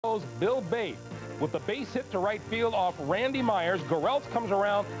Bill Bate with the base hit to right field off Randy Myers. Gorelts comes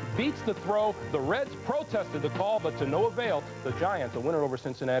around, beats the throw. The Reds protested the call, but to no avail. The Giants a winner over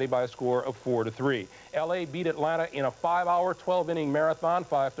Cincinnati by a score of 4-3. L.A. beat Atlanta in a 5-hour, 12-inning marathon,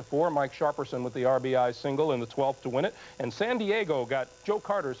 5-4. Mike Sharperson with the RBI single in the 12th to win it. And San Diego got Joe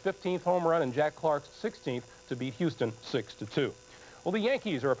Carter's 15th home run and Jack Clark's 16th to beat Houston 6-2. Well, the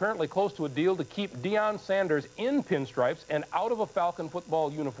Yankees are apparently close to a deal to keep Deion Sanders in pinstripes and out of a Falcon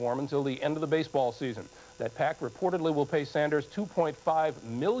football uniform until the end of the baseball season. That pact reportedly will pay Sanders $2.5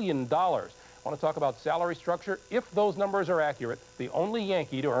 million. I want to talk about salary structure. If those numbers are accurate, the only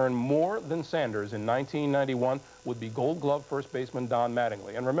Yankee to earn more than Sanders in 1991 would be Gold Glove first baseman Don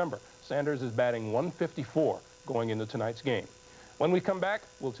Mattingly. And remember, Sanders is batting 154 going into tonight's game. When we come back,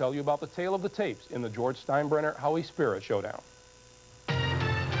 we'll tell you about the tale of the tapes in the George Steinbrenner Howie Spira showdown.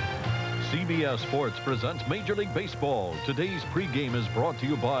 CBS Sports presents Major League Baseball. Today's pregame is brought to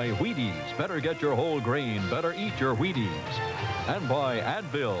you by Wheaties. Better get your whole grain. Better eat your Wheaties. And by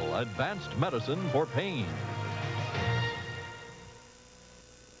Advil, advanced medicine for pain.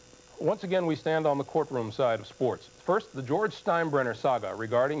 Once again, we stand on the courtroom side of sports. First, the George Steinbrenner saga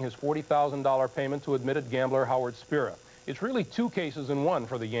regarding his $40,000 payment to admitted gambler Howard Spira. It's really two cases in one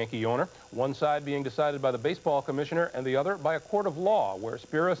for the Yankee owner, one side being decided by the baseball commissioner and the other by a court of law where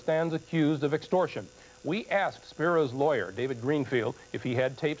Spira stands accused of extortion. We asked Spira's lawyer, David Greenfield, if he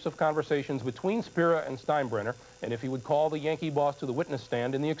had tapes of conversations between Spira and Steinbrenner and if he would call the Yankee boss to the witness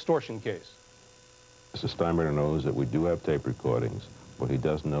stand in the extortion case. Mr. Steinbrenner knows that we do have tape recordings. What he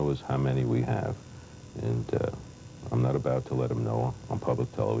doesn't know is how many we have. And I'm not about to let him know on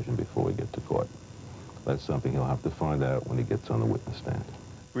public television before we get to court. That's something he'll have to find out when he gets on the witness stand.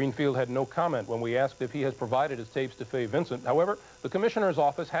 Greenfield had no comment when we asked if he has provided his tapes to Fay Vincent. However, the commissioner's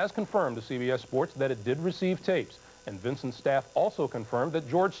office has confirmed to CBS Sports that it did receive tapes. And Vincent's staff also confirmed that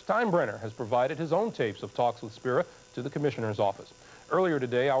George Steinbrenner has provided his own tapes of talks with Spira to the commissioner's office. Earlier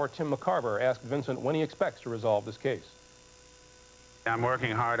today, our Tim McCarver asked Vincent when he expects to resolve this case. I'm working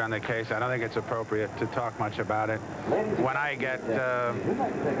hard on the case. I don't think it's appropriate to talk much about it. When I get a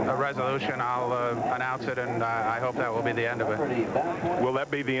resolution, I'll announce it, and I hope that will be the end of it. Will that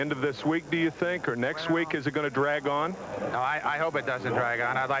be the end of this week, do you think, or next week? Is it going to drag on? No, I hope it doesn't drag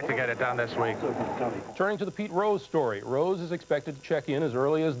on. I'd like to get it done this week. Turning to the Pete Rose story, Rose is expected to check in as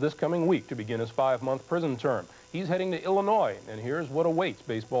early as this coming week to begin his 5-month prison term. He's heading to Illinois, and here's what awaits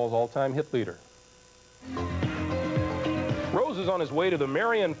baseball's all-time hit leader. Rose is on his way to the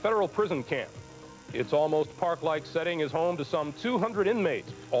Marion Federal Prison Camp. Its almost park-like setting is home to some 200 inmates,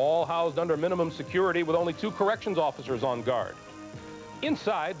 all housed under minimum security with only 2 corrections officers on guard.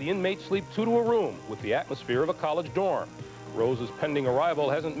 Inside, the inmates sleep 2 to a room with the atmosphere of a college dorm. Rose's pending arrival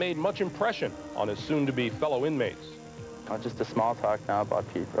hasn't made much impression on his soon-to-be fellow inmates. Just a small talk now about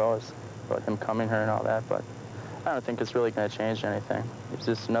Pete Rose, about him coming here and all that, but I don't think it's really going to change anything. He's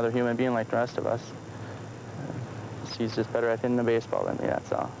just another human being like the rest of us. He's just better at hitting the baseball than me,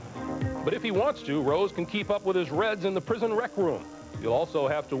 that's all. But if he wants to, Rose can keep up with his Reds in the prison rec room. He'll also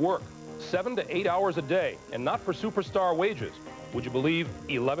have to work 7 to 8 hours a day, and not for superstar wages. Would you believe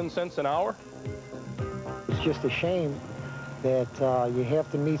 11 cents an hour? It's just a shame that you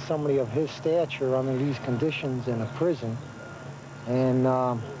have to meet somebody of his stature under these conditions in a prison. And,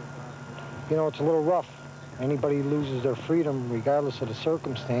 you know, it's a little rough. Anybody loses their freedom regardless of the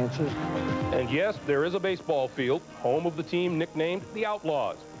circumstances. And yes, there is a baseball field, home of the team nicknamed the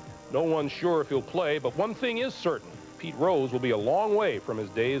Outlaws. No one's sure if he'll play, but one thing is certain. Pete Rose will be a long way from his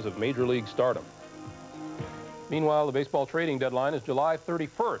days of Major League stardom. Meanwhile, the baseball trading deadline is July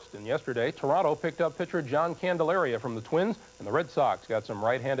 31st, and yesterday, Toronto picked up pitcher John Candelaria from the Twins, and the Red Sox got some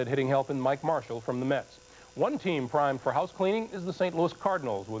right-handed hitting help in Mike Marshall from the Mets. One team primed for house cleaning is the St. Louis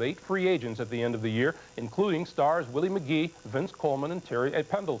Cardinals, with 8 free agents at the end of the year, including stars Willie McGee, Vince Coleman, and Terry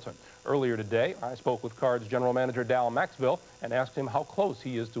Pendleton. Earlier today, I spoke with Cards general manager Dal Maxville and asked him how close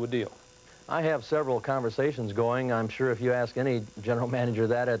he is to a deal. I have several conversations going. I'm sure if you ask any general manager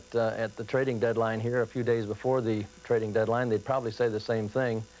that at the trading deadline here a few days before the trading deadline, they'd probably say the same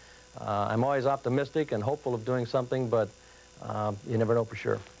thing. I'm always optimistic and hopeful of doing something, but you never know for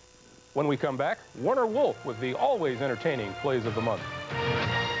sure. When we come back, Warner Wolf with the always entertaining Plays of the Month.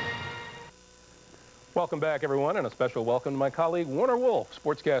 Welcome back, everyone, and a special welcome to my colleague Warner Wolf,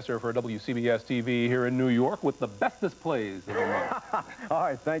 sportscaster for WCBS TV here in New York, with the bestest plays of the month. All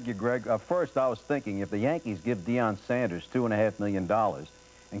right, thank you, Greg. First, I was thinking if the Yankees give Deion Sanders $2.5 million,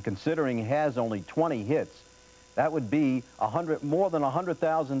 and considering he has only 20 hits, that would be more than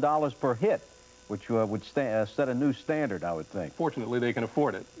 $100,000 per hit. which would set a new standard, I would think. Fortunately, they can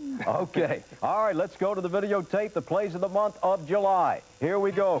afford it. Okay. All right, let's go to the videotape, the plays of the month of July. Here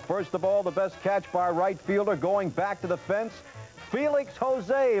we go. First of all, the best catch by a right fielder going back to the fence. Felix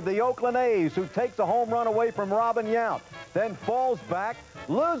Jose of the Oakland A's, who takes a home run away from Robin Yount, then falls back,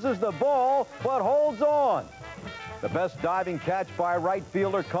 loses the ball, but holds on. The best diving catch by a right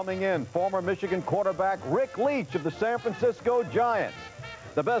fielder coming in, former Michigan quarterback Rick Leach of the San Francisco Giants.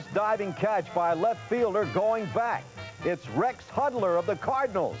 The best diving catch by a left fielder going back, it's Rex Hudler of the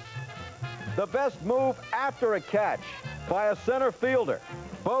Cardinals. The best move after a catch by a center fielder,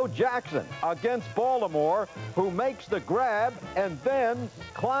 Bo Jackson against Baltimore, who makes the grab and then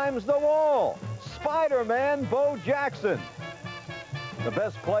climbs the wall. Spider-Man Bo Jackson. The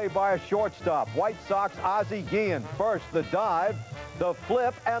best play by a shortstop, White Sox Ozzie Guillen. First the dive, the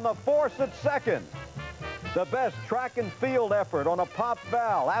flip, and the force at second. The best track and field effort on a pop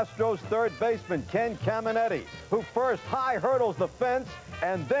foul, Astros third baseman Ken Caminetti, who first high hurdles the fence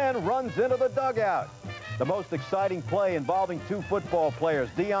and then runs into the dugout. The most exciting play involving two football players,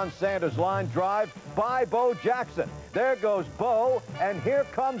 Deion Sanders' line drive by Bo Jackson. There goes Bo, and here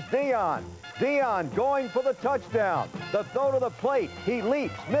comes Deion. Deion going for the touchdown. The throw to the plate. He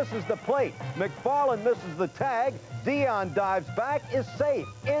leaps, misses the plate. McFarland misses the tag. Deion dives back, is safe.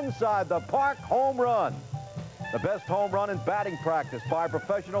 Inside the park, home run. The best home run in batting practice by a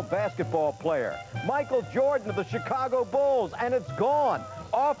professional basketball player, Michael Jordan of the Chicago Bulls, and it's gone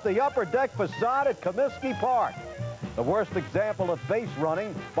off the upper deck facade at Comiskey Park. The worst example of base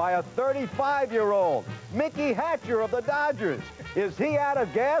running by a 35-year-old, Mickey Hatcher of the Dodgers. Is he out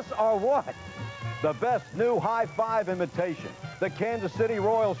of gas or what? The best new high-five imitation, the Kansas City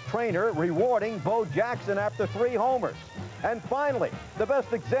Royals trainer rewarding Bo Jackson after 3 homers. And finally, the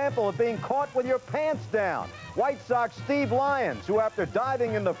best example of being caught with your pants down, White Sox Steve Lyons, who after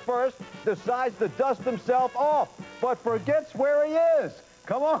diving in the first decides to dust himself off, but forgets where he is.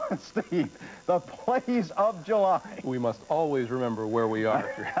 Come on, Steve. The plays of July. We must always remember where we are.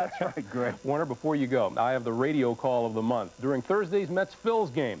 That's right, Greg. Warner, before you go, I have the radio call of the month. During Thursday's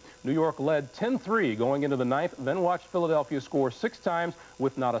Mets-Phils game, New York led 10-3 going into the 9th, then watched Philadelphia score 6 times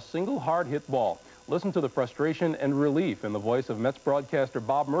with not a single hard-hit ball. Listen to the frustration and relief in the voice of Mets broadcaster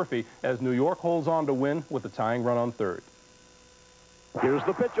Bob Murphy as New York holds on to win with the tying run on third. Here's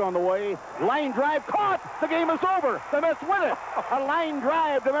the pitch on the way. Line drive caught. The game is over. The Mets win it. A line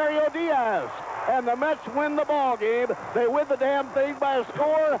drive to Mario Diaz. And the Mets win the ball game. They win the damn thing by a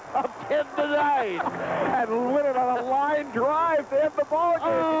score of 10-9. And win it on a line drive to end the ball game.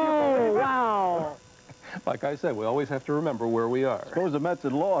 Oh, wow. Like I said, we always have to remember where we are. Suppose the Mets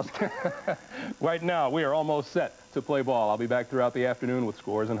had lost. Right now, we are almost set to play ball. I'll be back throughout the afternoon with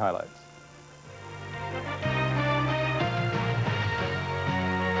scores and highlights.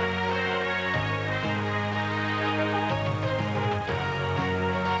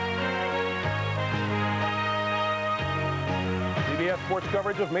 CBS Sports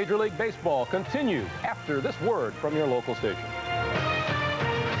coverage of Major League Baseball continues after this word from your local station.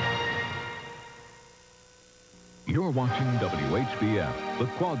 You're watching WHBF, the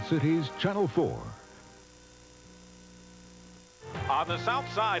Quad Cities Channel 4. On the south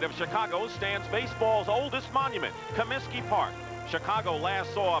side of Chicago stands baseball's oldest monument, Comiskey Park. Chicago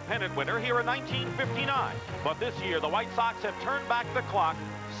last saw a pennant winner here in 1959. But this year, the White Sox have turned back the clock,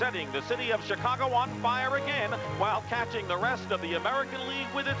 setting the city of Chicago on fire again while catching the rest of the American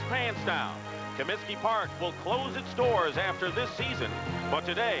League with its pants down. Comiskey Park will close its doors after this season, but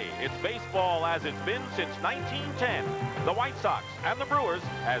today it's baseball as it's been since 1910. The White Sox and the Brewers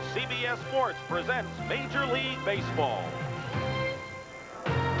as CBS Sports presents Major League Baseball.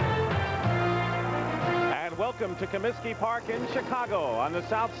 And welcome to Comiskey Park in Chicago on the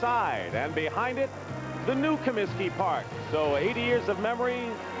south side, and behind it, the new Comiskey Park. So 80 years of memory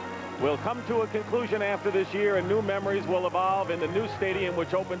will come to a conclusion after this year, and new memories will evolve in the new stadium,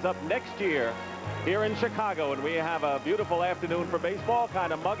 which opens up next year here in Chicago. And we have a beautiful afternoon for baseball,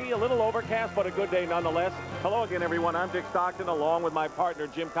 kind of muggy, a little overcast, but a good day nonetheless. Hello again, everyone. I'm Dick Stockton, along with my partner,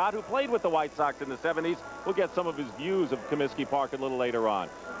 Jim Kaat, who played with the White Sox in the 70s. We'll get some of his views of Comiskey Park a little later on.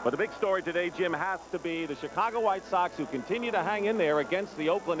 But the big story today, Jim, has to be the Chicago White Sox, who continue to hang in there against the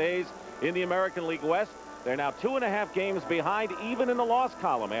Oakland A's in the American League West. They're now 2.5 games behind, even in the loss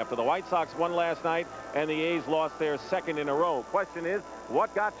column, after the White Sox won last night and the A's lost their second in a row. Question is,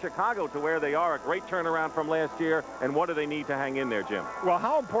 what got Chicago to where they are? A great turnaround from last year, and what do they need to hang in there, Jim? Well,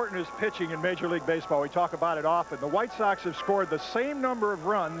 how important is pitching in Major League Baseball? We talk about it often. The White Sox have scored the same number of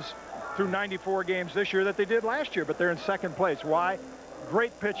runs through 94 games this year that they did last year, but they're in second place. Why?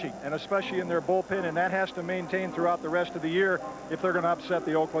 great pitching, and especially in their bullpen, and that has to maintain throughout the rest of the year if they're going to upset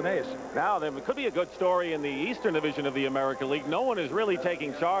the Oakland A's. Now, there could be a good story in the Eastern Division of the American League. No one is really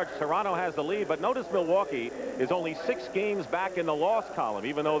taking charge. Toronto has the lead, but notice Milwaukee is only 6 games back in the loss column,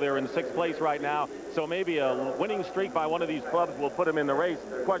 even though they're in 6th place right now. So maybe a winning streak by one of these clubs will put them in the race.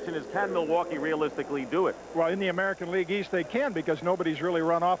 The question is, can Milwaukee realistically do it? Well, in the American League East, they can, because nobody's really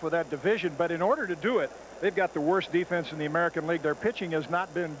run off with that division. But in order to do it, they've got the worst defense in the American League. Their pitching has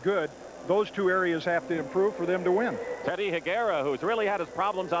not been good. Those 2 areas have to improve for them to win. Teddy Higuera, who's really had his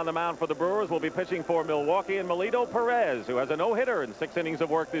problems on the mound for the Brewers, will be pitching for Milwaukee, and Melito Perez, who has a no-hitter in 6 innings of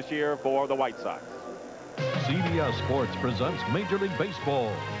work this year for the White Sox. CBS Sports presents Major League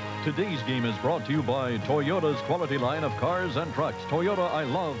Baseball. Today's game is brought to you by Toyota's quality line of cars and trucks. Toyota, I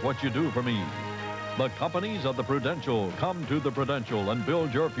love what you do for me. The companies of the Prudential. Come to the Prudential and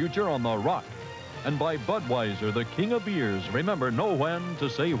build your future on the rock. And by Budweiser, the king of beers. Remember, know when to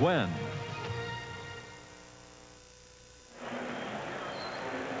say when.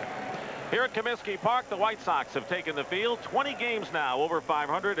 Here at Comiskey Park, the White Sox have taken the field. 20 games now, over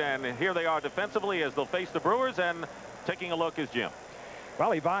 500, and here they are defensively as they'll face the Brewers. And taking a look is Jim.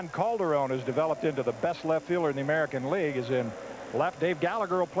 Well, Ivan Calderon has developed into the best left fielder in the American League. Is in left. Dave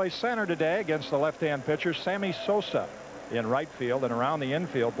Gallagher will play center today against the left-hand pitcher Sammy Sosa in right field. And around the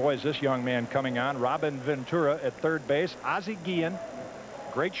infield, boy, is this young man coming on. Robin Ventura at third base. Ozzie Guillen,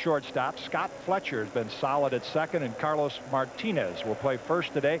 great shortstop. Scott Fletcher has been solid at second, and Carlos Martinez will play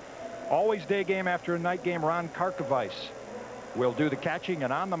first today. Always day game after a night game. Ron Karkovice will do the catching,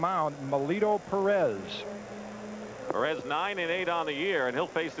 and on the mound, Melito Perez. Perez 9-8 on the year, and he'll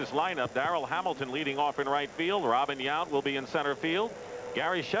face this lineup. Darrell Hamilton leading off in right field. Robin Yount will be in center field.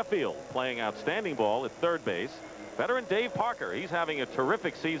 Gary Sheffield playing outstanding ball at third base. Veteran Dave Parker, he's having a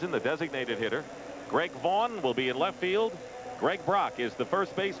terrific season, the designated hitter. Greg Vaughn will be in left field. Greg Brock is the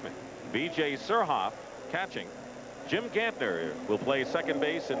first baseman. B.J. Surhoff catching. Jim Gantner will play second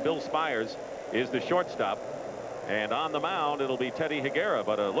base, and Bill Spires is the shortstop. And on the mound, it'll be Teddy Higuera.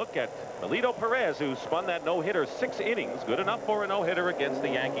 But a look at Melito Perez, who spun that no-hitter 6 innings. Good enough for a no-hitter against the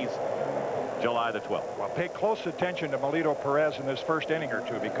Yankees July the 12th. Well, pay close attention to Melito Perez in this first inning or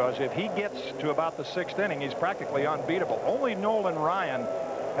two, because if he gets to about the 6th inning, he's practically unbeatable. Only Nolan Ryan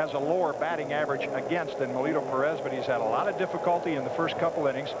has a lower batting average against than Melito Perez, but he's had a lot of difficulty in the first couple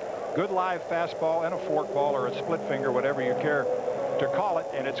innings. Good live fastball and a forkball or a split finger, whatever you care to call it,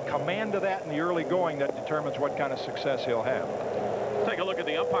 and it's command of that in the early going that determines what kind of success he'll have. Take a look at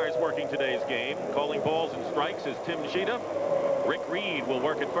the umpires working today's game. Calling balls and strikes is Tim Sheeta. Rick Reed will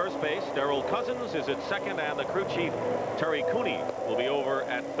work at first base. Darrell Cousins is at second, and the crew chief Terry Cooney will be over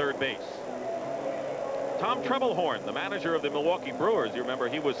at third base. Tom Trebelhorn, the manager of the Milwaukee Brewers, you remember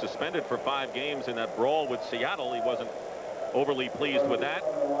he was suspended for 5 games in that brawl with Seattle. He wasn't overly pleased with that.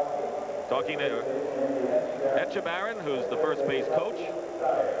 Talking to Etchebarren, who's the first base coach,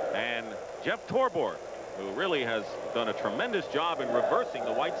 and Jeff Torborg, who really has done a tremendous job in reversing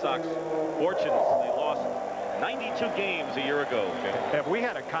the White Sox fortunes. They lost 92 games a year ago. If we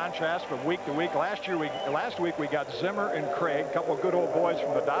had a contrast from week to week, last week we got Zimmer and Craig, a couple of good old boys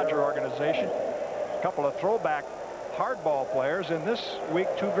from the Dodger organization, a couple of throwback hardball players, and this week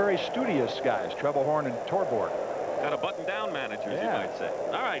 2 very studious guys, Trebelhorn and Torborg. Kind of button-down managers, you might say.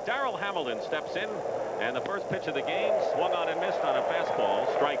 All right, Darrell Hamilton steps in, and the first pitch of the game swung on and missed on a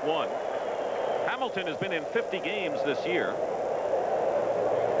fastball, strike 1. Hamilton has been in 50 games this year.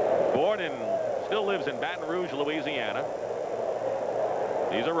 Born and still lives in Baton Rouge, Louisiana.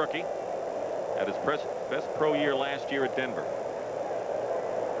 He's a rookie. Had his best pro year last year at Denver.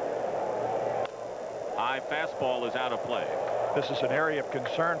 High fastball is out of play. This is an area of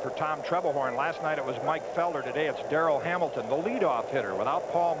concern for Tom Trebelhorn. Last night it was Mike Felder. Today it's Darrell Hamilton, the leadoff hitter.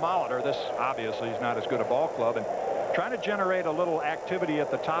 Without Paul Molitor, this obviously is not as good a ball club, and trying to generate a little activity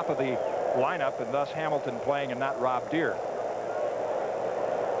at the top of the lineup, and thus Hamilton playing and not Rob Deere.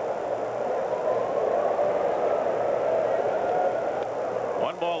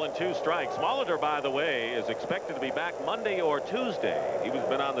 1 ball and 2 strikes. Molitor, by the way, is expected to be back Monday or Tuesday. He was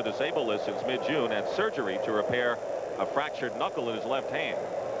been on the disabled list since mid-June, had surgery to repair a fractured knuckle in his left hand.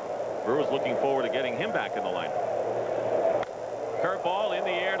 Brewers looking forward to getting him back in the lineup. Curveball in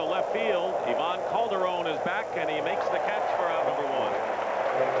the air to left field. Ivan Calderon is back, and he makes the catch for out number 1.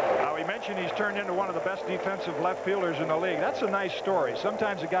 Now, we mentioned he's turned into one of the best defensive left fielders in the league. That's a nice story.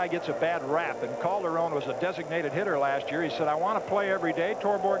 Sometimes a guy gets a bad rap, and Calderon was a designated hitter last year. He said, I want to play every day.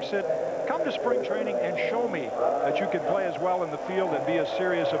 Torborg said, come to spring training and show me that you can play as well in the field and be as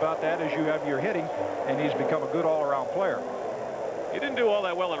serious about that as you have your hitting, and he's become a good all-around player. He didn't do all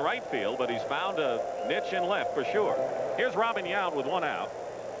that well in right field, but he's found a niche in left for sure. Here's Robin Yount with 1 out.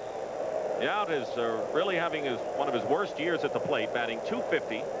 Yount is really having one of his worst years at the plate, batting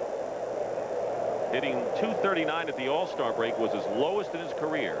 .250. Hitting .239 at the All-Star break was his lowest in his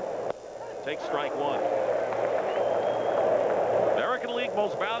career. Takes strike 1. American League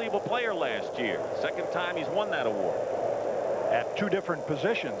Most Valuable Player last year. Second time he's won that award. At 2 different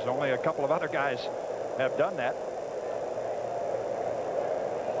positions. Only a couple of other guys have done that.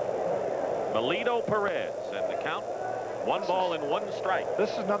 Melito Perez, and the count 1 ball and 1 strike.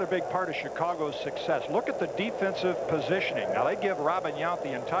 This is another big part of Chicago's success. Look at the defensive positioning. Now, they give Robin Yount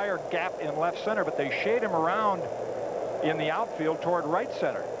the entire gap in left center, but they shade him around in the outfield toward right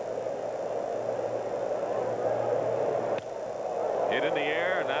center. Hit in the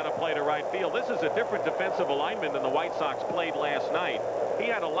air and out of play to right field. This is a different defensive alignment than the White Sox played last night. He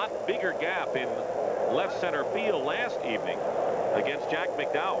had a lot bigger gap in left center field last evening against Jack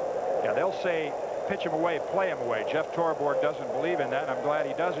McDowell. Yeah, they'll say pitch him away, play him away. Jeff Torborg doesn't believe in that, and I'm glad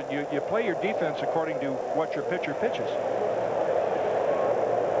he doesn't. You play your defense according to what your pitcher pitches.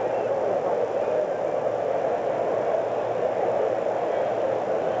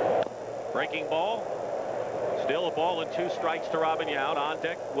 Breaking ball. Still a ball and 2 strikes to Robin Yount. On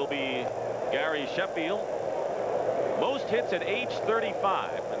deck will be Gary Sheffield. Most hits at age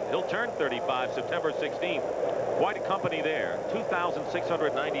 35, and he'll turn 35 September 16th. Quite a company there.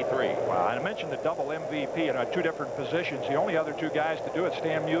 2,693. Wow, and I mentioned the double MVP in 2 different positions. The only other 2 guys to do it,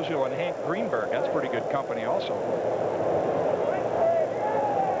 Stan Musial and Hank Greenberg. That's pretty good company also.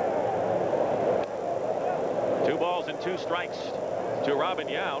 Two balls and 2 strikes to Robin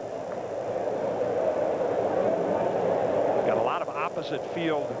Yount. Got a lot of opposite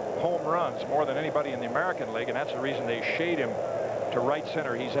field home runs, more than anybody in the American League, and that's the reason they shade him to right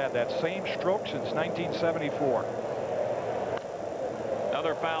center. He's had that same stroke since 1974.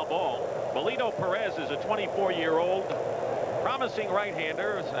 Another foul ball. Melito Perez is a 24-year-old promising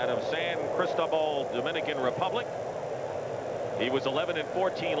right-hander out of San Cristobal, Dominican Republic. He was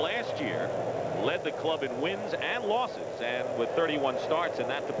 11-14 last year, led the club in wins and losses, and with 31 starts in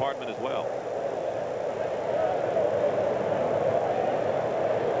that department as well.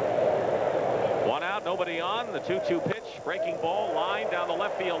 One out, nobody on. The 2-2 pitch, breaking ball, line down the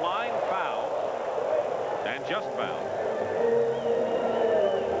left field line, foul, and just foul.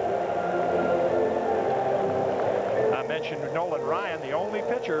 I mentioned Nolan Ryan, the only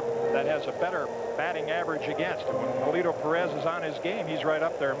pitcher that has a better batting average against. And when Melito Perez is on his game, he's right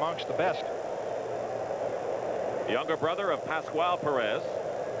up there amongst the best. Younger brother of Pascual Perez,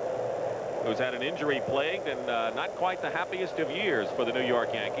 who's had an injury-plagued and not quite the happiest of years for the New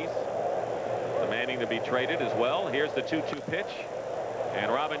York Yankees. Demanding to be traded as well. Here's the 2-2 pitch. And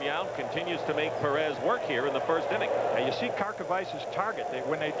Robin Yount continues to make Perez work here in the first inning. Now you see Karkovice's target.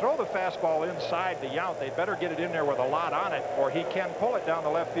 When they throw the fastball inside the Yount, they better get it in there with a lot on it, or he can pull it down the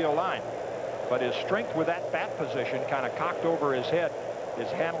left field line. But his strength with that bat position, kind of cocked over his head,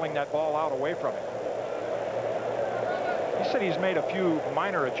 is handling that ball out away from him. He said he's made a few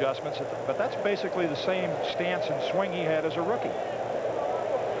minor adjustments, but that's basically the same stance and swing he had as a rookie.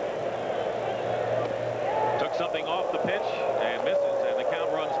 Took something off the pitch and misses, and the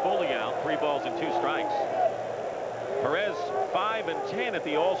count runs fully out. 3 balls and 2 strikes. Perez 5-10 at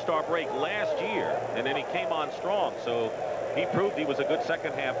the All-Star break last year, and then he came on strong, so he proved he was a good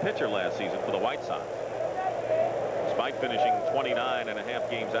second-half pitcher last season for the White Sox, despite finishing 29.5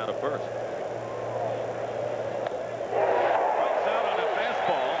 games out of first. Strikes out on a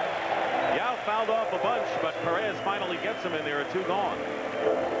fastball. Yount fouled off a bunch, but Perez finally gets him in there at 2 gone.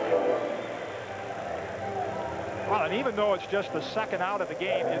 Well, and even though it's just the second out of the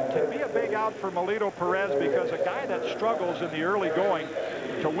game, it can be a big out for Melito Perez, because a guy that struggles in the early going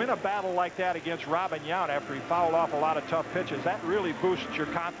to win a battle like that against Robin Yount after he fouled off a lot of tough pitches, that really boosts your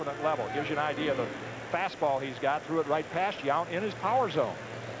confidence level. Gives you an idea of the fastball he's got, threw it right past Yount in his power zone.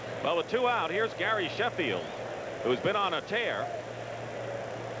 Well, with 2 out, here's Gary Sheffield, who's been on a tear.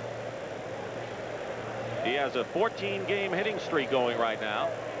 He has a 14-game hitting streak going right now.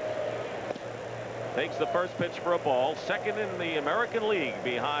 Takes the first pitch for a ball. Second in the American League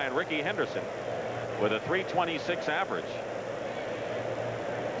behind Ricky Henderson with a .326 average.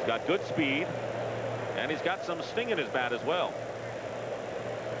 He's got good speed, and he's got some sting in his bat as well.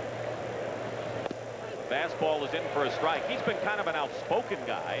 Fastball is in for a strike. He's been kind of an outspoken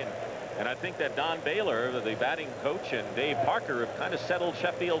guy, and I think that Don Baylor, the batting coach, and Dave Parker have kind of settled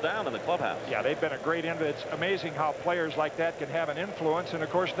Sheffield down in the clubhouse. Yeah, they've been a great influence. It's amazing how players like that can have an influence, and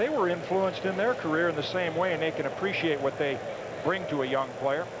of course they were influenced in their career in the same way, and they can appreciate what they bring to a young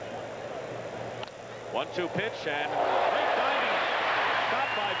player. 1-2 pitch, and great diving.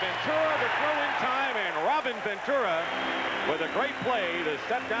 Stopped by Ventura, the throw in time, and Robin Ventura with a great play to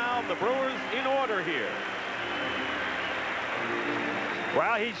set down the Brewers in order here.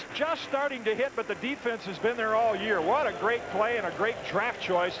 Well, he's just starting to hit, but the defense has been there all year. What a great play and a great draft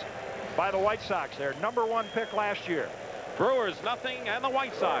choice by the White Sox. Their #1 pick last year. Brewers nothing, and the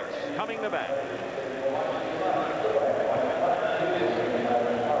White Sox coming to bat.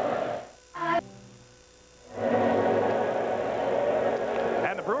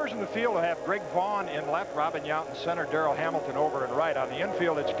 And the Brewers in the field will have Greg Vaughn in left, Robin Yount in center, Darrell Hamilton over and right. On the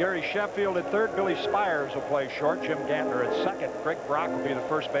infield, it's Gary Sheffield at third, Billy Spires will play short, Jim Gantner at second, Greg Brock will be the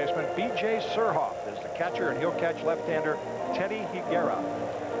first baseman, B.J. Surhoff is the catcher, and he'll catch left-hander Teddy Higuera.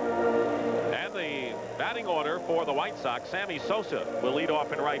 And the batting order for the White Sox, Sammy Sosa will lead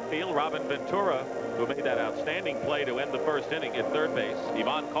off in right field. Robin Ventura, who made that outstanding play to end the first inning, at third base.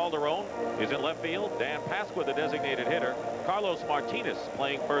 Ivan Calderon is in left field. Dan Pasqua, the designated hitter. Carlos Martinez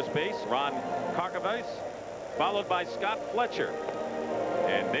playing first base. Ron Karkovice, followed by Scott Fletcher.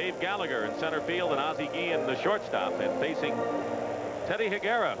 And Dave Gallagher in center field, and Ozzie Guillen, the shortstop. And facing Teddy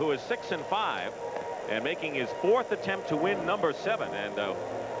Higuera, who is 6-5 and making his 4th attempt to win #7. And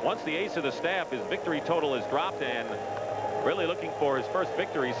once the ace of the staff, his victory total has dropped, and really looking for his first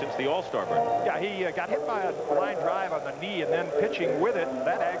victory since the All-Star break. Yeah, he got hit by a line drive on the knee, and then pitching with it,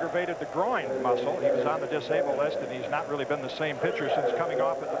 that aggravated the groin muscle. He was on the disabled list, and he's not really been the same pitcher since coming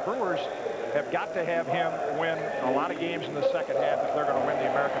off it. The Brewers have got to have him win a lot of games in the second half if they're going to win the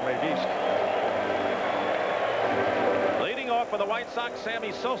American League East. Leading off for the White Sox,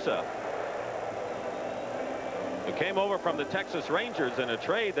 Sammy Sosa, who came over from the Texas Rangers in a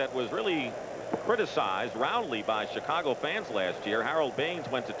trade that was really criticized roundly by Chicago fans last year. Harold Baines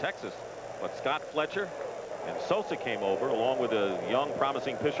went to Texas, but Scott Fletcher and Sosa came over along with a young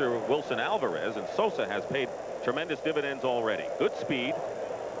promising pitcher Wilson Alvarez, and Sosa has paid tremendous dividends already. Good speed,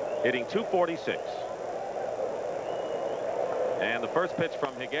 hitting .246. And the first pitch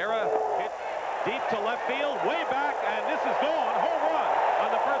from Higuera, hit deep to left field, way back, and this is gone. Home run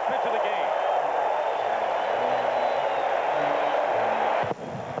on the first pitch of the game.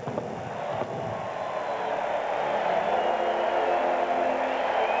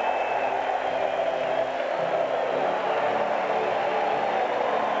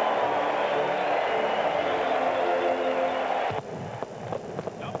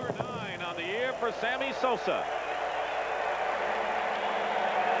 Sammy Sosa.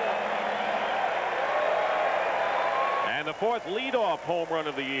 And the 4th leadoff home run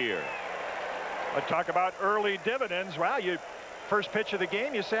of the year. Let's talk about early dividends. Well, first pitch of the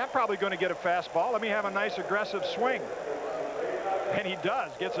game, you say, I'm probably going to get a fastball. Let me have a nice aggressive swing. And he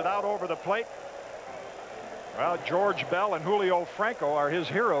does. Gets it out over the plate. Well, George Bell and Julio Franco are his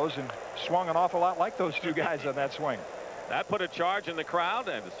heroes, and swung an awful lot like those two guys on that swing. That put a charge in the crowd,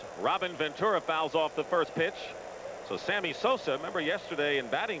 and Robin Ventura fouls off the first pitch. So Sammy Sosa, remember yesterday in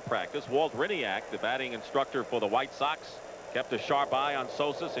batting practice, Walt Riniak, the batting instructor for the White Sox, kept a sharp eye on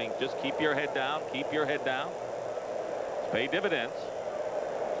Sosa, saying just keep your head down, keep your head down. It's paid dividends.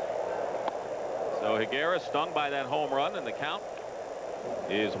 So Higuera stung by that home run, and the count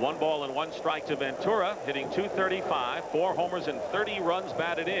is 1 ball and 1 strike to Ventura, hitting .235, 4 homers and 30 runs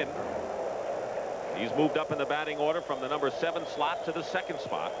batted in. He's moved up in the batting order from the #7 slot to the 2nd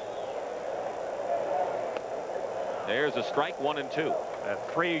spot. There's a strike, 1 and 2. That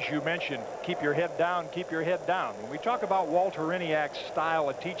phrase you mentioned, keep your head down, keep your head down. When we talk about Walter Riniak's style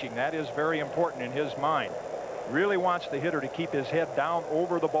of teaching, that is very important in his mind. Really wants the hitter to keep his head down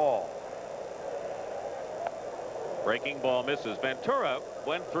over the ball. Breaking ball misses. Ventura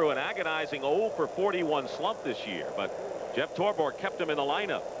went through an agonizing 0-for-41 slump this year, but Jeff Torborg kept him in the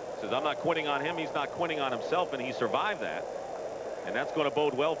lineup. Says, I'm not quitting on him, he's not quitting on himself, and he survived that. And that's going to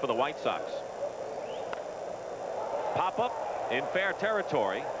bode well for the White Sox. Pop-up in fair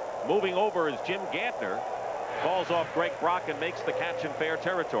territory. Moving over is Jim Gantner. Calls off Greg Brock and makes the catch in fair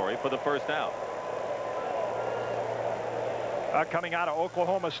territory for the first out. Coming out of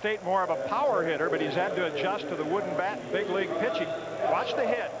Oklahoma State, more of a power hitter, but he's had to adjust to the wooden bat and big league pitching. Watch the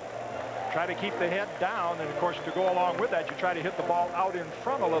head. Try to keep the head down, and of course to go along with that, you try to hit the ball out in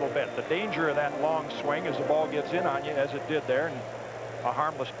front a little bit. The danger of that long swing as the ball gets in on you, as it did there, and a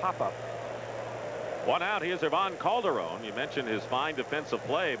harmless pop-up. 1 out. Here's Ivan Calderon. You mentioned his fine defensive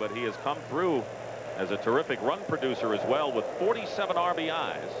play, but he has come through as a terrific run producer as well, with 47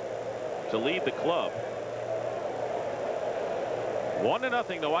 RBIs to lead the club.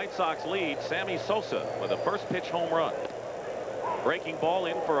 1-0 the White Sox lead. Sammy Sosa with a first pitch home run. Breaking ball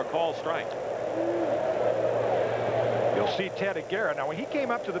in for a call strike. You'll see Ted Higuera. Now, when he came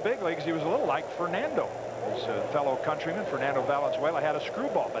up to the big leagues, he was a little like Fernando. His fellow countryman, Fernando Valenzuela, had a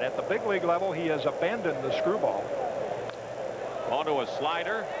screwball, but at the big league level, he has abandoned the screwball. Onto a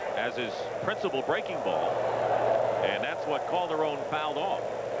slider as his principal breaking ball, and that's what Calderon fouled off.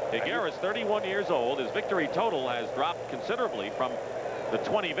 Higuera is 31 years old. His victory total has dropped considerably from the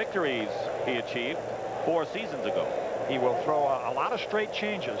 20 victories he achieved 4 seasons ago. He will throw a lot of straight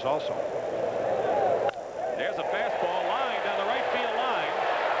changes also. There's a fastball line down the right field line.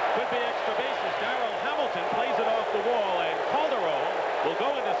 Could be extra bases. Darrell Hamilton plays it off the wall, and Calderon will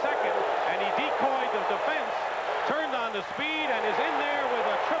go into second, and he decoyed the defense, turned on the speed, and is in there with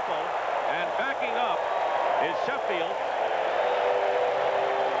a triple, and backing up is Sheffield.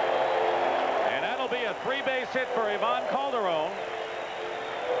 And that'll be a 3-base hit for Ivan Calderon.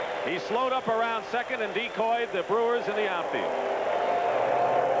 He slowed up around second and decoyed the Brewers in the outfield.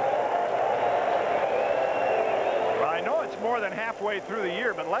 Well, I know it's more than halfway through the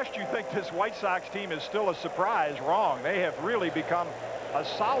year, but lest you think this White Sox team is still a surprise, wrong. They have really become a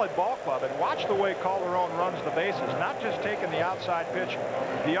solid ball club, and watch the way Calderon runs the bases, not just taking the outside pitch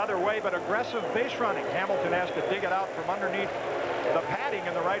the other way, but aggressive base running. Hamilton has to dig it out from underneath the padding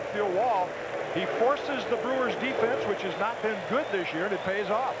in the right field wall. He forces the Brewers defense, which has not been good this year, and it pays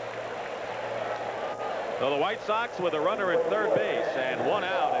off. So the White Sox with a runner at third base and 1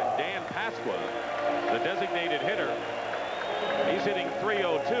 out, and Dan Pasqua, the designated hitter, he's hitting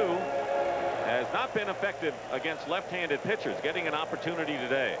 .302, has not been effective against left-handed pitchers, getting an opportunity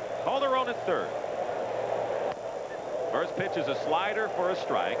today. Calderon at third. First pitch is a slider for a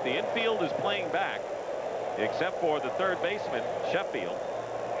strike. The infield is playing back, except for the third baseman, Sheffield,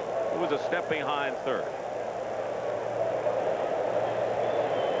 who was a step behind third.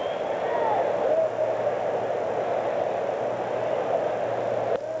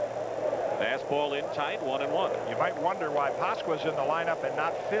 Fastball in tight, 1-1. You might wonder why Pasqua's in the lineup and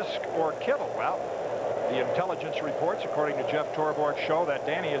not Fisk or Kittle. Well, the intelligence reports, according to Jeff Torborg, show that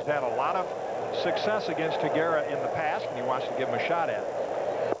Danny has had a lot of success against Higuera in the past, and he wants to give him a shot at it.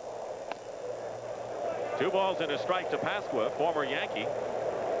 2 balls and a strike to Pasqua, former Yankee.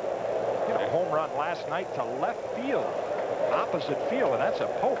 You know, home run last night to left field, opposite field, and that's a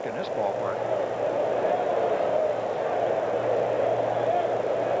poke in this ballpark.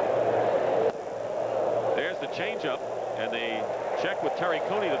 There's the changeup, and they check with Terry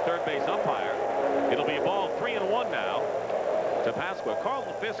Cooney, the third base umpire. It'll be a ball 3-1 now to Pasqua.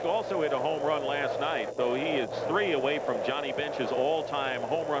 Carlton Fisk also hit a home run last night, though he is 3 away from Johnny Bench's all-time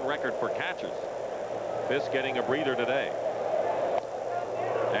home run record for catchers. Fisk getting a breather today.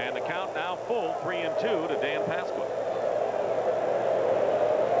 And the count now full, 3-2 to Dan Pasqua.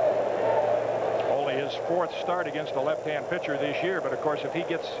 Only his 4th start against a left-hand pitcher this year, but of course if he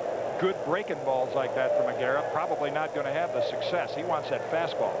gets good breaking balls like that from Higuera, probably not going to have the success. He wants that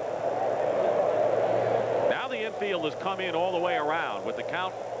fastball. Now the infield has come in all the way around with the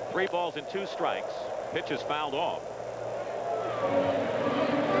count 3 balls and 2 strikes. Pitch is fouled off.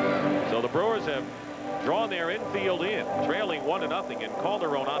 So the Brewers have drawn their infield in, trailing 1-0, and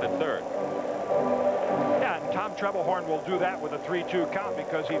Calderon on at third. Yeah, and Tom Trebelhorn will do that with a 3-2 count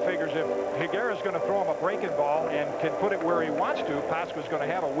because he figures if Higuera's going to throw him a breaking ball and can put it where he wants to, Pasqua's going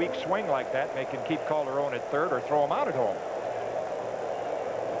to have a weak swing like that, and they can keep Calderon at third or throw him out at home.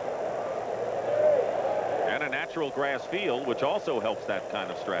 And a natural grass field, which also helps that kind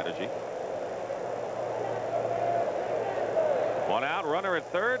of strategy. 1 out, runner at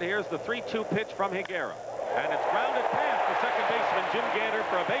third. Here's the 3-2 pitch from Higuera, and it's grounded past the second baseman Jim Gander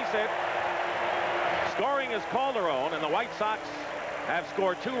for a base hit. Scoring is Calderon, and the White Sox have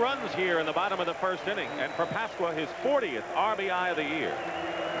scored 2 runs here in the bottom of the first inning, and for Pasqua, his 40th RBI of the year.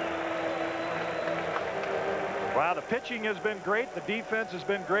 Wow, the pitching has been great, the defense has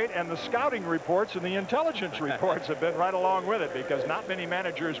been great, and the scouting reports and the intelligence reports have been right along with it, because not many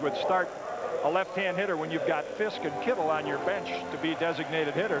managers would start a left-hand hitter when you've got Fisk and Kittle on your bench to be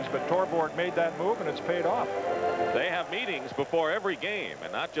designated hitters, but Torborg made that move, and it's paid off. They have meetings before every game,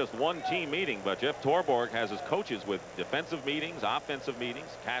 and not just one team meeting, but Jeff Torborg has his coaches with defensive meetings, offensive meetings,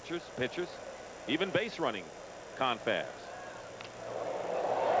 catchers, pitchers, even base running confabs.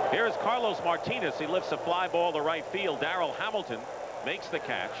 Here is Carlos Martinez. He lifts a fly ball to right field. Darrell Hamilton makes the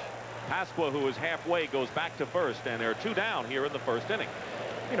catch. Pasqua, who is halfway, goes back to first, and there are 2 down here in the first inning.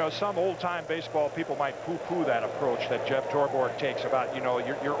 You know, some old-time baseball people might poo-poo that approach that Jeff Torborg takes about, you know,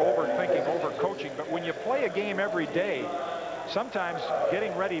 you're overthinking, overcoaching. But when you play a game every day, sometimes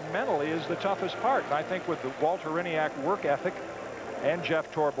getting ready mentally is the toughest part. And I think with the Walter Riniak work ethic and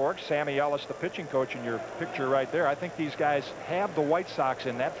Jeff Torborg, Sammy Ellis, the pitching coach in your picture right there, I think these guys have the White Sox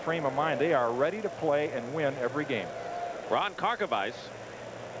in that frame of mind. They are ready to play and win every game. Ron Karkovice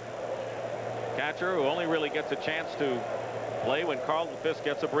catcher who only really gets a chance to play when Carlton Fisk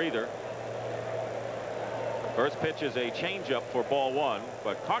gets a breather. First pitch is a changeup for ball one,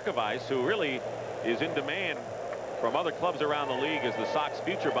 but Karkovice, who really is in demand from other clubs around the league, is the Sox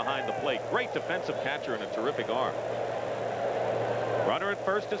future behind the plate. Great defensive catcher and a terrific arm. Runner at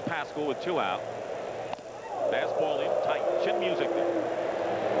first is Pascal with 2 out. Fastball in tight. Chin music there.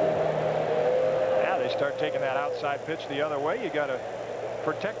 Yeah, they start taking that outside pitch the other way. You got to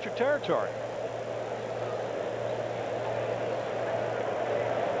protect your territory.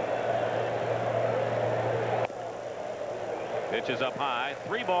 Pitch is up high.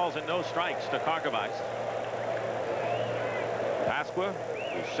 3 balls and no strikes to Karkovice. Pasqua,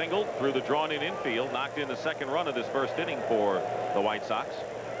 who singled through the drawn-in infield, knocked in the second run of this first inning for the White Sox.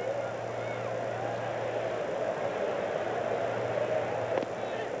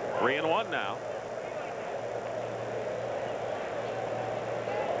 3-1 now.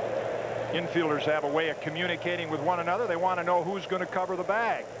 Infielders have a way of communicating with one another. They want to know who's going to cover the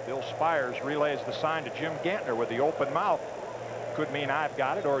bag. Bill Spires relays the sign to Jim Gantner with the open mouth. Could mean I've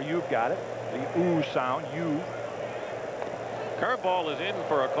got it or you've got it. The ooh sound, you. Curveball is in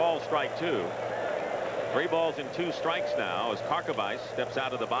for a call, strike 2. 3 balls and 2 strikes now as Karkovice steps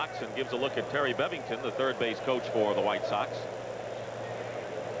out of the box and gives a look at Terry Bevington, the third base coach for the White Sox.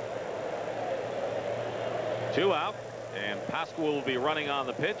 2 out, and Pascal will be running on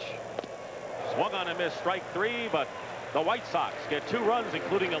the pitch. Swung on and missed, strike 3, but the White Sox get 2 runs,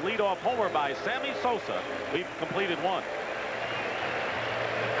 including a leadoff homer by Sammy Sosa. We've completed 1.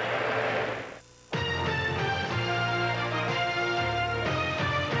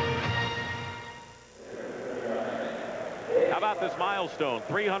 How about this milestone?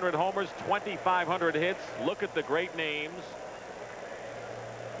 300 homers, 2,500 hits. Look at the great names.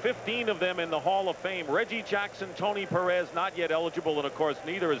 15 of them in the Hall of Fame. Reggie Jackson, Tony Perez not yet eligible, and of course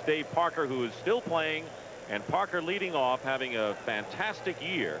neither is Dave Parker, who is still playing, and Parker leading off, having a fantastic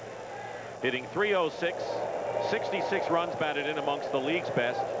year, hitting .306, 66 runs batted in, amongst the league's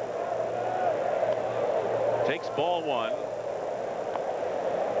best. Takes ball 1.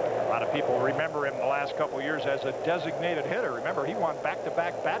 A lot of people remember him the last couple of years as a designated hitter. Remember, he won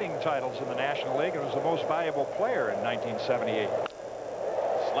back-to-back batting titles in the National League and was the most valuable player in 1978.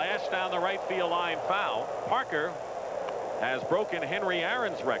 Slash down the right field line, foul. Parker has broken Henry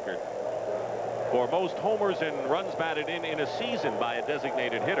Aaron's record for most homers and runs batted in a season by a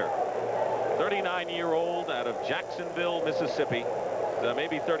designated hitter. 39-year-old out of Jacksonville, Mississippi.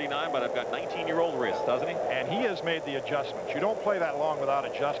 Maybe 39, but I've got 19-year-old wrist, doesn't he? And he has made the adjustments. You don't play that long without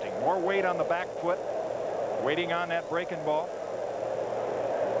adjusting. More weight on the back foot, waiting on that breaking ball.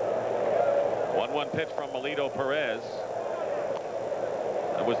 1-1 pitch from Melito Perez.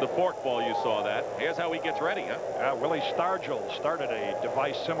 That was the fork ball, you saw that. Here's how he gets ready, huh? Willie Stargell started a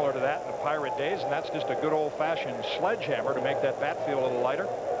device similar to that in the Pirate days, and that's just a good old-fashioned sledgehammer to make that bat feel a little lighter.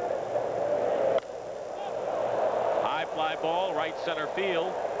 High fly ball, right center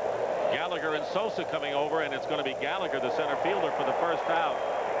field. Gallagher and Sosa coming over, and it's going to be Gallagher, the center fielder, for the first out.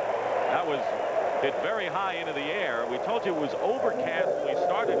 That was hit very high into the air. We told you it was overcast when we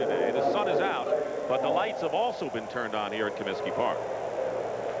started today. The sun is out, but the lights have also been turned on here at Comiskey Park.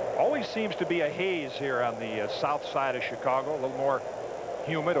 Always seems to be a haze here on the south side of Chicago. A little more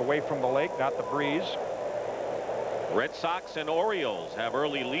humid, away from the lake, not the breeze. Red Sox and Orioles have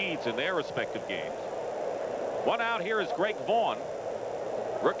early leads in their respective games. 1 out. Here is Greg Vaughn,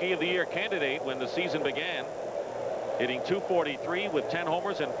 Rookie of the Year candidate when the season began, hitting .243 with 10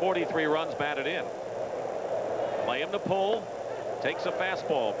 homers and 43 runs batted in. Play him to pull, takes a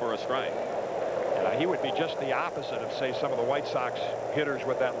fastball for a strike. He would be just the opposite of, say, some of the White Sox hitters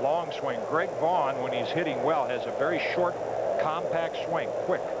with that long swing. Greg Vaughn, when he's hitting well, has a very short, compact swing,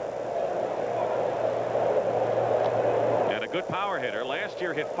 quick. And a good power hitter. Last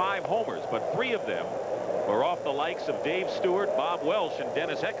year hit 5 homers, but 3 of them were off the likes of Dave Stewart, Bob Welsh, and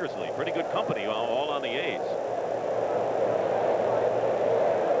Dennis Eckersley. Pretty good company, all on the A's.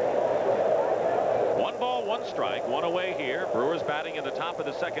 1 ball, 1 strike, 1 away here. Brewers batting in the top of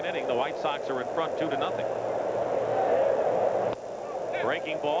the second inning. The White Sox are in front 2-0.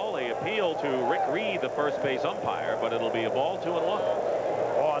 Breaking ball, a appeal to Rick Reed, the first base umpire, but it'll be a ball, 2-1.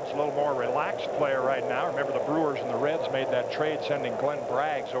 Vaughn's a little more relaxed player right now. Remember, the Brewers and the Reds made that trade, sending Glenn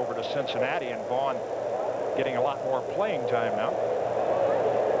Braggs over to Cincinnati, and Vaughn getting a lot more playing time now.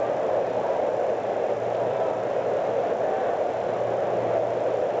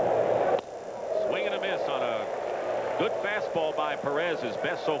 Swing and a miss on a good fastball by Perez, his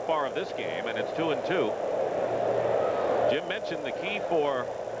best so far of this game, and it's 2-2. Jim mentioned the key for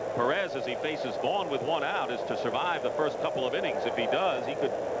Perez as he faces Vaughn with 1 out is to survive the first couple of innings. If he does, he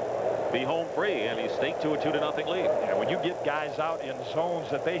could be home free, and he's staked to a 2-0 lead. Yeah, when you get guys out in zones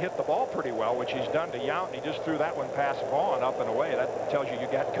that they hit the ball pretty well, which he's done to Yount, and he just threw that one past Vaughn up and away. That tells you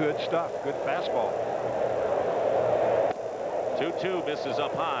got good stuff, good fastball. 2-2 misses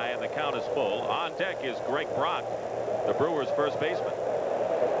up high, and the count is full. On deck is Greg Brock, the Brewers' first baseman.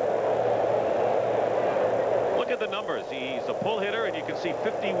 Look at the numbers. He's a pull hitter, and you can see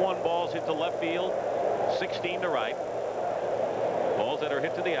 51 balls hit to left field, 16 to right. Balls that are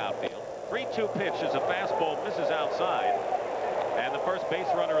hit to the outfield. 3-2 pitch is a fastball, misses outside. And the first base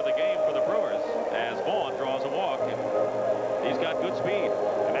runner of the game for the Brewers as Vaughn draws a walk. And he's got good speed.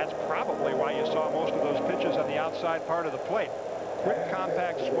 And that's probably why you saw most of those pitches on the outside part of the plate. Quick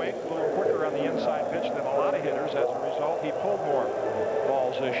compact swing, a little quicker on the inside pitch than a lot of hitters. As a result, he pulled more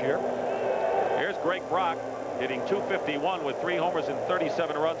balls this year. Here's Greg Brock hitting .251 with 3 homers and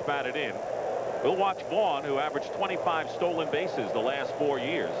 37 runs batted in. We'll watch Vaughn, who averaged 25 stolen bases the last 4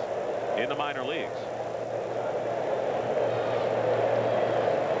 years in the minor leagues.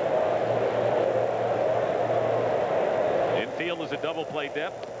 Infield is a double play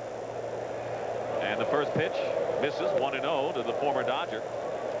depth. And the first pitch misses, 1-0 to the former Dodger.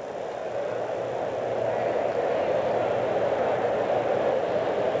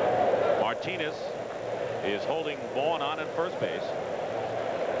 Martinez is holding Vaughn on at first base.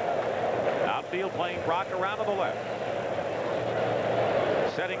 Outfield playing Brock around to the left.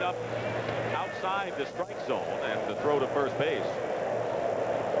 Setting up outside the strike zone and the throw to first base.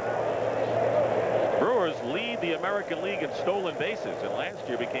 Brewers lead the American League in stolen bases, and last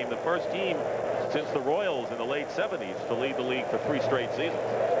year became the first team since the Royals in the late 70s to lead the league for 3 straight seasons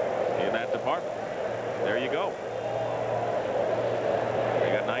in that department. There you go.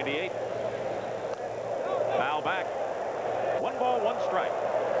 They got 98. Foul back. 1 ball, 1 strike.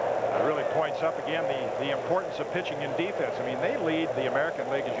 It really points up again the importance of pitching and defense. I mean, they lead the American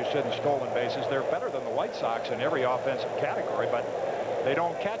League, as you said, in stolen bases. They're better than the White Sox in every offensive category, but they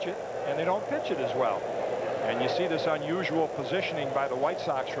don't catch it and they don't pitch it as well. And you see this unusual positioning by the White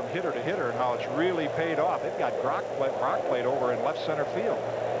Sox from hitter to hitter and how it's really paid off. They've got Brock played over in left center field.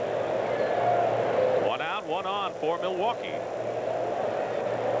 1 out, 1 on for Milwaukee.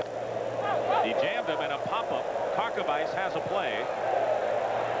 He jammed him in a pop-up. Karkovice has a play.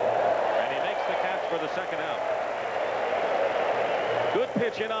 And he makes the catch for the 2nd out. Good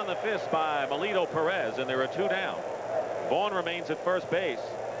pitch in on the fist by Melito Perez, and there are 2 down. Vaughn remains at first base.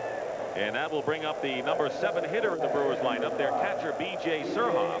 And that will bring up the number 7 hitter in the Brewers lineup, their catcher B.J.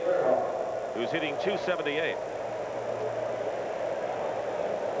 Surhoff, who's hitting .278.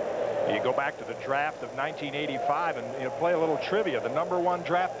 You go back to the draft of 1985 and play a little trivia. The number 1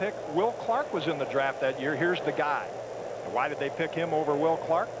 draft pick, Will Clark, was in the draft that year. Here's the guy. And why did they pick him over Will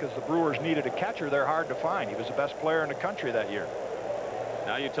Clark? Because the Brewers needed a catcher. They're hard to find. He was the best player in the country that year.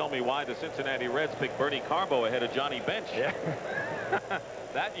 Now you tell me why the Cincinnati Reds picked Bernie Carbo ahead of Johnny Bench. Yeah.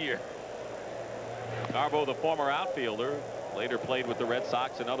 That year. Carbo, the former outfielder, later played with the Red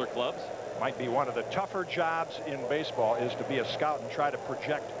Sox and other clubs. Might be one of the tougher jobs in baseball, is to be a scout and try to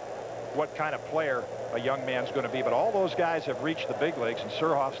project what kind of player a young man's going to be. But all those guys have reached the big leagues, and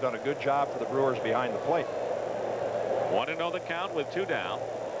Surhoff's done a good job for the Brewers behind the plate. 1-0 the count with 2 down.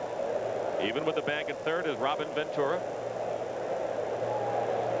 Even with the bag at third is Robin Ventura.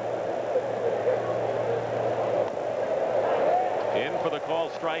 In for the call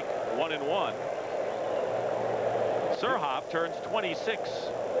strike, 1-1. Surhoff turns 26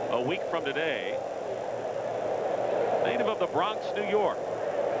 a week from today. Native of the Bronx, New York.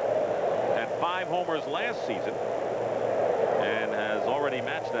 Had 5 homers last season and has already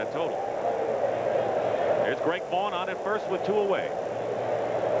matched that total. There's Greg Vaughn on at first with 2 away.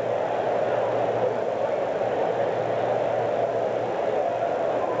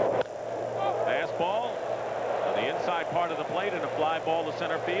 Fastball on the inside part of the plate and a fly ball to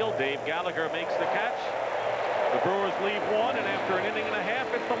center field. Dave Gallagher makes the catch. The Brewers leave 1, and after an inning and a half,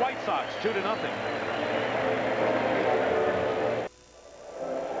 it's the White Sox 2-0.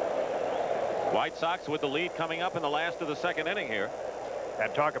 White Sox with the lead coming up in the last of the 2nd inning here.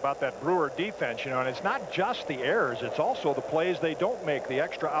 And talk about that Brewer defense, and it's not just the errors, it's also the plays they don't make, the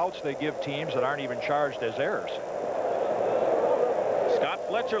extra outs they give teams that aren't even charged as errors. Scott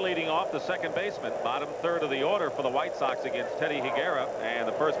Fletcher leading off, the 2nd baseman, bottom 3rd of the order for the White Sox against Teddy Higuera, and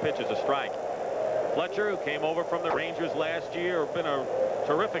the first pitch is a strike. Fletcher, who came over from the Rangers last year, been a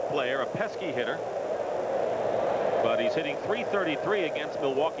terrific player, a pesky hitter, but he's hitting .333 against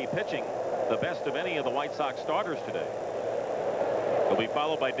Milwaukee pitching, the best of any of the White Sox starters today. He'll be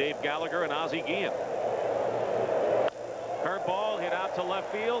followed by Dave Gallagher and Ozzie Guillen. Curveball hit out to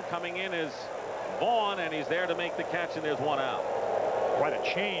left field. Coming in is Vaughn, and he's there to make the catch, and there's 1 out. Quite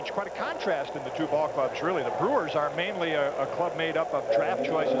a change, quite a contrast in the two ball clubs, really. The Brewers are mainly a club made up of draft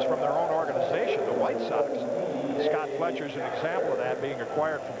choices from their own organization. The White Sox, Scott Fletcher's an example of that, being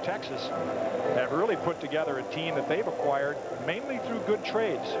acquired from Texas, have really put together a team that they've acquired mainly through good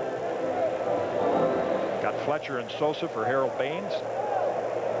trades. Got Fletcher and Sosa for Harold Baines.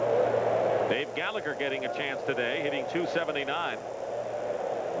 Dave Gallagher getting a chance today, hitting .279.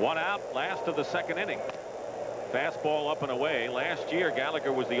 1 out, last of the second inning. Fastball up and away. Last year,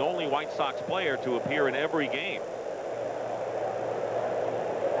 Gallagher was the only White Sox player to appear in every game.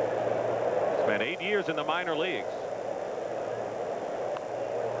 Spent 8 years in the minor leagues.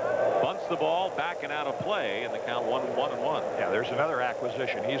 Bunts the ball back and out of play, and the count 1-1. Yeah, there's another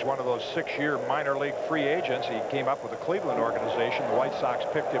acquisition. He's one of those 6-year minor league free agents. He came up with the Cleveland organization. The White Sox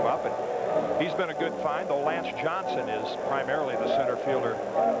picked him up, and he's been a good find, though Lance Johnson is primarily the center fielder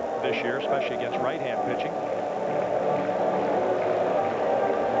this year, especially against right-hand pitching.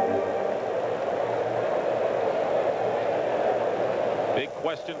 Big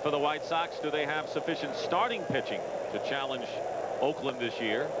question for the White Sox. Do they have sufficient starting pitching to challenge Oakland this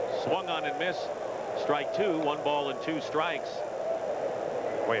year? Swung on and missed. Strike 2, 1 ball and 2 strikes.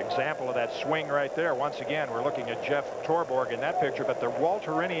 Boy, example of that swing right there. Once again, we're looking at Jeff Torborg in that picture, but the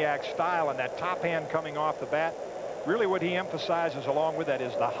Walter Eniak style and that top hand coming off the bat, really what he emphasizes along with that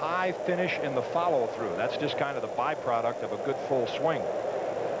is the high finish and the follow through. That's just kind of the byproduct of a good full swing.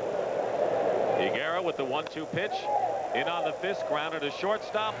 Higuera with the 1-2 pitch. In on the fist, grounded to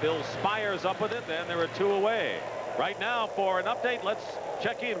shortstop. Bill Spires up with it. Then there are 2 away. Right now, for an update, let's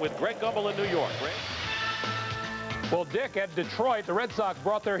check in with Greg Gumbel in New York. Greg? Well, Dick, at Detroit, the Red Sox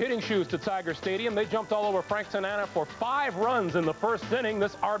brought their hitting shoes to Tiger Stadium. They jumped all over Frank Tanana for 5 runs in the first inning.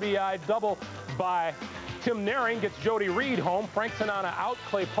 This RBI double by Tim Naring gets Jody Reed home. Frank Tanana out,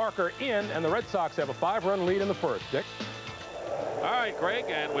 Clay Parker in, and the Red Sox have a 5-run lead in the first. Dick? All right, Greg,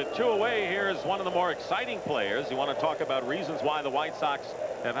 and with 2 away, here's one of the more exciting players. You want to talk about reasons why the White Sox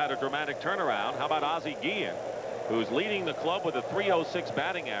have had a dramatic turnaround. How about Ozzie Guillen, who's leading the club with a .306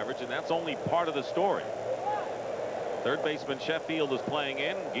 batting average, and that's only part of the story. Third baseman Sheffield is playing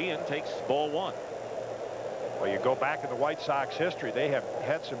in. Guillen takes ball 1. Well, you go back in the White Sox history, they have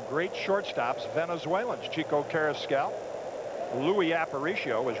had some great shortstops, Venezuelans. Chico Carrascal, Louis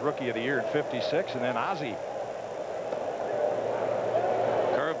Aparicio was Rookie of the Year in '56, and then Ozzie.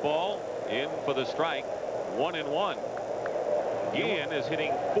 Curveball in for the strike. 1-1. Guillen is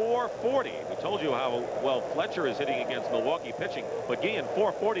hitting .440. We told you how well Fletcher is hitting against Milwaukee pitching, but Guillen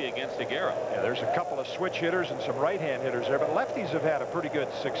 .440 against Higuera. Yeah, there's a couple of switch hitters and some right-hand hitters there, but lefties have had a pretty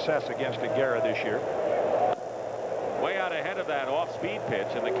good success against Higuera this year. Way out ahead of that off-speed pitch,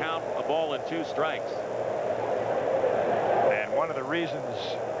 and the count, a ball and 2 strikes. And one of the reasons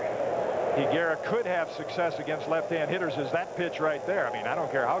Higuera could have success against left-hand hitters is that pitch right there. I mean, I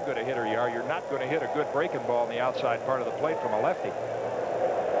don't care how good a hitter you are, you're not going to hit a good breaking ball in the outside part of the plate from a lefty.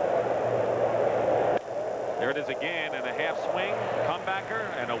 There it is again, and a half swing, comebacker,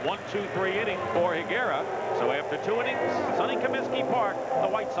 and a 1-2-3 inning for Higuera. So after 2 innings, sunny Comiskey Park, the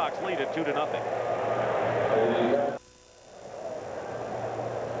White Sox lead at 2-0.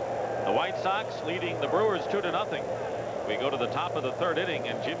 The White Sox leading the Brewers 2-0. We go to the top of the 3rd inning,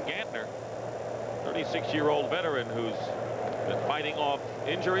 and Jim Gantner, 36-year-old veteran who's been fighting off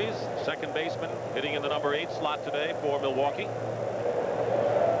injuries, second baseman, hitting in the number 8 slot today for Milwaukee.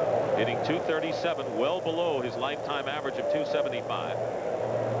 Hitting .237, well below his lifetime average of .275.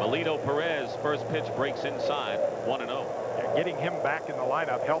 Melito Perez, first pitch, breaks inside, 1-0. Yeah, getting him back in the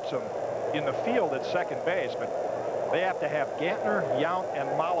lineup helps him in the field at second base, but they have to have Gantner, Yount, and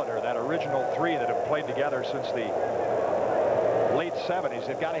Molitor, that original 3 that have played together since the late 70s.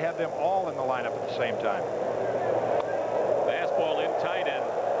 They've got to have them all in the lineup at the same time. Fastball in tight, and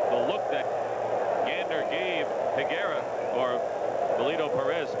the look that Gantner gave Higuera, or Melito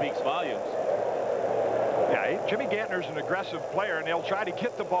Perez, speaks volumes. Yeah, Jimmy Gantner's an aggressive player, and they'll try to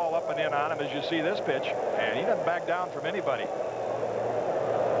get the ball up and in on him, as you see this pitch, and he doesn't back down from anybody.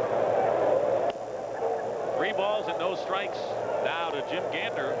 3 balls and no strikes now to Jim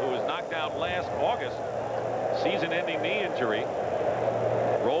Gantner, who was knocked out last August. Season-ending knee injury.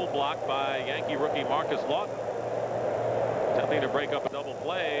 Roll blocked by Yankee rookie Marcus Lawton. Attempting to break up a double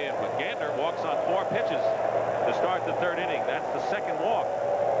play, but Gantner walks on 4 pitches to start the 3rd inning. That's the second walk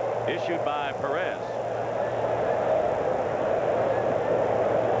issued by Perez.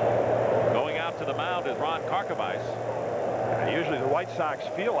 Going out to the mound is Ron Karkovice. Usually the White Sox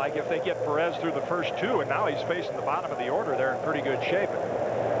feel like if they get Perez through the first 2, and now he's facing the bottom of the order, they're in pretty good shape.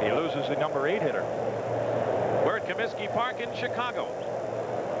 He loses the number 8 hitter. We're at Comiskey Park in Chicago.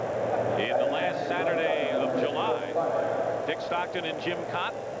 in the last Saturday of July. Dick Stockton and Jim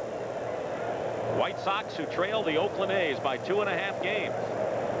Kaat. White Sox, who trail the Oakland A's by 2.5 games,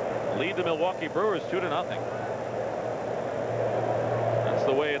 lead the Milwaukee Brewers 2-0. That's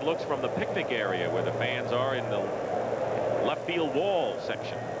the way it looks from the picnic area where the fans are in the left field wall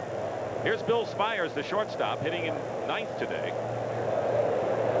section. Here's Bill Spires, the shortstop, hitting in 9th today.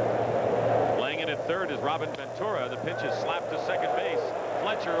 Playing in at 3rd is Robin Ventura. The pitch is slapped to second base.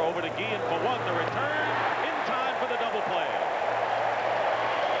 Fletcher over to Guillen for 1. The return in time for the double play.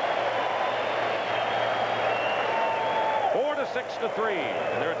 4-6-3,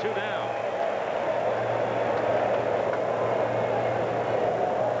 and there are 2 down.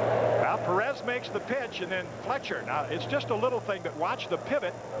 Well, Perez makes the pitch, and then Fletcher. Now, it's just a little thing, but watch the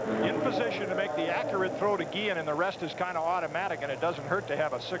pivot in position to make the accurate throw to Guillen, and the rest is kind of automatic, and it doesn't hurt to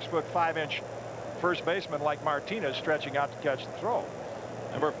have a 6'5" first baseman like Martinez stretching out to catch the throw.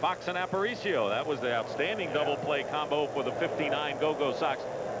 Remember Fox and Aparicio. That was the outstanding double play combo for the 59 Go-Go Sox.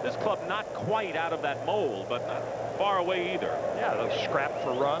 This club not quite out of that mold, but not far away either. Yeah, they'll scrap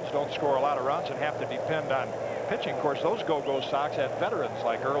for runs, don't score a lot of runs, and have to depend on pitching. Of course, those Go-Go Sox had veterans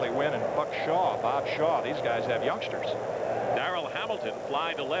like Early Wynn and Buck Shaw, Bob Shaw. These guys have youngsters. Darrell Hamilton,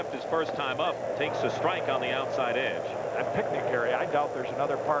 fly to left his first time up, takes a strike on the outside edge. That picnic area, I doubt there's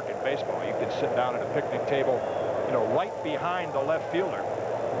another park in baseball. You could sit down at a picnic table, you know, right behind the left fielder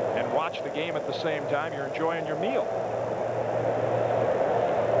and watch the game at the same time you're enjoying your meal.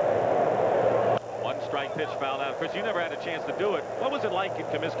 Strike pitch fouled out. Chris, you never had a chance to do it. What was it like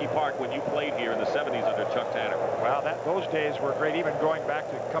at Comiskey Park when you played here in the 70s under Chuck Tanner? Well, those days were great, even going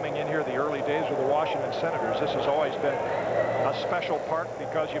back to coming in here the early days with the Washington Senators. This has always been a special park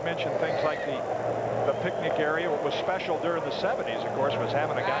because you mentioned things like the picnic area. What was special during the 70s, of course, was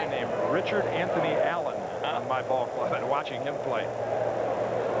having a guy named Richard Anthony Allen on my ball club and watching him play.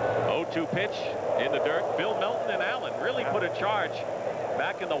 0-2 pitch in the dirt. Bill Melton and Allen really put a charge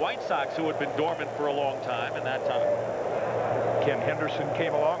back in the White Sox, who had been dormant for a long time in that time. Ken Henderson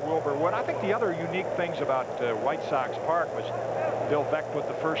came along, Wilbur Wood. I think the other unique things about White Sox Park was Bill Beck put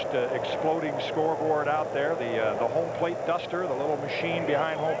the first exploding scoreboard out there, the home plate duster, the little machine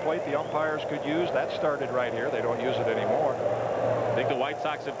behind home plate the umpires could use. That started right here. They don't use it anymore. I think the White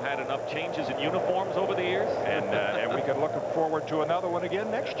Sox have had enough changes in uniforms over the years. And we could look forward to another one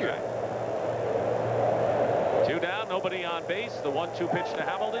again next year. 2 down, nobody on base. The 1-2 pitch to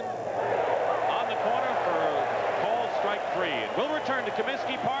Hamilton on the corner for called strike 3. And we'll return to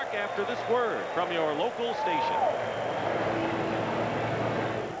Comiskey Park after this word from your local station.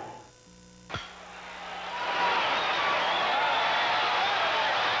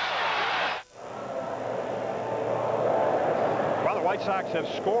 Well, the White Sox have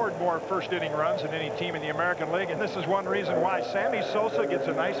scored more first inning runs than any team in the American League, and this is one reason why. Sammy Sosa gets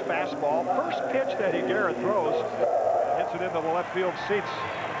a nice fastball. First pitch that Higuera throws, hits it into the left field seats.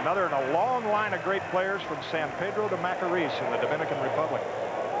 Another in a long line of great players from San Pedro to Macorís in the Dominican Republic.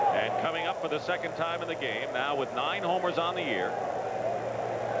 And coming up for the second time in the game, now with 9 homers on the year,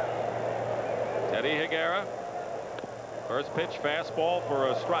 Teddy Higuera. First pitch, fastball for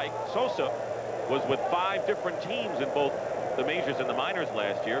a strike. Sosa was with 5 different teams in both the majors and the minors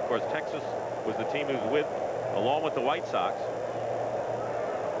last year. Of course, Texas was the team he was with, along with the White Sox.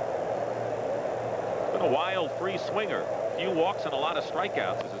 Been a wild free swinger. Few walks and a lot of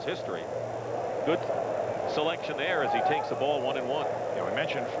strikeouts is his history. Good selection there as he takes the ball 1-1. Yeah, we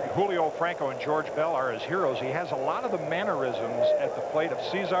mentioned Julio Franco and George Bell are his heroes. He has a lot of the mannerisms at the plate of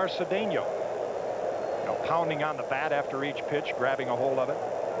Cesar Cedeno. You know, pounding on the bat after each pitch, grabbing a hold of it.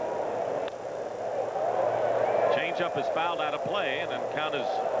 Changeup is fouled out of play, and then count is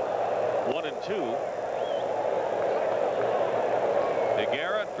 1-2.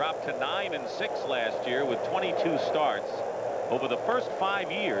 Higuera dropped to 9-6 last year with 22 starts. Over the first 5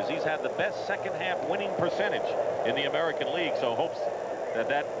 years, he's had the best second half winning percentage in the American League, so hopes that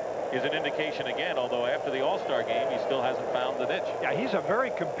that is an indication again, although after the All-Star game, he still hasn't found the niche. Yeah, he's a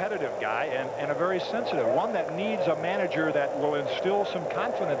very competitive guy and a very sensitive one that needs a manager that will instill some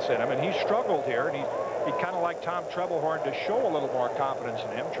confidence in him, and he struggled here, and he'd kind of like Tom Trebelhorn to show a little more confidence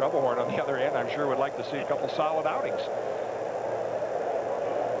in him. Trebelhorn, on the other hand, I'm sure would like to see a couple solid outings.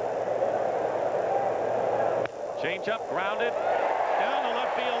 Changeup grounded down the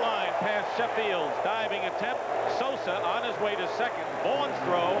left field line past Sheffield's diving attempt. Sosa on his way to second. Vaughn's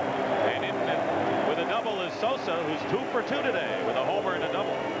throw, and with a double is Sosa, who's 2 for 2 today with a homer and a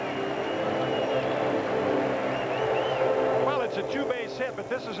double. Well, it's a 2-base hit, but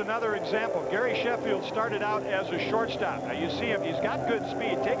this is another example. Gary Sheffield started out as a shortstop. Now you see him, he's got good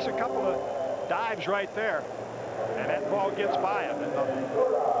speed, takes a couple of dives right there, and that ball gets by him. And the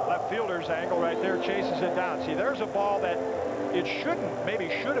left fielder's angle right there, chases it down. See, there's a ball that it shouldn't, maybe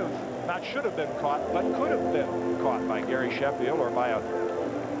should have, not should have been caught, but could have been caught by Gary Sheffield or by a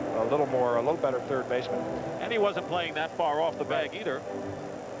little better third baseman. And he wasn't playing that far off the bag either.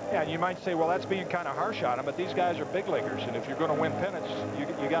 Yeah, and you might say, well, that's being kind of harsh on him, but these guys are big leaguers, and if you're going to win pennants,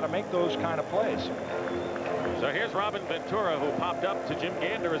 you got to make those kind of plays. So here's Robin Ventura, who popped up to Jim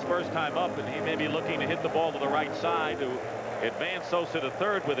Gander his first time up, and he may be looking to hit the ball to the right side to advance Sosa to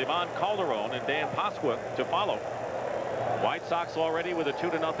third with Ivan Calderon and Dan Pasqua to follow. White Sox already with a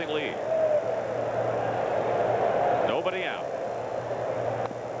 2-0 lead. Nobody out.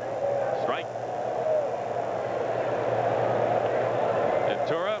 Strike.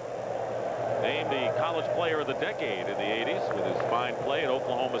 Ventura, named the College Player of the Decade in the 80s with his fine play at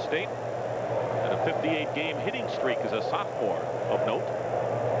Oklahoma State and a 58-game hitting streak as a sophomore of note.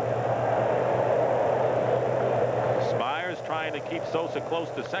 Spires trying to keep Sosa close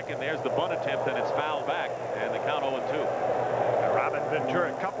to second. There's the bunt attempt, and it's fouled back, and the count 0-2. Robin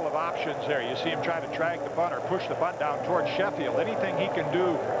Ventura, a couple of options there. You see him trying to drag the bunt or push the bunt down towards Sheffield. Anything he can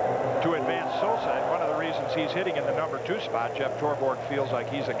do to advance Sosa, and one of the reasons he's hitting in the #2 spot, Jeff Torborg feels like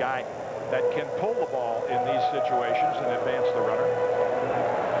he's a guy that can pull the ball in these situations and advance the runner.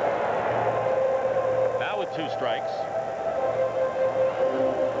 Now with 2 strikes.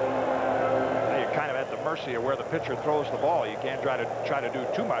 You're kind of at the mercy of where the pitcher throws the ball. You can't try to do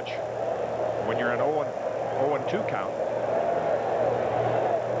too much when you're an 0-2 count.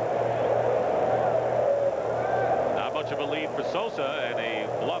 Not much of a lead for Sosa, and a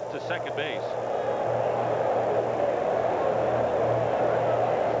bluff to second base.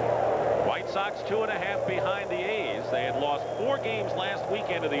 White Sox 2.5 behind the A's. They had lost 4 games last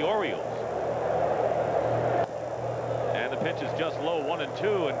weekend to the Orioles. And the pitch is just low,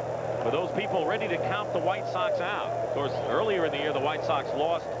 1-2, and for those people ready to count the White Sox out. Of course, earlier in the year, the White Sox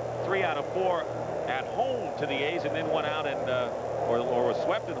lost 3 out of 4 at home to the A's, and then went out and or was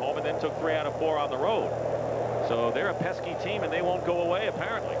swept at home, and then took 3 out of 4 on the road. So they're a pesky team, and they won't go away,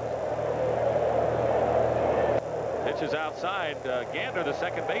 apparently. Pitch is outside. Gander, the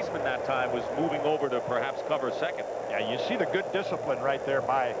second baseman that time, was moving over to perhaps cover second. Yeah, you see the good discipline right there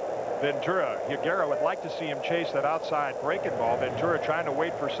by Ventura. Higuera would like to see him chase that outside breaking ball. Ventura trying to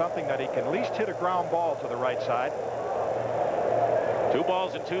wait for something that he can at least hit a ground ball to the right side. 2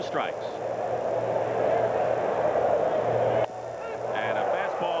 balls and 2 strikes. And a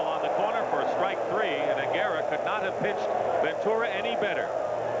fastball on the corner for strike 3, and Higuera could not have pitched Ventura any better.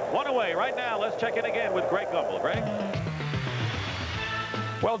 1 away right now. Let's check in again with Greg Gumbel. Greg?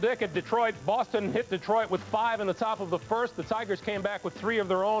 Well, Dick, at Detroit, Boston hit Detroit with 5 in the top of the first. The Tigers came back with 3 of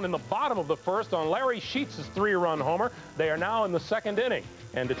their own in the bottom of the first on Larry Sheets' 3-run homer. They are now in the second inning,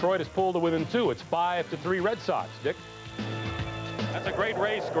 and Detroit has pulled to within 2. It's 5-3 Red Sox. Dick? That's a great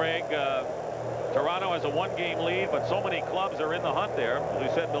race, Greg. Toronto has a 1-game lead, but so many clubs are in the hunt there. As we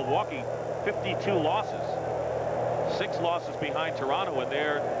said, Milwaukee, 52 losses. 6 losses behind Toronto, and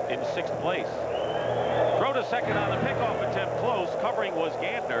they're in 6th place. Throw to second on the pickoff attempt, close. Covering was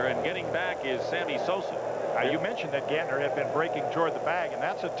Gantner, and getting back is Sammy Sosa. You mentioned that Gantner had been breaking toward the bag, and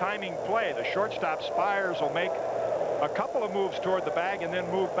that's a timing play. The shortstop Spires will make a couple of moves toward the bag and then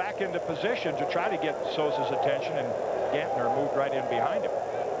move back into position to try to get Sosa's attention, and Gantner moved right in behind him.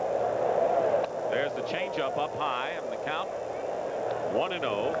 There's the changeup up high, and the count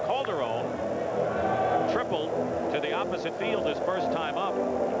 1-0. Calderon tripled to the opposite field his first time up,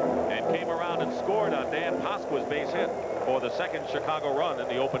 and came around and scored on Dan Pasqua's base hit for the second Chicago run in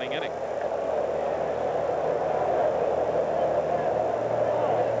the opening inning.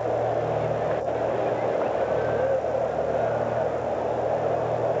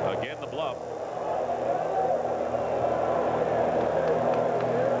 Again, the bluff.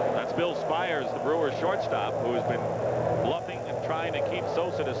 That's Bill Spires, the Brewers shortstop, who has been bluffing and trying to keep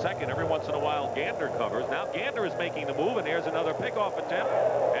Sosa to second. Every once in a while, Gander covers. Now Gander is making the move, and here's another pickoff attempt.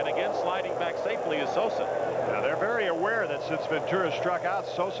 And again, sliding back safely is Sosa. Now, they're very aware that since Ventura struck out,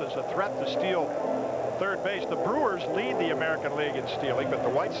 Sosa's a threat to steal third base. The Brewers lead the American League in stealing, but the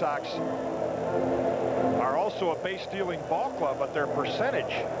White Sox are also a base-stealing ball club, but their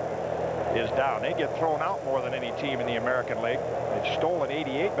percentage is down. They get thrown out more than any team in the American League. They've stolen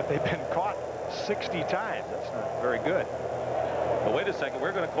 88, but they've been caught 60 times. That's not very good. But wait a second,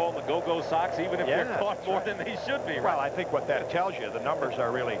 we're going to call them the Go-Go Sox even if they're caught more than they should be, right? Well, I think what that tells you, the numbers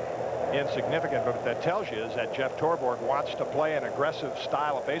are really insignificant, but what that tells you is that Jeff Torborg wants to play an aggressive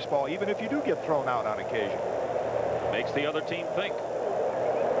style of baseball, even if you do get thrown out on occasion. Makes the other team think.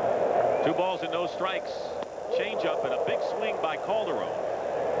 2 balls and no strikes. Change-up and a big swing by Calderon.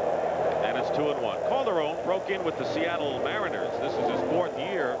 And it's 2-1. Calderon broke in with the Seattle Mariners. This is his 4th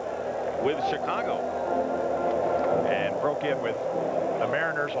year with Chicago. And broke in with the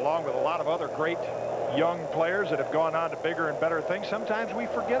Mariners along with a lot of other great young players that have gone on to bigger and better things. Sometimes we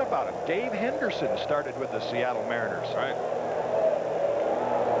forget about it. Dave Henderson started with the Seattle Mariners. Right.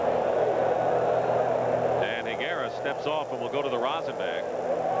 And Higuera steps off and will go to the rosin bag.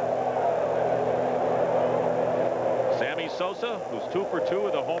 Sammy Sosa, who's 2 for 2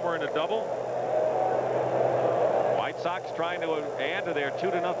 with a homer and a double. White Sox trying to add to their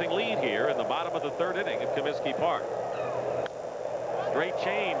 2-0 lead here in the bottom of the 3rd inning at Comiskey Park. Straight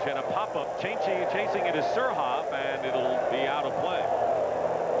change and a pop-up. Chasing it is Surhoff, and it'll be out of play.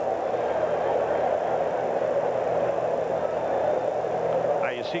 Now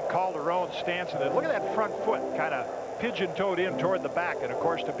you see Calderon's stance, and look at that front foot kind of pigeon-toed in toward the back. And of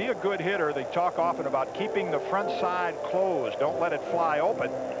course, to be a good hitter, they talk often about keeping the front side closed. Don't let it fly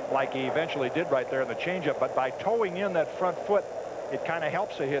open like he eventually did right there in the changeup. But by toeing in that front foot, it kind of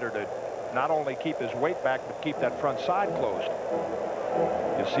helps a hitter to not only keep his weight back, but keep that front side closed.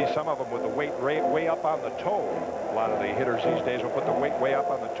 You see some of them with the weight way up on the toe. A lot of the hitters these days will put the weight way up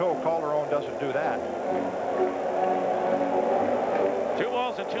on the toe. Calderon doesn't do that. 2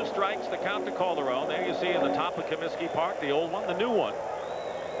 balls and 2 strikes, the count to Calderon. There you see in the top of Comiskey Park, the old one, the new one.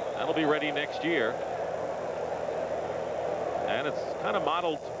 That'll be ready next year. And it's kind of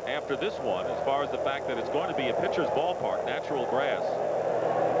modeled after this one as far as the fact that it's going to be a pitcher's ballpark, natural grass.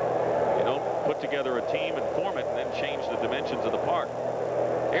 You don't put together a team and form it and then change the dimensions of the park.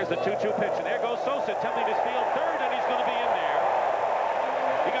 Here's the 2-2 pitch, and there goes Sosa attempting to steal third, and he's going to be in there.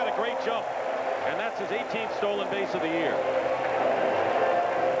 He got a great jump, and that's his 18th stolen base of the year.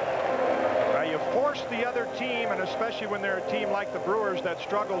 Now you force the other team, and especially when they're a team like the Brewers that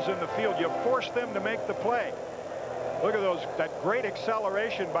struggles in the field, you force them to make the play. Look at that great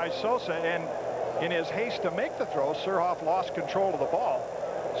acceleration by Sosa, and in his haste to make the throw, Surhoff lost control of the ball.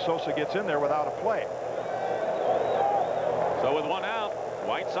 Sosa gets in there without a play. So with 1 out,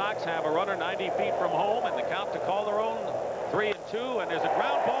 White Sox have a runner 90 feet from home, and the count to Calderon 3-2, and there's a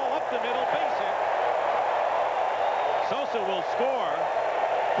ground ball up the middle, base hit. Sosa will score.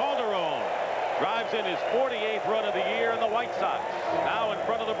 Calderon drives in his 48th run of the year, and the White Sox now in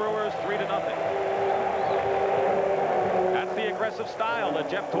front of the Brewers 3-0. That's the aggressive style that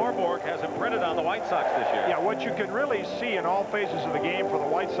Jeff Torborg has imprinted on the White Sox this year. Yeah, what you can really see in all phases of the game for the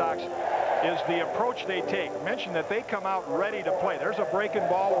White Sox is the approach they take. Mention that they come out ready to play. There's a breaking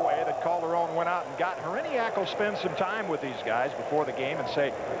ball away that Calderon went out and got. Heriniak will spend some time with these guys before the game and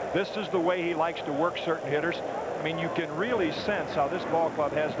say, this is the way he likes to work certain hitters. I mean, you can really sense how this ball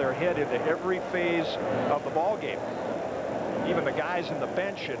club has their head into every phase of the ball game. Even the guys in the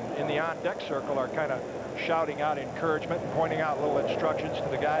bench and in the on-deck circle are kind of shouting out encouragement and pointing out little instructions to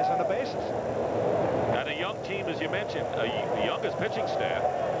the guys on the bases. And a young team, as you mentioned, the youngest pitching staff.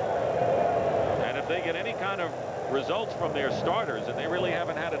 And if they get any kind of results from their starters, and they really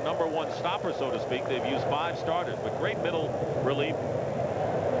haven't had a #1 stopper, so to speak, they've used 5 starters, but great middle relief,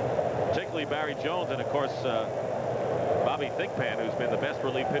 particularly Barry Jones, and of course Bobby Thigpen, who's been the best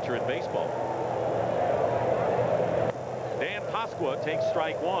relief pitcher in baseball. Dan Pasqua takes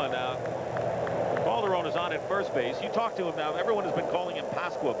strike 1. Calderon is on at first base. You talk to him now. Everyone has been calling him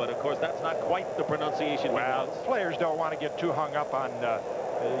Pasqua, but of course that's not quite the pronunciation. Well, players don't want to get too hung up on.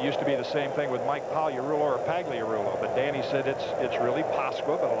 It used to be the same thing with Mike Pagliarulo or Pagliarulo, but Danny said it's really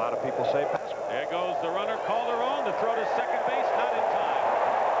Pasqua, but a lot of people say Pasqua. There goes the runner, Calderon, to throw to second base, not in time.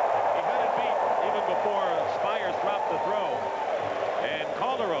 He had it beat even before Spires dropped the throw. And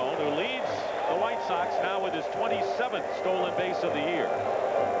Calderon, who leads the White Sox now with his 27th stolen base of the year.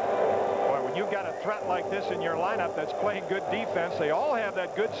 Boy, when you've got a threat like this in your lineup that's playing good defense, they all have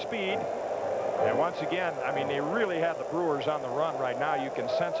that good speed. And once again, I mean, they really have the Brewers on the run right now. You can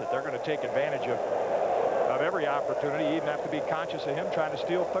sense it. They're going to take advantage of every opportunity. You even have to be conscious of him trying to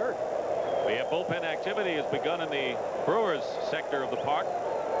steal third. The bullpen activity has begun in the Brewers sector of the park.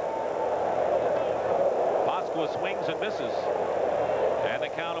 Pasqua swings and misses. And the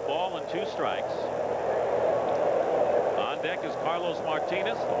count of ball and 2 strikes. On deck is Carlos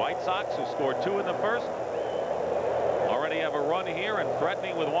Martinez. The White Sox, who scored 2 in the first, already have a run here and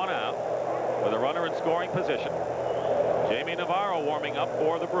threatening with 1 out. With a runner in scoring position. Jamie Navarro warming up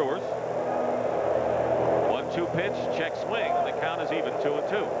for the Brewers. 1-2 pitch, check swing, and the count is even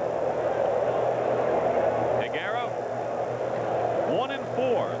 2-2. Higuera,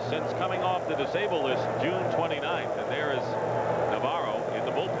 1-4 since coming off the disabled list June 29th, and there is Navarro in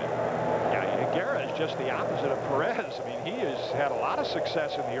the bullpen. Yeah, Higuera is just the opposite of Perez. I mean, he has had a lot of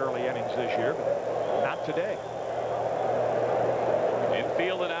success in the early innings this year, but not today.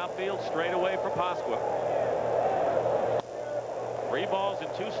 Infield and outfield straight away for Pasqua. 3 balls and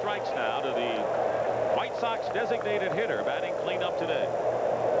 2 strikes now to the White Sox designated hitter batting cleanup today.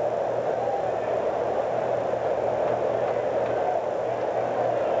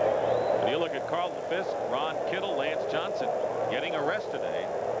 When you look at Carlton Fisk, Ron Kittle, Lance Johnson getting a rest today,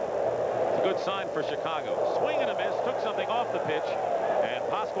 it's a good sign for Chicago. Swing and a miss, took something off the pitch, and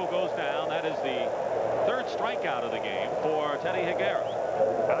Pasco goes down. That is the 3rd strikeout of the game for Teddy Higuera.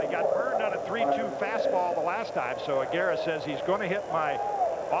 He got burned on a 3-2 fastball the last time, so Higuera says he's going to hit my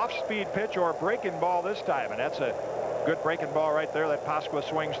off-speed pitch or breaking ball this time, and that's a good breaking ball right there that Pasco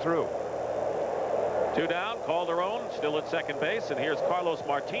swings through. 2 down, Calderon still at second base, and here's Carlos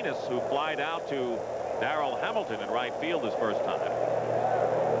Martinez, who flied out to Darrell Hamilton in right field his first time.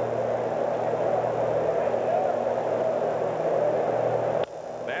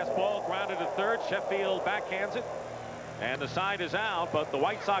 Fastball grounded to third. Sheffield backhands it, and the side is out, but the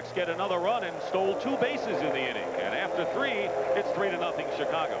White Sox get another run and stole 2 bases in the inning, and after 3, it's 3-0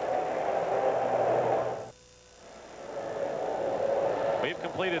 Chicago. We've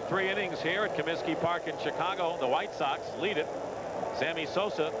completed 3 innings here at Comiskey Park in Chicago. The White Sox lead it. Sammy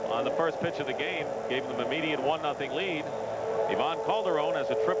Sosa on the first pitch of the game gave them an immediate 1-0 lead. Ivan Calderon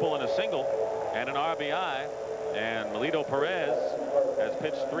has a triple and a single and an RBI, and Melito Perez has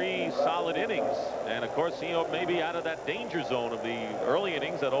pitched 3 solid innings, and of course he may be out of that danger zone of the early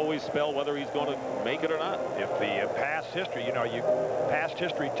innings that always spell whether he's going to make it or not. If the past history, you know, past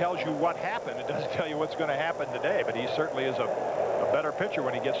history tells you what happened, it doesn't tell you what's going to happen today, but he certainly is a better pitcher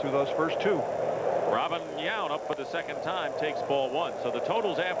when he gets through those first 2. Robin Yount up for the second time takes ball 1. So the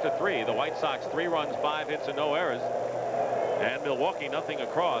totals after 3, the White Sox 3 runs, 5 hits, and no errors, and Milwaukee nothing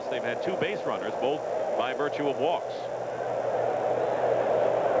across. They've had 2 base runners, both by virtue of walks.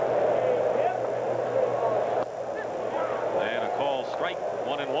 And a call strike,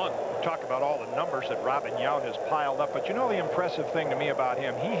 1-1. Talk about all the numbers that Robin Yount has piled up, but you know the impressive thing to me about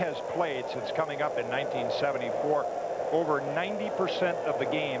him, he has played since coming up in 1974 over 90% of the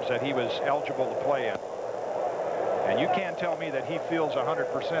games that he was eligible to play in. And you can't tell me that he feels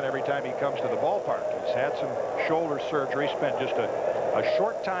 100% every time he comes to the ballpark. He's had some shoulder surgery, spent just a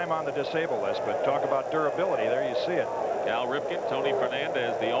short time on the disabled list, but talk about durability. There you see it. Cal Ripken, Tony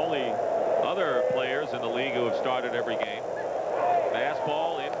Fernandez, the only other players in the league who have started every game.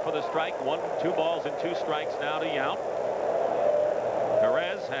 Fastball in for the strike. 2 balls and 2 strikes now to Yount.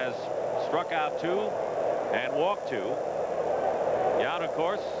 Perez has struck out 2 and walked 2. Yount, of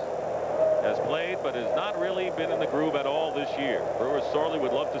course, has played but has not really been in the groove at all this year. Brewers sorely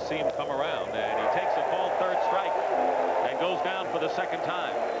would love to see him come around, and he takes a called 3rd strike and goes down for the 2nd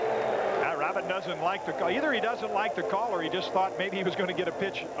time. Robin doesn't like the call. Either he doesn't like the call or he just thought maybe he was going to get a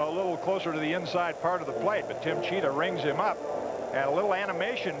pitch a little closer to the inside part of the plate, but Tim Cheetah rings him up, and a little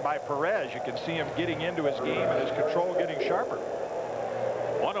animation by Perez. You can see him getting into his game and his control getting sharper.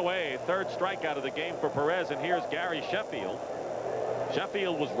 1 away, 3rd strikeout of the game for Perez, and here's Gary Sheffield.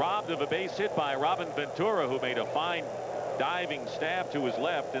 Sheffield was robbed of a base hit by Robin Ventura, who made a fine diving stab to his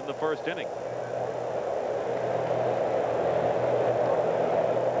left in the 1st inning.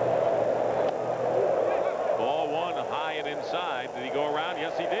 Ball 1 high and inside. Did he go around?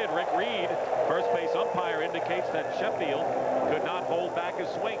 Yes, he did. Rick Reed, first base umpire, indicates that Sheffield could not hold back his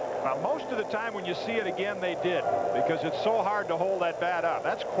swing. Now, most of the time when you see it again, they did, because it's so hard to hold that bat up.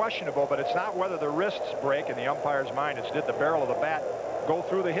 That's questionable, but it's not whether the wrists break in the umpire's mind. It's did the barrel of the bat go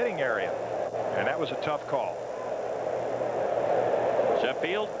through the hitting area, and that was a tough call.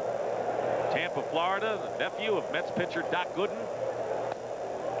 Sheffield, Tampa, Florida, the nephew of Mets pitcher Doc Gooden,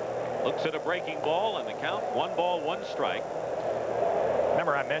 looks at a breaking ball, and the count 1 ball, 1 strike.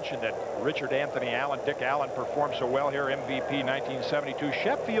 Remember, I mentioned that Richard Anthony Allen, Dick Allen, performed so well here, MVP 1972.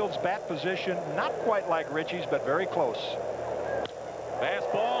 Sheffield's bat position, not quite like Richie's, but very close.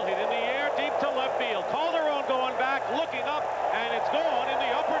 Fastball hit in the air, deep to left field. Calderon going back, looking up, and it's gone in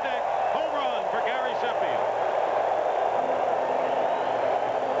the upper deck. Home run for Gary Sheffield.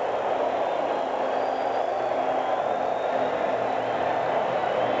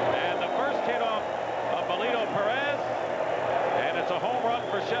 And the first hit off of Melito Perez, and it's a home run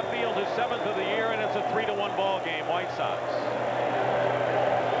for Sheffield, his 7th of the year, and it's a 3-1 ball game, White Sox.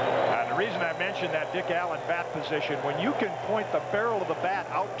 The reason I mentioned that Dick Allen bat position, when you can point the barrel of the bat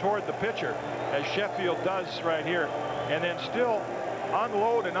out toward the pitcher, as Sheffield does right here, and then still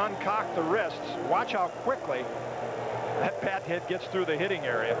unload and uncock the wrists, watch how quickly that bat hit gets through the hitting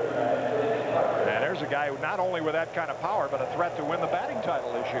area. And there's a guy who not only with that kind of power, but a threat to win the batting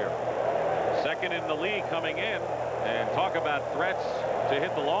title this year. 2nd in the league coming in, and talk about threats to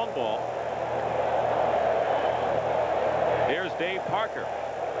hit the long ball. Here's Dave Parker.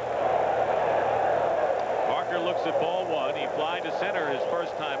 Parker looks at ball one. He flied to center his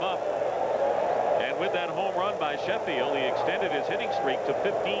first time up. And with that home run by Sheffield, he extended his hitting streak to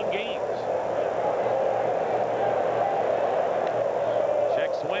 15 games.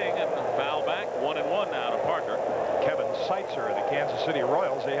 Check swing and foul back. 1-1 now to Parker. Kevin Seitzer of the Kansas City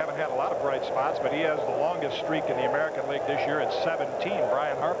Royals. They haven't had a lot of bright spots, but he has the longest streak in the American League this year at 17.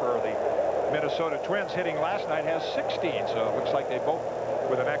 Brian Harper of the Minnesota Twins hitting last night has 16, so it looks like they both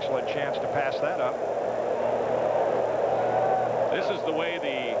with an excellent chance to pass that up. This is the way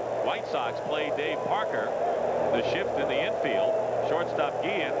the White Sox play Dave Parker. The shift in the infield. Shortstop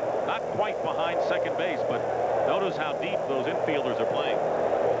Guillen not quite behind second base, but notice how deep those infielders are playing.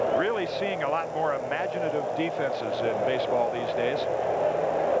 Really seeing a lot more imaginative defenses in baseball these days.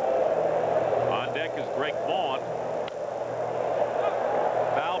 On deck is Greg Vaughn.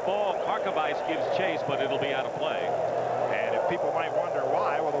 Foul ball. Karkovice gives chase, but it'll be out of play. And if people might wonder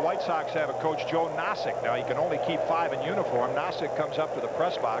why, well, the White Sox have a coach, Joe Nosek. Now, he can only keep 5 in uniform. Nosek comes up to the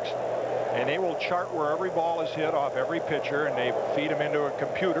press box, and they will chart where every ball is hit off every pitcher, and they feed them into a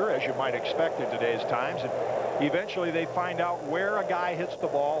computer, as you might expect in today's times. And eventually, they find out where a guy hits the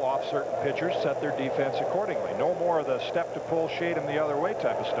ball off certain pitchers, set their defense accordingly. No more of the step to pull, shade him the other way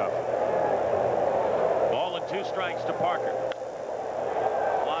type of stuff. Ball and 2 strikes to Parker.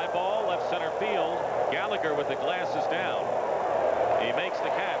 Fly ball, left center field. Gallagher with the glasses down. He makes the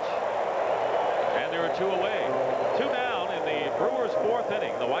catch. And there are 2 away. 2 down in the Brewers' 4th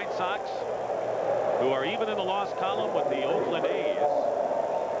inning. The White Sox, who are even in the loss column with the Oakland A's,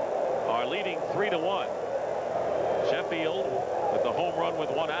 are leading 3-1. Sheffield with the home run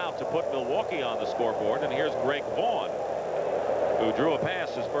with 1 out to put Milwaukee on the scoreboard. And here's Greg Vaughn, who drew a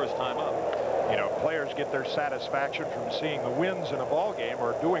pass his first time up. You know, players get their satisfaction from seeing the wins in a ball game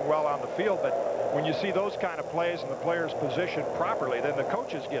or doing well on the field, but when you see those kind of plays and the players positioned properly, then the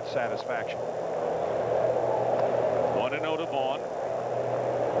coaches get satisfaction. 1-0 to Vaughn.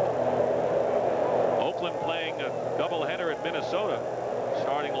 Oakland playing a doubleheader at Minnesota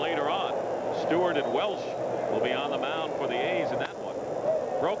starting later on. Stewart and Welsh will be on the mound for the A's in that one.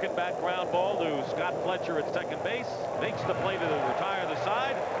 Broken back ground ball to Scott Fletcher at second base. Makes the play to retire the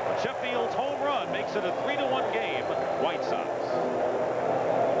side. Sheffield's home run makes it a 3-1 game. White Sox.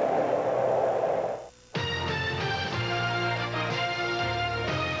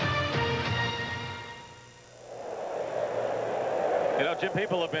 You know, Jim,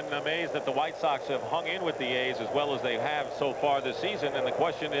 people have been amazed that the White Sox have hung in with the A's as well as they have so far this season. And the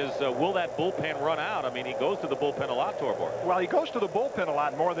question is, will that bullpen run out? I mean, he goes to the bullpen a lot, Torborg. Well, he goes to the bullpen a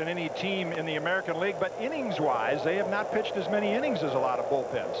lot more than any team in the American League. But innings-wise, they have not pitched as many innings as a lot of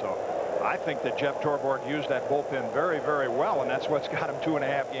bullpens. So I think that Jeff Torborg used that bullpen very, very well. And that's what's got him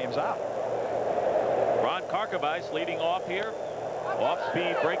 2.5 games out. Ron Karkovice leading off here.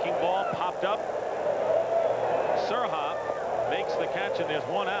 Off-speed breaking ball popped up. Surha makes the catch, and there's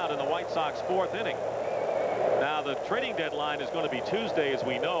 1 out in the White Sox 4th inning. Now, the trading deadline is going to be Tuesday, as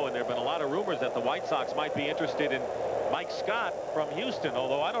we know, and there have been a lot of rumors that the White Sox might be interested in Mike Scott from Houston,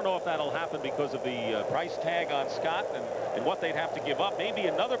 although I don't know if that'll happen because of the price tag on Scott and what they'd have to give up. Maybe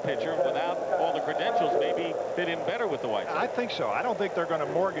another pitcher without all the credentials maybe fit in better with the White Sox. I think so. I don't think they're going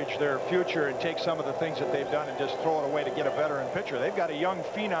to mortgage their future and take some of the things that they've done and just throw it away to get a veteran pitcher. They've got a young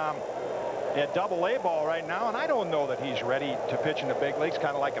phenom at Double-A ball right now, and I don't know that he's ready to pitch in the big leagues,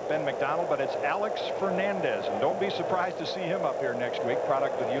 kind of like a Ben McDonald, but it's Alex Fernandez, and don't be surprised to see him up here next week,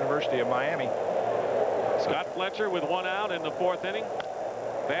 product of the University of Miami. Scott Fletcher with 1 out in the 4th inning.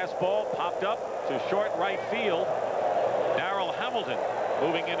 Fastball popped up to short right field. Darrell Hamilton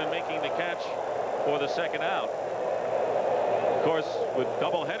moving in and making the catch for the 2nd out. Of course, with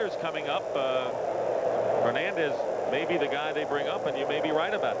double headers coming up, Fernandez may be the guy they bring up, and you may be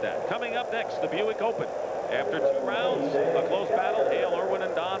right about that. Coming up next, the Buick Open. After 2 rounds, a close battle. Hale Irwin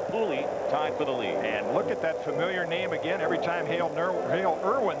and Don Pooley tied for the lead. And look at that familiar name again. Every time Hale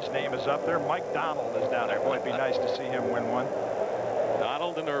Irwin's name is up there, Mike Donald is down there. Boy, it'd be nice to see him win one.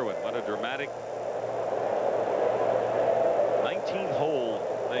 Donald and Irwin. What a dramatic 19th hole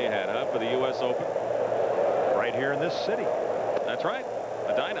they had for the U.S. Open. Right here in this city. That's right.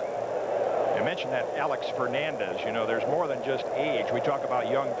 Medina. I mentioned that Alex Fernandez. You know, there's more than just age. We talk about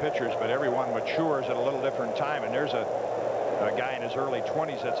young pitchers, but everyone matures at a little different time. And there's a guy in his early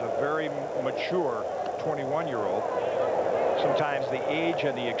 20s that's a very mature 21-year-old. Sometimes the age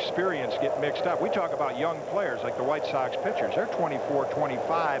and the experience get mixed up. We talk about young players like the White Sox pitchers. They're 24,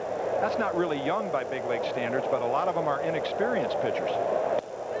 25. That's not really young by big league standards, but a lot of them are inexperienced pitchers.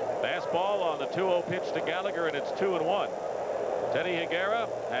 Fastball on the 2-0 pitch to Gallagher, and it's 2-1. Teddy Higuera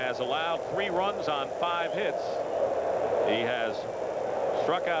has allowed 3 runs on 5 hits. He has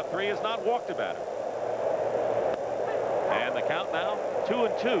struck out 3, has not walked a batter. And the count now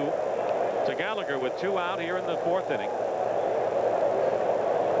 2-2 to Gallagher with 2 out here in the 4th inning.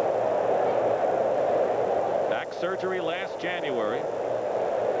 Back surgery last January.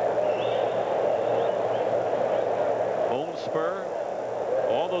 Bone spur.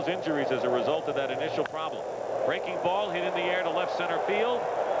 All those injuries as a result of that initial problem. Breaking ball hit in the air to left center field.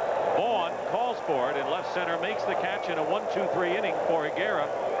 Vaughn calls for it, and left center makes the catch in a 1-2-3 inning for Higuera.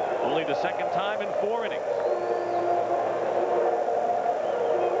 Only the 2nd time in 4 innings.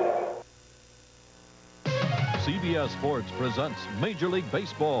 CBS Sports presents Major League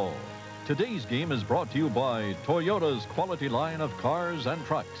Baseball. Today's game is brought to you by Toyota's quality line of cars and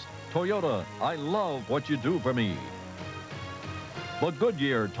trucks. Toyota, I love what you do for me. The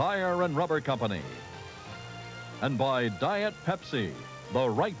Goodyear Tire and Rubber Company. And by Diet Pepsi, the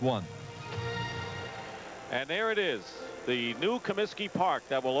right one. And there it is, the new Comiskey Park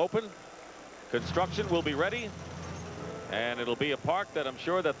that will open. Construction will be ready. And it'll be a park that I'm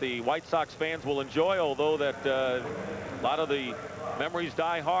sure that the White Sox fans will enjoy, although that a lot of the memories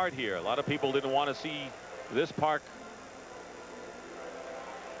die hard here. A lot of people didn't want to see this park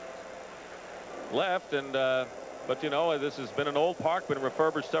left, and but you know, this has been an old park, been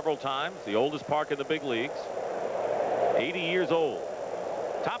refurbished several times, the oldest park in the big leagues. 80 years old.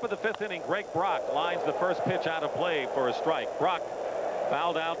 Top of the 5th inning, Greg Brock lines the first pitch out of play for a strike. Brock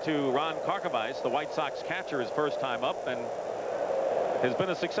fouled out to Ron Karkovice, the White Sox catcher, his first time up, and has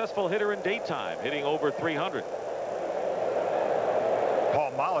been a successful hitter in daytime, hitting over 300.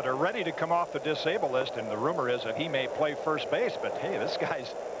 Paul Molitor ready to come off the disabled list, and the rumor is that he may play first base, but hey, this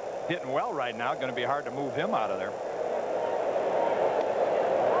guy's hitting well right now. Going to be hard to move him out of there.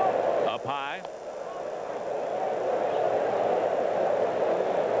 Up high.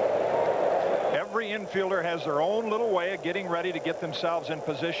 Every infielder has their own little way of getting ready to get themselves in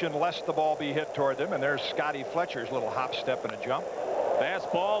position lest the ball be hit toward them, and there's Scotty Fletcher's little hop, step, and a jump.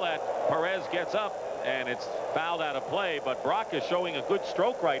 Fastball that Perez gets up, and it's fouled out of play, but Brock is showing a good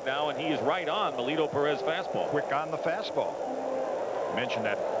stroke right now, and he is right on Melito Perez fastball. Quick on the fastball. Mentioned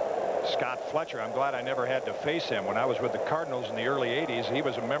that Scott Fletcher. I'm glad I never had to face him. When I was with the Cardinals in the early 80s, he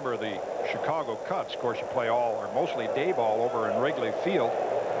was a member of the Chicago Cubs. Of course, you play all or mostly day ball over in Wrigley Field.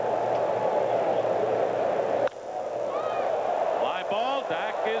 Fly ball.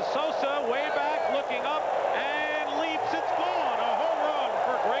 Back is Sosa, way back, looking up, and leaps. It's gone. A home run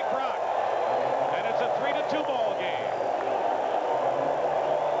for Greg Brock. And it's a 3-2 ball game.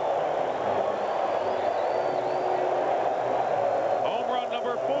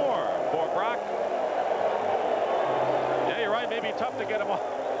 Tough to get him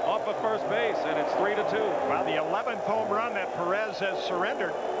off of first base, and it's 3-2. Well, the 11th home run that Perez has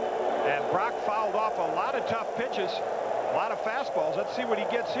surrendered, and Brock fouled off a lot of tough pitches, a lot of fastballs. Let's see what he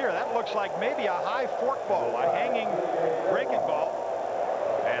gets here. That looks like maybe a high fork ball, a hanging breaking ball,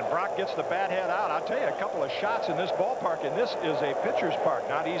 and Brock gets the bat head out. I'll tell you, a couple of shots in this ballpark, and this is a pitcher's park.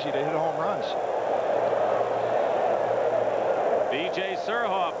 Not easy to hit home runs. B.J.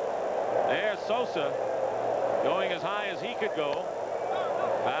 Surhoff. There's Sosa. Going as high as he could go.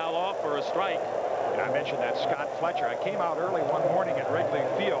 Foul off for a strike. And I mentioned that Scott Fletcher. I came out early one morning at Wrigley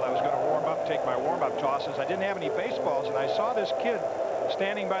Field. I was going to warm up, take my warm-up tosses. I didn't have any baseballs, and I saw this kid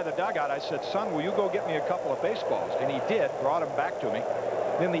standing by the dugout. I said, son, will you go get me a couple of baseballs? And he did, brought them back to me.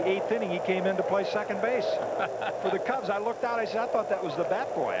 In the 8th inning, he came in to play second base. For the Cubs, I looked out. I said, I thought that was the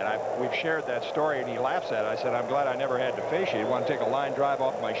bat boy. And we've shared that story, and he laughs at it. I said, I'm glad I never had to face you. You want to take a line drive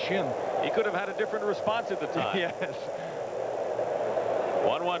off my shin. He could have had a different response at the time. Yes.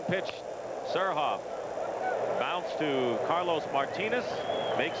 1-1 pitch. Surhoff. Bounce to Carlos Martinez.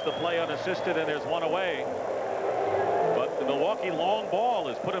 Makes the play unassisted, and there's one away. But the Milwaukee long ball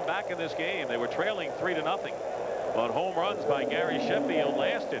has put him back in this game. They were trailing 3-0 on home runs by Gary Sheffield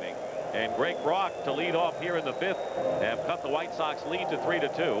last inning. And Greg Brock to lead off here in the 5th have cut the White Sox lead to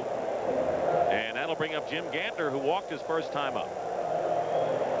 3-2. And that'll bring up Jim Gantner, who walked his first time up.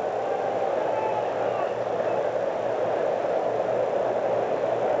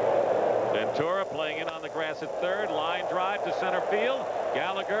 Ventura playing in on the grass at third. Line drive to center field.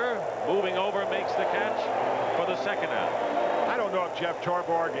 Gallagher moving over, makes the catch for the second out. I don't know if Jeff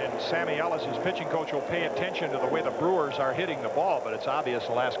Torborg and Sammy Ellis, his pitching coach, will pay attention to the way the Brewers are hitting the ball, but it's obvious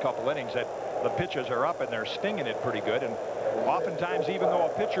the last couple innings that the pitches are up and they're stinging it pretty good. And oftentimes, even though a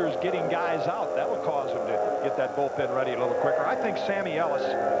pitcher is getting guys out, that will cause them to get that bullpen ready a little quicker. I think Sammy Ellis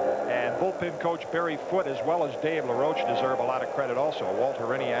and bullpen coach Barry Foote, as well as Dave LaRoche, deserve a lot of credit also. Walter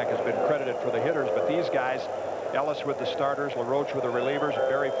Reniak has been credited for the hitters, but these guys, Ellis with the starters, LaRoche with the relievers, and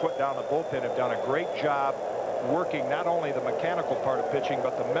Barry Foote down the bullpen, have done a great job working not only the mechanical part of pitching,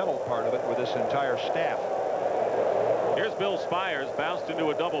 but the mental part of it with this entire staff. Here's Bill Spires, bounced into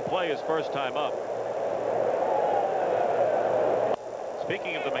a double play his first time up.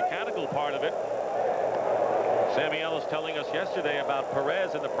 Speaking of the mechanical part of it, Sammy Ellis telling us yesterday about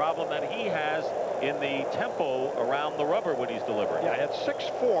Perez and the problem that he has in the tempo around the rubber when he's delivering. Yeah, at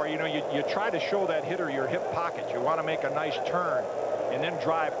 6'4", you know, you try to show that hitter your hip pocket. You want to make a nice turn and then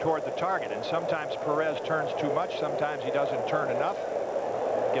drive toward the target. And sometimes Perez turns too much. Sometimes he doesn't turn enough.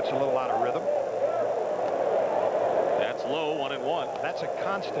 Gets a little out of rhythm. That's low, 1-1. That's a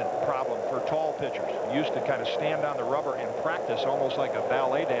constant problem for tall pitchers. You used to kind of stand on the rubber and practice almost like a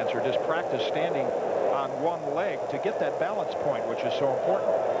ballet dancer. Just practice standing on one leg to get that balance point, which is so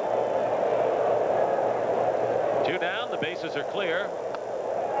important. 2 down, the bases are clear.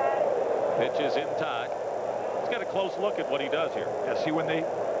 Pitch is in Todd. He's got a close look at what he does here. Yeah, see, when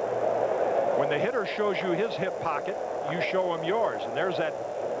the hitter shows you his hip pocket, you show him yours. And there's that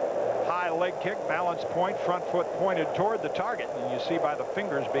high leg kick, balance point, front foot pointed toward the target. And you see by the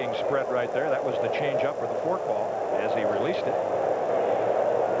fingers being spread right there, that was the change-up or the forkball as he released it.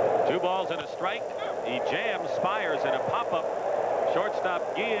 2 balls and a strike. He jams Spires in a pop-up.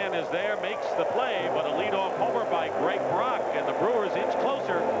 Shortstop Guillen is there, makes the play, but a leadoff homer by Greg Brock, and the Brewers inch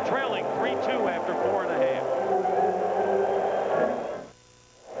closer, trailing 3-2 after 4½.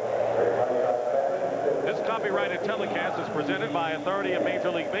 This copyrighted telecast is presented by authority of Major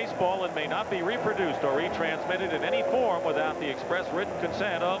League Baseball and may not be reproduced or retransmitted in any form without the express written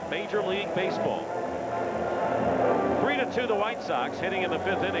consent of Major League Baseball. 3-2 the White Sox. Hitting in the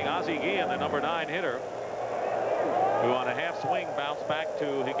 5th inning, Ozzie Guillen, the number 9 hitter, who on a half swing bounced back to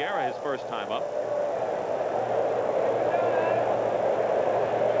Higuera his first time up.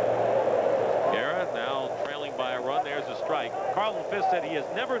 Higuera now trailing by a run. There's a strike. Carlton Fisk said he has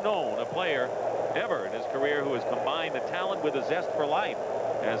never known a player ever in his career who has combined the talent with a zest for life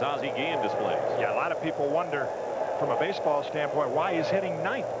as Ozzie Guillen displays. Yeah, a lot of people wonder from a baseball standpoint why he's hitting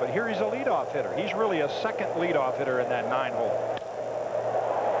 9th, but here he's a leadoff hitter. He's really a second leadoff hitter in that 9-hole.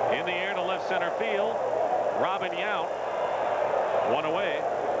 In the air to left center field, Robin Yount, 1 away.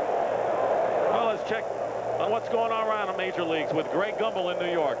 Well, let's check on what's going on around the major leagues with Greg Gumbel in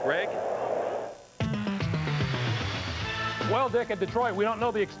New York. Greg? Well, Dick, at Detroit, we don't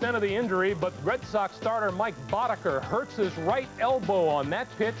know the extent of the injury, but Red Sox starter Mike Boddicker hurts his right elbow on that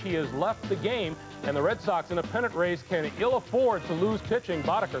pitch. He has left the game, and the Red Sox in a pennant race can ill afford to lose pitching.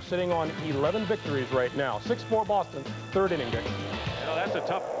 Boddicker sitting on 11 victories right now. 6-4 Boston, 3rd inning, Dick. You know, that's a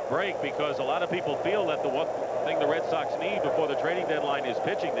tough break because a lot of people feel that the one thing the Red Sox need before the trading deadline is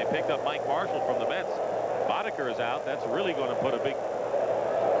pitching. They picked up Mike Marshall from the Mets. Boddicker is out. That's really going to put a big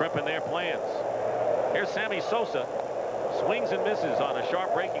crimp in their plans. Here's Sammy Sosa. Swings and misses on a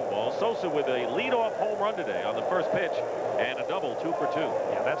sharp breaking ball. Sosa with a leadoff home run today on the first pitch and a double, 2 for 2.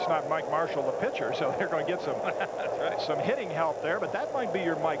 Yeah, that's not Mike Marshall, the pitcher, so they're going to get some, that's right, some hitting help there. But that might be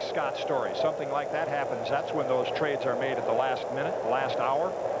your Mike Scott story. Something like that happens. That's when those trades are made at the last minute, the last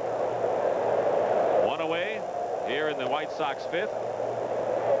hour. 1 away here in the White Sox 5th.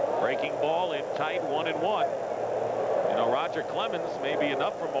 Breaking ball in tight, 1-1. You know, Roger Clemens may be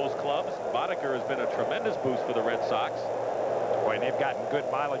enough for most clubs. Boddicker has been a tremendous boost for the Red Sox. Boy, and they've gotten good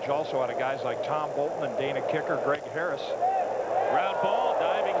mileage also out of guys like Tom Bolton and Dana Kicker, Greg Harris. Ground ball,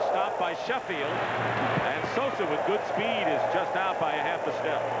 diving stop by Sheffield. And Sosa with good speed is just out by a half a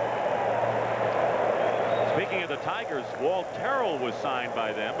step. Speaking of the Tigers, Walt Terrell was signed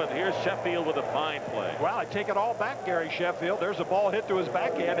by them, but here's Sheffield with a fine play. Well, I take it all back, Gary Sheffield. There's a ball hit to his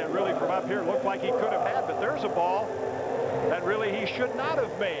backhand and really from up here looked like he could have had, but there's a ball that really he should not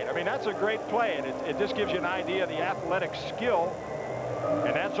have made. I mean, that's a great play, and it just gives you an idea of the athletic skill,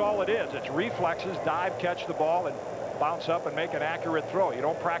 and that's all it is. It's reflexes, dive, catch the ball, and bounce up and make an accurate throw. You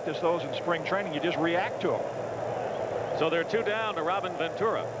don't practice those in spring training. You just react to them. So they're 2 down to Robin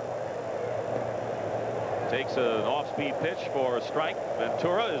Ventura. Takes an off-speed pitch for a strike.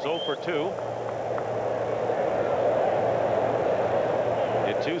 Ventura is 0 for 2.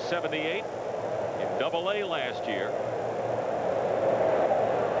 Hit .278 in Double-A last year.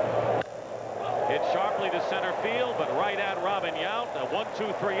 Hit sharply to center field, but right at Robin Yount. A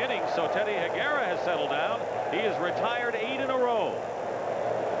 1-2-3 innings, so Teddy Higuera has settled down. He is retired 8 in a row.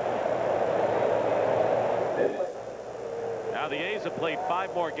 Now the A's have played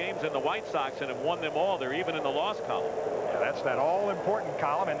 5 more games than the White Sox and have won them all. They're even in the loss column. Yeah, that's that all-important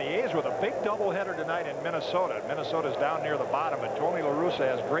column, and the A's with a big doubleheader tonight in Minnesota. Minnesota's down near the bottom, and Tony La Russa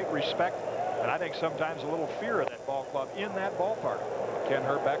has great respect, and I think sometimes a little fear of that ball club in that ballpark. Ken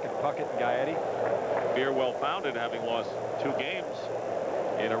Herbeck and Puckett and Gaetti. Fear well-founded, having lost 2 games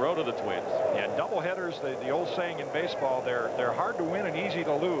in a row to the Twins. Yeah, doubleheaders, the old saying in baseball, they're hard to win and easy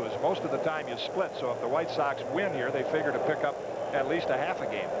to lose. Most of the time you split, so if the White Sox win here, they figure to pick up at least a half a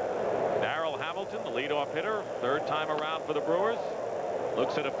game. Darryl Hamilton, the leadoff hitter, third time around for the Brewers.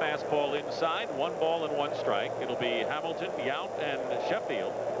 Looks at a fastball inside, 1 ball and 1 strike. It'll be Hamilton, Yount, and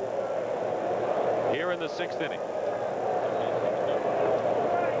Sheffield here in the 6th inning.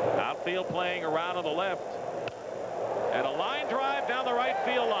 Outfield playing around on the left. And a line drive down the right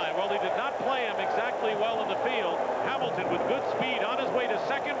field line. Well, he did not play him exactly well in the field. Hamilton with good speed on his way to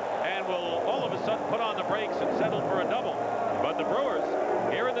second and will all of a sudden put on the brakes and settle for a double. But the Brewers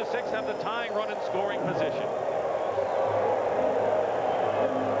here in the 6th have the tying run in scoring position.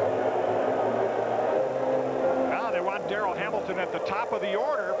 Now they want Darryl Hamilton at the top of the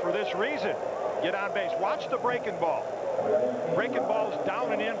order for this reason. Get on base. Watch the breaking ball. Breaking balls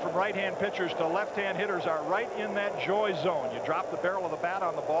down and in from right-hand pitchers to left-hand hitters are right in that joy zone. You drop the barrel of the bat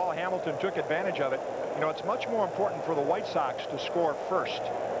on the ball. Hamilton took advantage of it. You know, it's much more important for the White Sox to score first,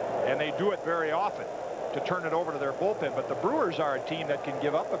 and they do it very often to turn it over to their bullpen. But the Brewers are a team that can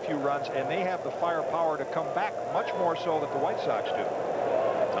give up a few runs, and they have the firepower to come back much more so than the White Sox do.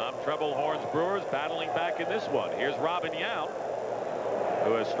 Tom Trebelhorn's Brewers battling back in this one. Here's Robin Yount,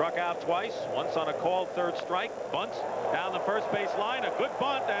 who has struck out twice, once on a called third strike. Bunts down the first base line, a good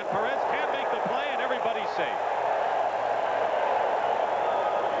bunt, and Perez can't make the play, and everybody's safe.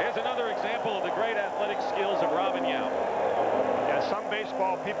 Here's another example of the great athletic skills of Robin Yount. Yeah, some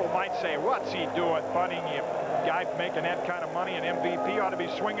baseball people might say, what's he doing, bunting? You guy making that kind of money, an MVP ought to be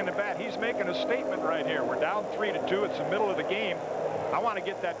swinging the bat. He's making a statement right here. We're down 3-2. It's the middle of the game. I want to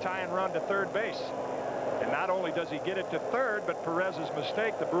get that tying run to third base. And not only does he get it to third, but Perez's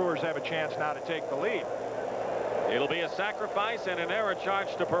mistake, the Brewers have a chance now to take the lead. It'll be a sacrifice and an error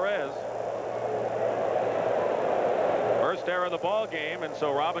charged to Perez. First error of the ball game, and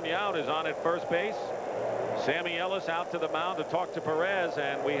so Robin Yount is on at first base. Sammy Ellis out to the mound to talk to Perez,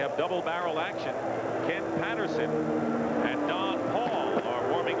 and we have double barrel action. Ken Patterson and Don Paul are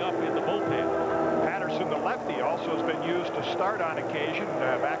warming up in the bullpen. Patterson, the lefty, also has been used to start on occasion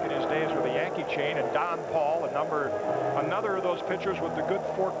back in his days with the Yankee chain, and Don Paul, another of those pitchers with the good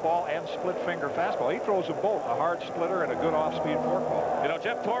forkball and split finger fastball. He throws them both, a hard splitter and a good off-speed forkball. You know,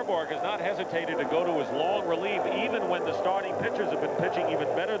 Jeff Torborg has not hesitated to go to his long relief even when the starting pitchers have been pitching even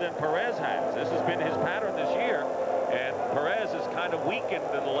better than Perez has. This has been his pattern this year, and Perez is kind of weakened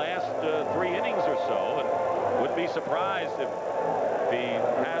in the last 3 innings or so, and wouldn't be surprised if he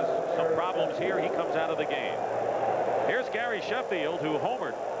has some problems here. He comes out of the game. Here's Gary Sheffield, who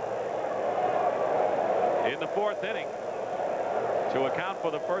homered in the 4th inning to account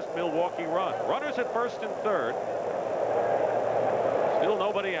for the first Milwaukee run. Runners at first and third. Still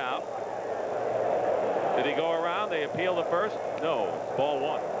nobody out. Did he go around? They appeal the first? No. It's ball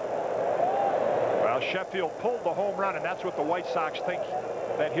 1. Well, Sheffield pulled the home run, and that's what the White Sox think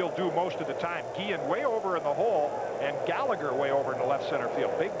that he'll do most of the time. Guillen way over in the hole, and Gallagher way over in the left center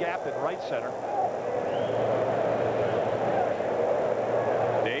field. Big gap in right center.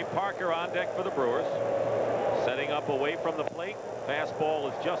 Dave Parker on deck for the Brewers. Setting up away from the plate. Fastball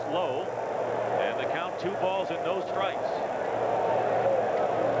is just low, and the count 2 balls and no strikes.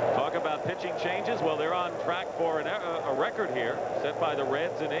 Talk about pitching changes. Well, they're on track for a record here set by the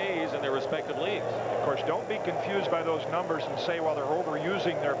Reds and A's in their respective leagues. Of course, don't be confused by those numbers and say, well, they're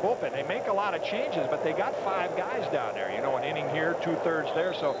overusing their bullpen. They make a lot of changes, but they got 5 guys down there. You know, an inning here, 2/3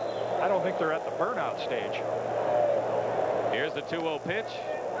 there, so I don't think they're at the burnout stage. Here's the 2-0 pitch.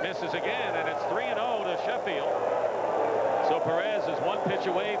 Misses again, and it's 3-0 to Sheffield. So Perez is 1 pitch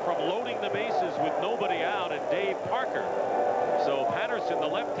away from loading the bases with nobody out, and Dave Parker. So Patterson, the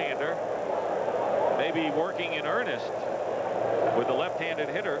left-hander, may be working in earnest with the left-handed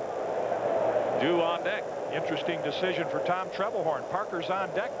hitter due on deck. Interesting decision for Tom Trebelhorn. Parker's on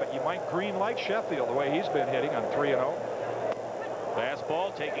deck, but you might green light Sheffield the way he's been hitting on 3-0.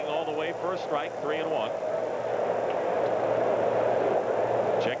 Fastball taking all the way for a strike, 3-1.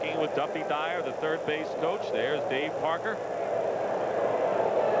 Checking with Duffy Dyer, the third base coach. There's Dave Parker.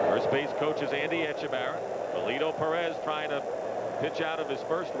 First base coach is Andy Etchebarren. Melito Perez trying to pitch out of his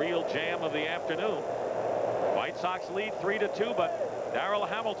first real jam of the afternoon. White Sox lead 3-2, but Darryl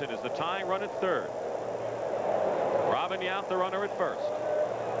Hamilton is the tying run at third. Robin Yount, the runner at first.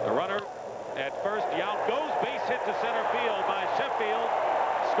 The runner at first, Yount goes, base hit to center field by Sheffield.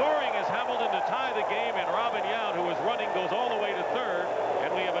 Scoring is Hamilton to tie the game, and Robin Yount, who is running, goes all the way to third,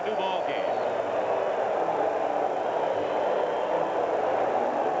 and we have a new ball game.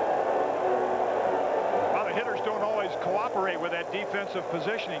 batters don't always cooperate with that defensive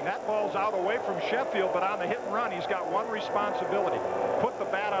positioning. That ball's out away from Sheffield, but on the hit and run, he's got one responsibility: put the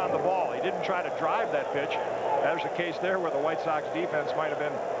bat on the ball. He didn't try to drive that pitch. There's a case there where the White Sox defense might have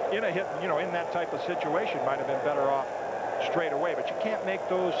been in a hit, in that type of situation, might have been better off straight away. But you can't make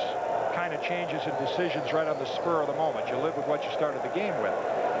those kind of changes and decisions right on the spur of the moment. You live with what you started the game with.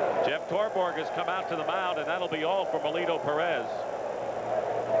 Jeff Torborg has come out to the mound, and that'll be all for Melito Perez.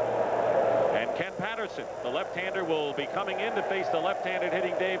 And Ken Patterson, the left-hander, will be coming in to face the left-handed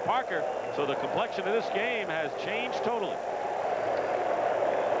hitting Dave Parker. So the complexion of this game has changed totally.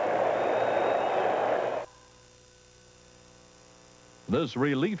 This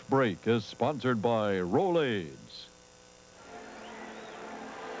relief break is sponsored by Rolaids.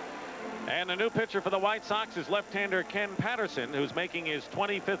 And the new pitcher for the White Sox is left-hander Ken Patterson, who's making his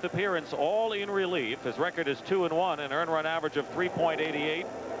 25th appearance, all in relief. His record is 2-1, an earned run average of 3.88.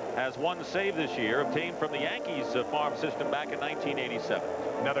 Has one save this year, obtained from the Yankees farm system back in 1987.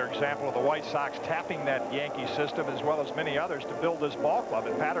 Another example of the White Sox tapping that Yankee system, as well as many others, to build this ball club.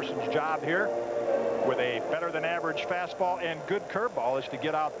 And Patterson's job here, with a better-than-average fastball and good curveball, is to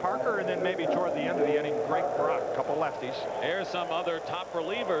get out Parker, and then maybe toward the end of the inning, Greg Brock, a couple lefties. Here's some other top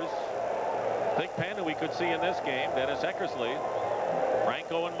relievers. Thick pen who we could see in this game: Dennis Eckersley,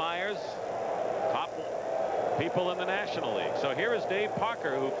 Franco and Myers, top people in the National League. So here is Dave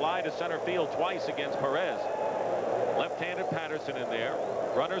Parker, who fly to center field twice against Perez. Left-handed Patterson in there.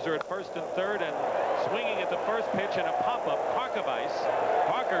 Runners are at first and third, and swinging at the first pitch and a pop-up, Karkovice.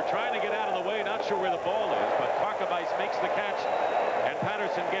 Parker trying to get out of the way, not sure where the ball is, but Karkovice makes the catch, and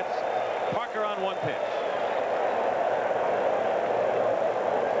Patterson gets Parker on one pitch.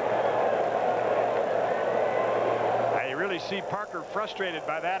 See Parker frustrated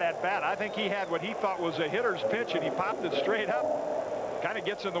by that at bat. I think he had what he thought was a hitter's pitch, and he popped it straight up. Kind of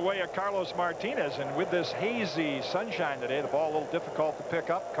gets in the way of Carlos Martinez, and with this hazy sunshine today, the ball a little difficult to pick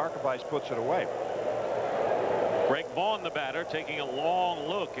up. Karkovice puts it away. Greg Vaughn, the batter, taking a long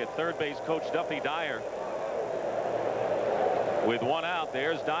look at third base coach Duffy Dyer. With one out,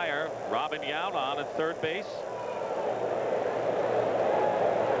 there's Dyer. Robin Yount on at third base.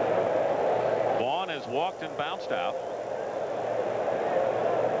 Vaughn has walked and bounced out.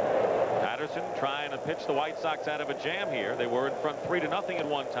 Patterson trying to pitch the White Sox out of a jam here. They were in front 3-0 at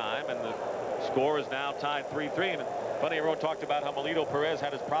one time, and the score is now tied 3-3. And funny, everyone talked about how Melito Perez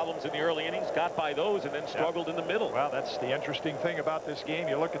had his problems in the early innings, got by those, and then struggled in the middle. Well, that's the interesting thing about this game.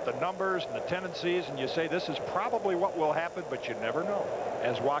 You look at the numbers and the tendencies, and you say this is probably what will happen, but you never know.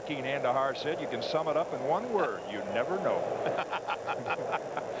 As Joaquin Andahar said, you can sum it up in one word: you never know.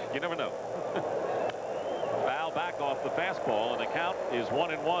 You never know. Foul back off the fastball, and the count is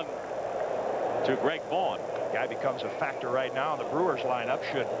 1-1 to Greg Vaughn. Guy becomes a factor right now in the Brewers lineup.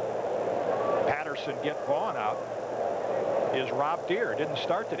 Should Patterson get Vaughn out, is Rob Deere. Didn't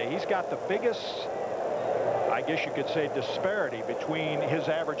start today. He's got the biggest, I guess you could say, disparity between his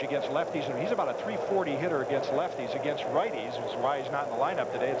average against lefties, and he's about a .340 hitter against lefties. Against righties, which is why he's not in the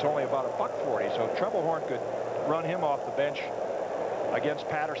lineup today, it's only about a .140. So Treblehorn could run him off the bench against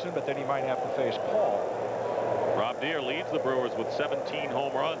Patterson, but then he might have to face Paul. Rob Deere leads the Brewers with 17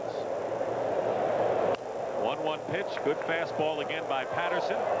 home runs. 1-1 pitch. Good fastball again by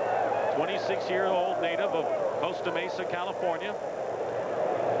Patterson. 26-year-old native of Costa Mesa, California.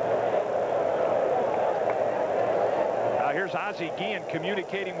 Now here's Ozzie Guillen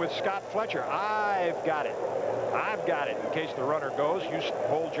communicating with Scott Fletcher. I've got it. I've got it. In case the runner goes, you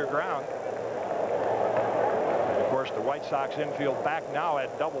hold your ground. Of course, the White Sox infield back now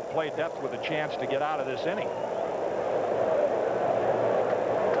at double play depth with a chance to get out of this inning.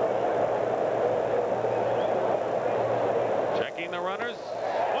 The runners,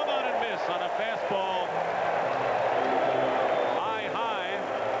 swung on and miss on a fastball. High.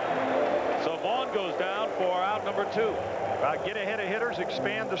 So Vaughn goes down for out number 2. Get ahead of hitters,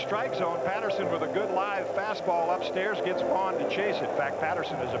 expand the strike zone. Patterson with a good live fastball upstairs gets Vaughn to chase it. In fact,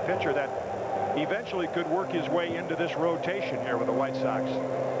 Patterson is a pitcher that eventually could work his way into this rotation here with the White Sox.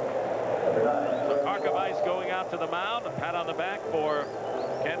 So Karkovice going out to the mound. A pat on the back for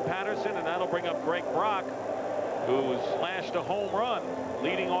Ken Patterson, and that'll bring up Greg Brock, who slashed a home run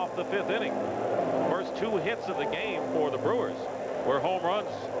leading off the 5th inning. First 2 hits of the game for the Brewers were home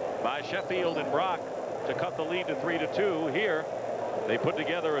runs by Sheffield and Brock to cut the lead to 3-2. Here they put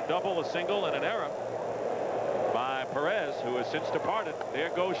together a double, a single, and an error by Perez, who has since departed.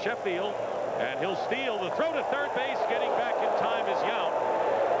 There goes Sheffield, and he'll steal. The throw to third base, getting back in time is Yount.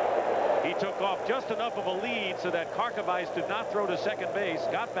 He took off just enough of a lead so that Karkovice did not throw to second base,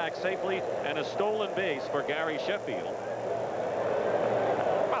 got back safely, and a stolen base for Gary Sheffield.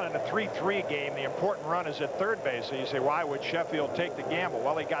 Well, in a 3-3 game, the important run is at third base. So you say, why would Sheffield take the gamble?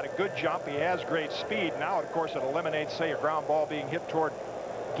 Well, he got a good jump. He has great speed. Now, of course, it eliminates, say, a ground ball being hit toward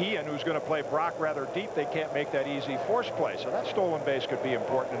Guillen, who's going to play Brock rather deep. They can't make that easy force play. So that stolen base could be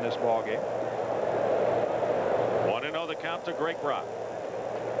important in this ball game. 1-0 the count to Greg Brock.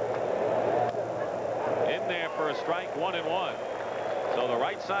 In there for a strike, 1-1. So the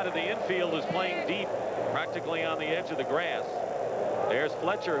right side of the infield is playing deep, practically on the edge of the grass. There's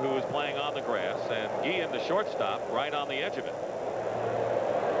Fletcher, who is playing on the grass, and Guillen, the shortstop, right on the edge of it.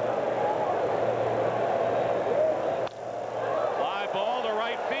 Fly ball to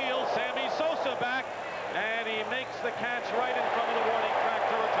right field. Sammy Sosa back, and he makes the catch right in front of the warning track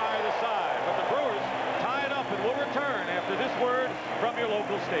to retire the side. But the Brewers tie it up and will return after this word from your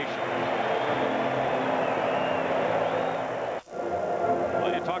local station.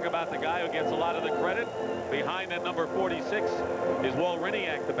 Talk about the guy who gets a lot of the credit. Behind that number 46 is Walt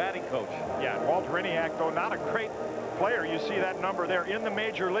Riniak, the batting coach. Yeah, Walt Riniak, though not a great player. You see that number there in the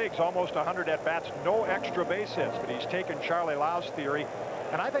major leagues, almost 100 at-bats, no extra base hits, but he's taken Charlie Lau's theory.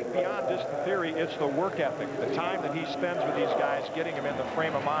 And I think beyond just the theory, it's the work ethic, the time that he spends with these guys, getting them in the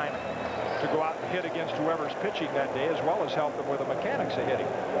frame of mind to go out and hit against whoever's pitching that day, as well as help them with the mechanics of hitting.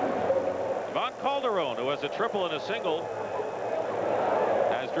 Von Calderon, who has a triple and a single,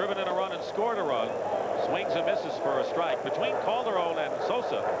 driven in a run and scored a run. Swings and misses for a strike. Between Calderon and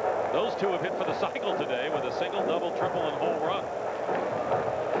Sosa, those two have hit for the cycle today with a single, double, triple, and home run.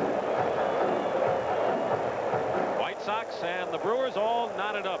 White Sox and the Brewers all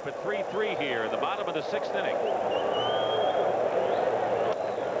knotted up at 3-3 here in the bottom of the 6th inning.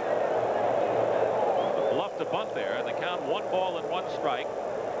 Bluffed a bunt there, and the count 1 ball and 1 strike.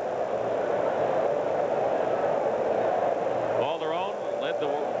 The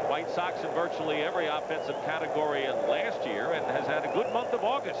White Sox in virtually every offensive category last year and has had a good month of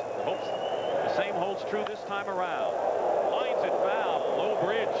August. Hopes the same holds true this time around. Lines it foul, low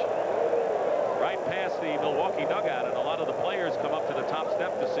bridge, right past the Milwaukee dugout, and a lot of the players come up to the top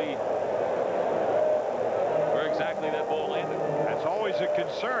step to see where exactly that ball landed. That's always a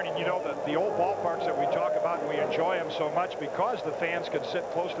concern, and you know that the old ballparks that we talk about, and we enjoy them so much because the fans can sit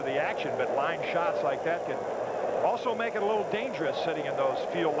close to the action, but line shots like that can also make it a little dangerous sitting in those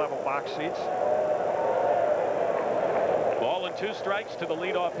field level box seats. Ball and 2 strikes to the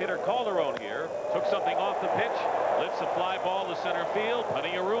leadoff hitter Calderon here. Took something off the pitch, lifts a fly ball to center field.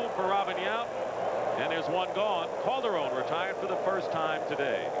 Plenty of room for Robin Yount, and there's one gone. Calderon retired for the first time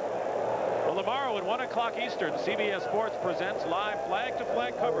today. Well, tomorrow at 1 o'clock Eastern, CBS Sports presents live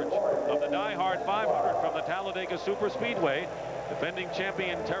flag-to-flag coverage of the Die Hard 500 from the Talladega Superspeedway. Defending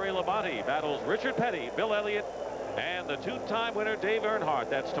champion Terry Labonte battles Richard Petty, Bill Elliott, and the 2-time winner Dave Earnhardt.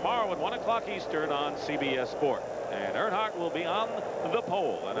 That's tomorrow at 1 o'clock Eastern on CBS Sport. And Earnhardt will be on the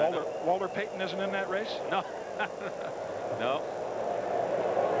pole. And Walter Payton isn't in that race? No. No.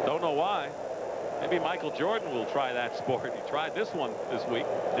 Don't know why. Maybe Michael Jordan will try that sport. He tried this one this week.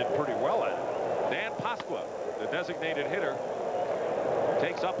 Did pretty well at it. Dan Pasqua, the designated hitter,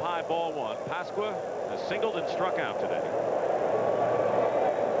 takes up high ball 1. Pasqua has singled and struck out today.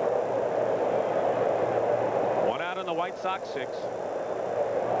 In the White Sox 6.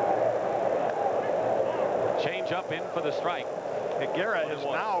 Change up in for the strike. Higuera is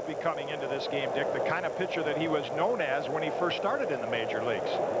now becoming into this game, Dick, the kind of pitcher that he was known as when he first started in the major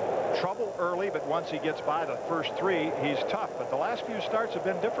leagues. Trouble early, but once he gets by the first 3, he's tough. But the last few starts have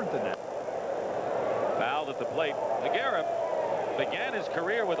been different than that. Fouled at the plate. Higuera began his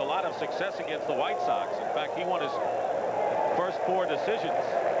career with a lot of success against the White Sox. In fact, he won his first 4 decisions,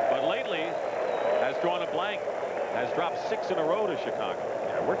 but lately has drawn a blank. Has dropped 6 in a row to Chicago.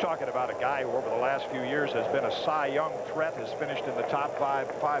 Yeah, we're talking about a guy who over the last few years has been a Cy Young threat, has finished in the top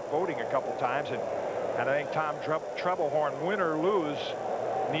 5 voting a couple times, and I think Tom Trebelhorn, win or lose,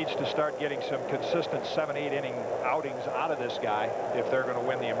 needs to start getting some consistent 7-8 inning outings out of this guy if they're going to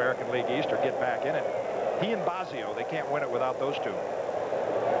win the American League East or get back in it. He and Bosio, they can't win it without those two.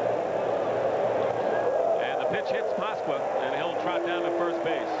 And the pitch hits Pasqua, and he'll trot down to first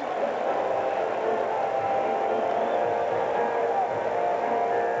base.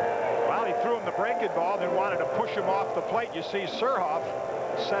 Threw him the breaking ball, then wanted to push him off the plate. You see Surhoff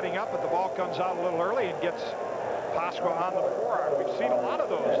setting up, but the ball comes out a little early and gets Pasqua on the forearm. We've seen a lot of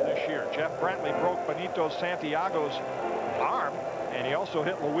those this year. Jeff Brantley broke Benito Santiago's arm, and he also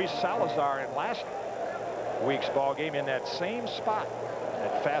hit Luis Salazar in last week's ball game in that same spot.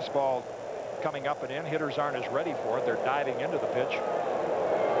 That fastball coming up and in. Hitters aren't as ready for it. They're diving into the pitch.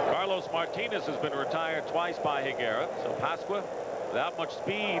 Carlos Martinez has been retired twice by Higuera, so Pasqua, without much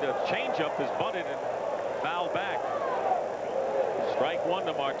speed, a changeup is bunted and fouled back. Strike one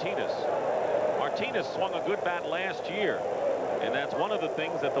to Martinez. Martinez swung a good bat last year, and that's one of the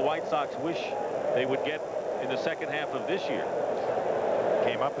things that the White Sox wish they would get in the second half of this year.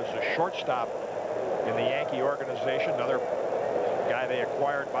 Came up as a shortstop in the Yankee organization, another guy they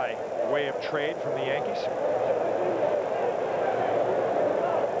acquired by way of trade from the Yankees.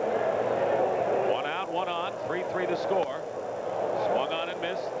 One out, one on, 3-3 to score. Swung on and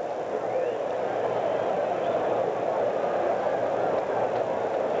missed.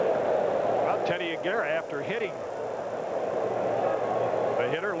 Well, Teddy Aguirre, after hitting, the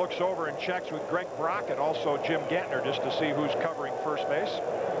hitter looks over and checks with Greg Brock and also Jim Gantner just to see who's covering first base.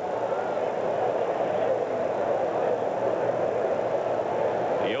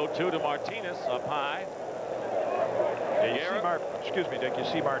 The 0-2 to Martinez up high. Excuse me, Dick, you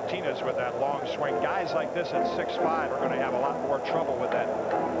see Martinez with that long swing. Guys like this at 6'5" are going to have a lot more trouble with that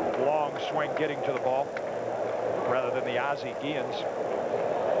long swing getting to the ball rather than the Ozzie Guillens.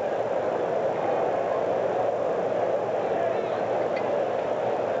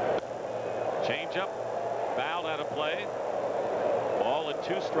 Changeup, fouled out of play. Ball and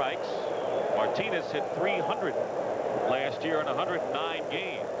 2 strikes. Martinez hit 300 last year in 109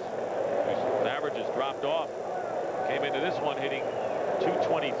 games. His average has dropped off. Came into this one hitting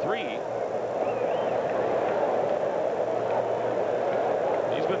 223.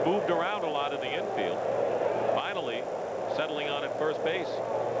 He's been moved around a lot in the infield. Finally settling on at first base.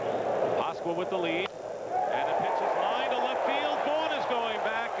 Pasqua with the lead, and the pitch is lined to left field. Vaughn is going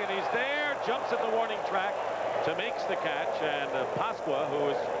back, and he's there. Jumps at the warning track to makes the catch, and Pasqua, who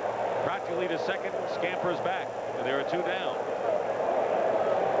is practically to second, scampers back. And there are 2 down.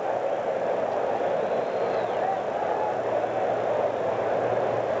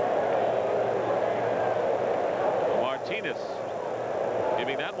 Martinez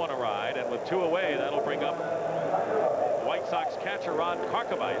giving that one a ride, and with 2 away, that'll bring up White Sox catcher Ron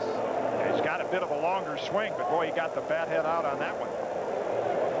Karkovice. Yeah, he's got a bit of a longer swing, but boy, he got the bat head out on that one.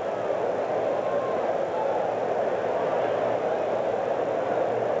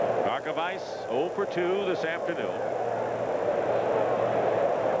 Karkovice 0 for 2 this afternoon.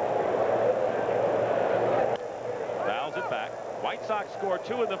 Fouls it back. White Sox scored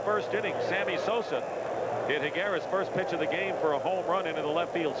 2 in the first inning. Sammy Sosa hit Higuera's first pitch of the game for a home run into the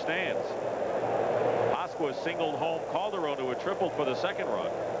left field stands. Pasqua singled home Calderon, who had tripled for the second run.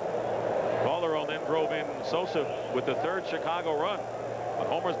 Calderon then drove in Sosa with the 3rd Chicago run. But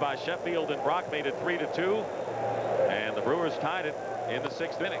homers by Sheffield and Brock made it 3-2, and the Brewers tied it in the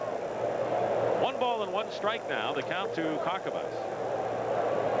 6th inning. 1 ball and 1 strike now. The count to Karkovice.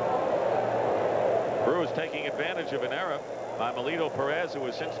 Brewers taking advantage of an error by Melito Perez, who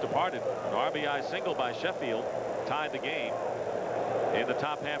has since departed. An RBI single by Sheffield tied the game in the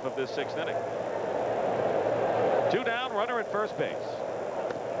top half of this 6th inning. 2 down, runner at first base.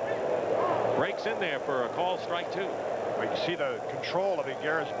 Breaks in there for a call, strike 2. Well, you see the control of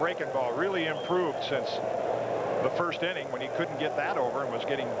Higuera's breaking ball really improved since the first inning when he couldn't get that over and was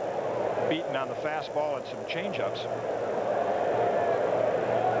getting beaten on the fastball and some changeups.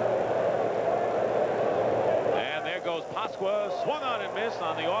 And there goes Pasqua, swung on and missed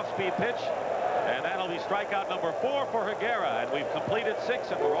on the off-speed pitch, and that'll be strikeout number 4 for Higuera, and we've completed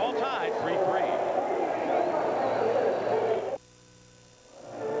 6, and we're all tied 3-3.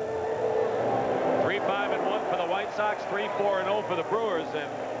 3-5-1 for the White Sox, 3-4-0 for the Brewers. And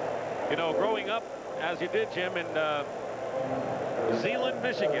you know, growing up as you did, Jim, in Zeeland,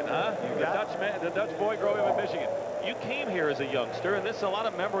 Michigan, huh? The Dutch boy growing up in Michigan. You came here as a youngster, and there's a lot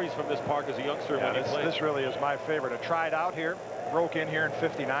of memories from this park as a youngster. Yeah, when you played. This really is my favorite. I tried out here, broke in here in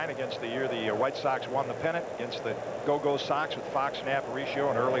 '59 against the year the White Sox won the pennant against the Go-Go Sox with Fox and Aparicio,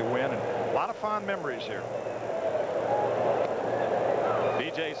 an early win, and a lot of fond memories here.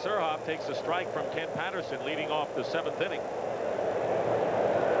 B.J. Surhoff takes a strike from Ken Patterson, leading off the 7th inning.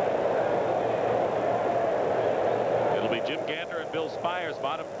 It'll be Jim Gander and Bill Spires,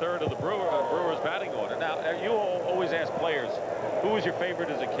 bottom 3rd of the Brewers batting order. Now, you always ask players, who was your favorite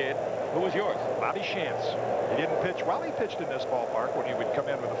as a kid? Who was yours? Bobby Shantz. He didn't pitch. Well, he pitched in this ballpark when he would come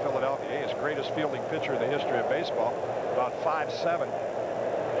in with the Philadelphia A's. Greatest fielding pitcher in the history of baseball. About 5'7".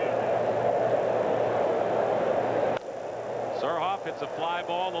 Surhoff hits a fly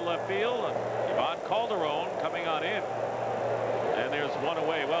ball to left field. Ivan Calderon coming on in. And there's one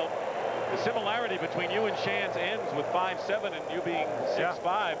away. Well, the similarity between you and Shantz ends with 5'7" and you being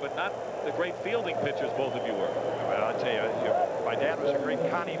 6'5", but not the great fielding pitchers both of you were. Well, I'll tell you, my dad was a great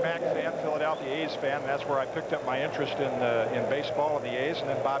Connie Mack fan, Philadelphia A's fan, and that's where I picked up my interest in baseball and the A's, and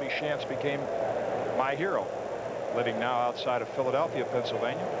then Bobby Shantz became my hero, living now outside of Philadelphia,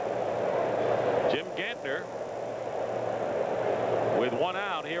 Pennsylvania. Jim Gantner one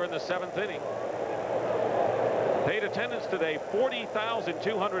out here in the 7th inning. Paid attendance today,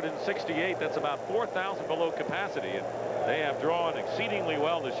 40,268. That's about 4,000 below capacity, and they have drawn exceedingly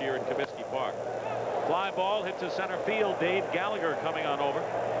well this year in Comiskey Park. Fly ball hit to center field. Dave Gallagher coming on over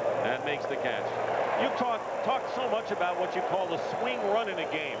and makes the catch. You've talked so much about what you call the swing run in a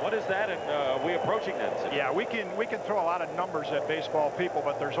game. What is that, and are we approaching that? Yeah, we can throw a lot of numbers at baseball people,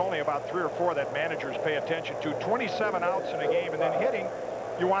 but there's only about 3 or 4 that managers pay attention to. 27 outs in a game, and then hitting,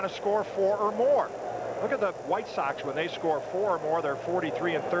 you want to score 4 or more. Look at the White Sox. When they score 4 or more, they're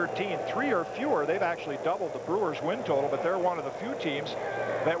 43-13. 3 or fewer, they've actually doubled the Brewers' win total, but they're one of the few teams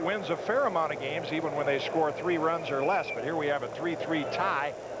that wins a fair amount of games even when they score 3 runs or less. But here we have a 3-3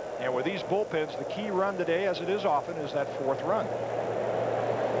 tie, and with these bullpens, the key run today, as it is often, is that 4th run.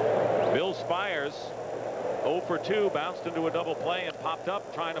 Bill Spires, 0 for 2, bounced into a double play and popped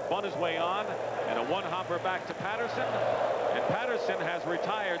up, trying to bunt his way on, and a one-hopper back to Patterson. And Patterson has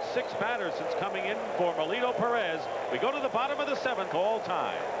retired 6 batters since coming in for Melito Perez. We go to the bottom of the 7th, all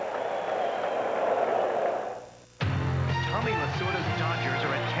time. Tommy Lasorda's Dodgers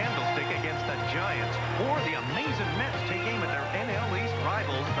are at Candlestick against the Giants, or the amazing Mets take aim at their NL East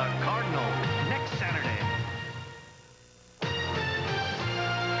rivals, the Cardinals, next Saturday.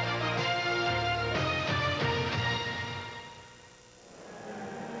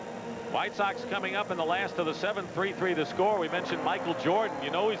 White Sox coming up in the last of the 7th, 3-3 to score. We mentioned Michael Jordan. You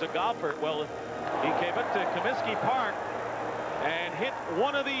know he's a golfer. Well, he came up to Comiskey Park and hit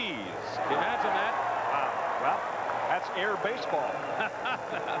one of these. Imagine that. Wow. Well, that's air baseball.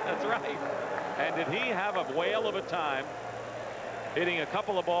 That's right. And did he have a whale of a time hitting a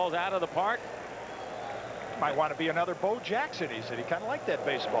couple of balls out of the park? Might want to be another Bo Jackson. He said he kind of liked that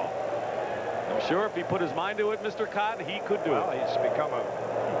baseball. I'm sure if he put his mind to it, Mr. Kaat, he could do it. Well, he's become a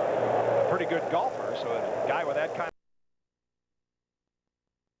pretty good golfer, so a guy with that kind of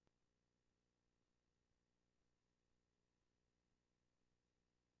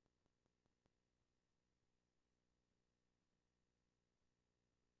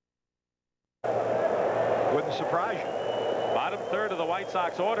wouldn't surprise you. Bottom third of the White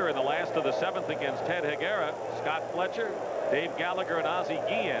Sox order in the last of the 7th against Ted Higuera, Scott Fletcher, Dave Gallagher, and Ozzie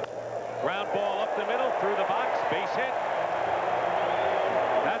Guillen. Ground ball up the middle, through the box, base hit.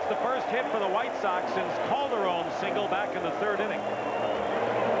 That's the first hit for the White Sox since Calderon's single back in the 3rd inning.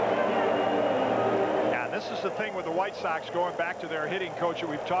 Yeah, this is the thing with the White Sox, going back to their hitting coach that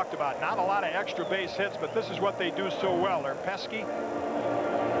we've talked about. Not a lot of extra base hits, but this is what they do so well. They're pesky.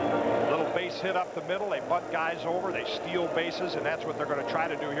 Little base hit up the middle. They butt guys over. They steal bases, and that's what they're going to try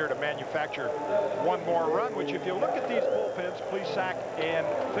to do here to manufacture one more run, which if you look at these bullpens, Plesac and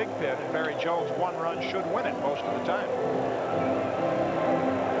Thigpen and Barry Jones, 1 run should win it most of the time.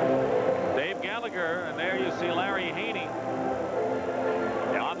 Dave Gallagher, and there you see Larry Haney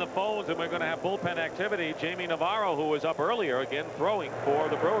on the phones, and we're going to have bullpen activity. Jamie Navarro, who was up earlier, again throwing for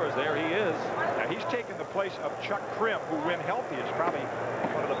the Brewers. There he is. Now he's taken the place of Chuck Krim, who, when healthy, is probably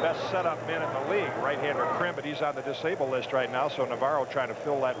one of the best setup men in the league. Right-hander Krim, but he's on the disabled list right now, so Navarro trying to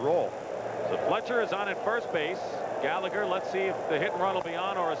fill that role. So Fletcher is on at first base. Gallagher, let's see if the hit and run will be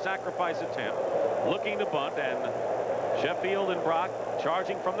on or a sacrifice attempt. Looking to bunt, and Sheffield and Brock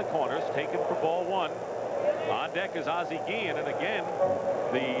charging from the corners, taken for ball 1. On deck is Ozzie Guillen, and again,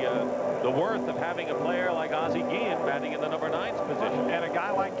 the worth of having a player like Ozzie Guillen batting in the number 9's position. And a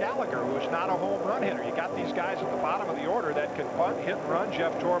guy like Gallagher, who's not a home run hitter. You got these guys at the bottom of the order that can bunt, hit, and run.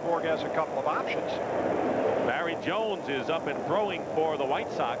 Jeff Torborg has a couple of options. Barry Jones is up and throwing for the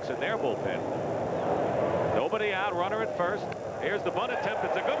White Sox in their bullpen. Nobody out, runner at first. Here's the bunt attempt.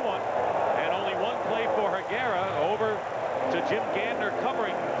 It's a good one. And only one play for Higuera, over to Jim Gantner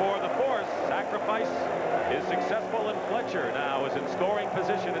covering for the force. Sacrifice is successful, and Fletcher now is in scoring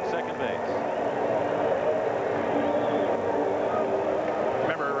position at second base.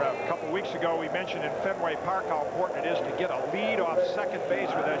 Remember a couple weeks ago we mentioned in Fenway Park how important it is to get a lead off second base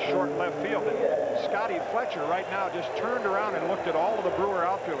with that short left field. And Scotty Fletcher right now just turned around and looked at all of the Brewer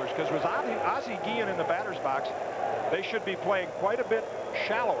outfielders, because with Ozzie Guillen in the batter's box, they should be playing quite a bit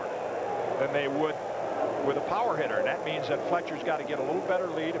shallower than they would with a power hitter, and that means that Fletcher's got to get a little better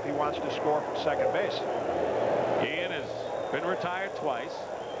lead if he wants to score from second base. Guillen has been retired twice.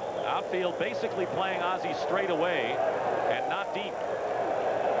 Outfield basically playing Ozzie straight away and not deep.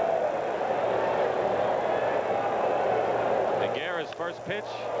 Higuera's first pitch,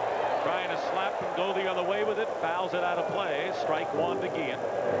 trying to slap and go the other way with it, fouls it out of play. Strike 1 to Guillen.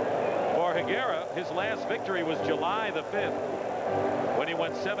 For Higuera, his last victory was July the 5th. When he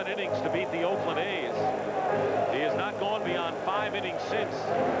went 7 innings to beat the Oakland A's. He has not gone beyond 5 innings since.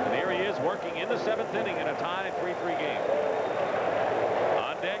 And here he is working in the 7th inning in a tie 3-3 game.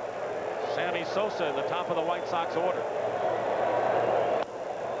 deck, Sammy Sosa in the top of the White Sox order.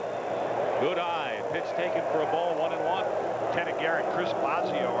 Good eye. Pitch taken for a ball, 1-1. Lieutenant Garrett, Chris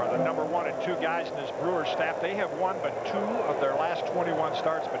Bosio are the number 1 and 2 guys in this Brewers staff. They have won but 2 of their last 21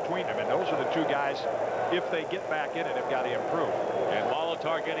 starts between them, and those are the 2 guys, if they get back in it, have got to improve. And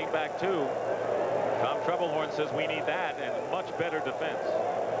Molitor getting back too. Tom Trebelhorn says we need that and much better defense.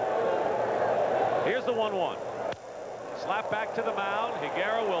 Here's the 1-1. Slap back to the mound.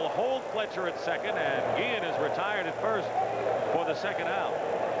 Higuera will hold Fletcher at second, and Guillen is retired at first for the second out.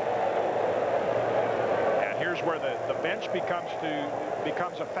 Here's where the bench becomes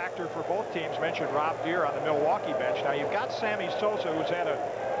a factor for both teams. Mentioned Rob Deere on the Milwaukee bench. Now you've got Sammy Sosa, who's had a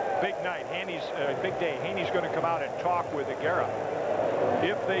big night. Big day. Haney's going to come out and talk with Higuera.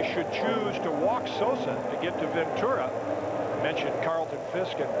 If they should choose to walk Sosa to get to Ventura, mentioned Carlton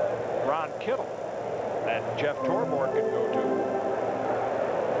Fisk and Ron Kittle, that Jeff Torborg could go to.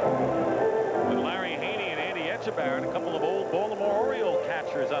 With Larry Haney and Andy Etchebarren, a couple of old Baltimore Oriole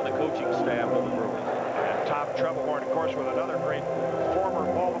catchers on the coaching staff of the Brewers. And Tom Trebelhorn, of course, with another great former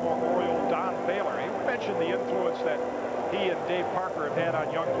Baltimore Oriole, Don Baylor. He mentioned the influence that he and Dave Parker have had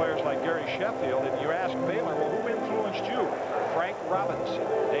on young players like Gary Sheffield. And you ask Baylor, well, who influenced you? Frank Robinson,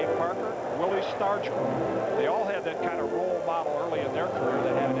 Dave Parker, Willie Stargell. They all had that kind of role model early in their career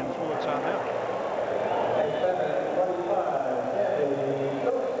that had an influence on them.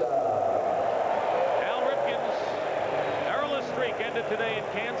 Al Ripken's perilous streak ended today in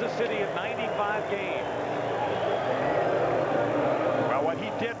Kansas City at 95 games. Well, what he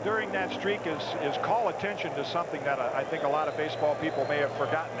did during that streak is call attention to something that I think a lot of baseball people may have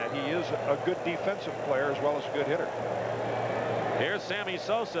forgotten, that he is a good defensive player as well as a good hitter. Here's Sammy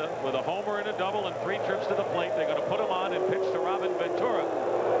Sosa with a homer and a double and 3 trips to the plate. They're going to put him on and pitch to Robin Ventura.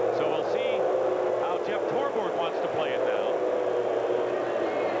 So we'll see how Jeff Torborg wants to play it now.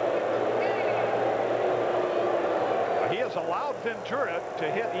 He has allowed Ventura to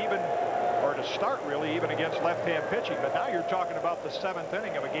hit or to start really even against left-hand pitching. But now you're talking about the 7th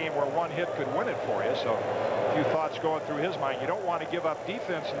inning of a game where 1 hit could win it for you. So a few thoughts going through his mind. You don't want to give up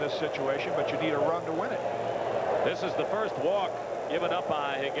defense in this situation, but you need a run to win it. This is the first walk given up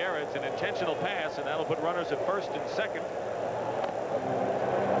by Higuera. It's an intentional pass, and that'll put runners at first and second.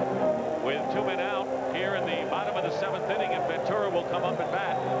 With 2 men out here in the bottom of the 7th inning, and Ventura will come up at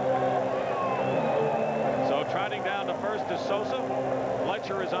bat. So trotting down to first is Sosa.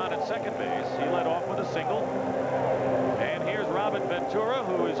 Fletcher is on at second base. He led off with a single. And here's Robin Ventura,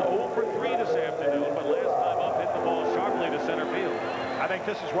 who is 0 for 3 this afternoon, but last time up hit the ball sharply to center field. I think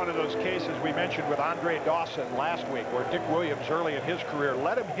this is one of those cases we mentioned with Andre Dawson last week, where Dick Williams early in his career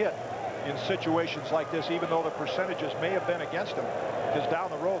let him hit in situations like this, even though the percentages may have been against him, because down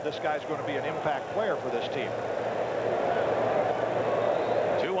the road this guy's going to be an impact player for this team.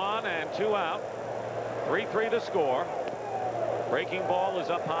 2 on and 2 out. 3-3 to score. Breaking ball is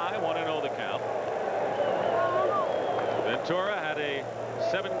up high, 1-0 the count. Ventura had a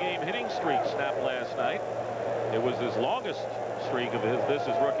 7-game hitting streak snapped last night. It was his longest streak of his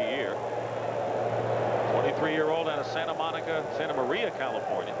rookie year. 23-year-old out of Santa Maria,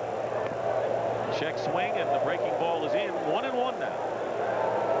 California. Check swing, and the breaking ball is in. 1-1 now.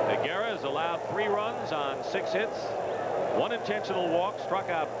 Higuera has allowed 3 runs on 6 hits, 1 intentional walk, struck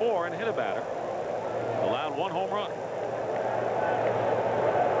out 4, and hit a batter. Allowed 1 home run.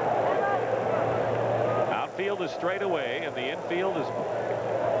 Outfield is straight away, and the infield is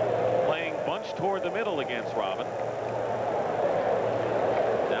playing bunched toward the middle against Robin.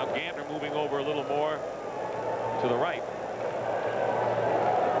 Now Gantner moving over a little more to the right.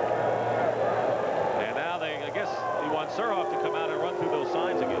 And now I guess he wants Surhoff to come out and run through those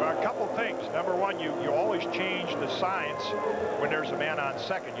signs again. Well, a couple things. Number one, you always change the signs when there's a man on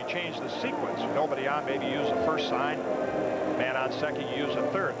second. You change the sequence. Nobody on, maybe you use the first sign. Man on second, you use a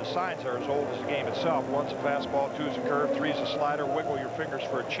third. The signs are as old as the game itself. 1's a fastball, 2's a curve, 3's a slider. Wiggle your fingers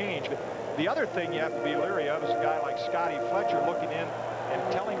for a change. The other thing you have to be leery of is a guy like Scotty Fletcher looking in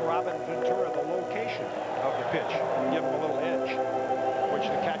and telling Robin Ventura the location of the pitch. Give him a little edge, which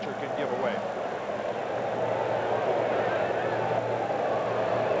the catcher can give away.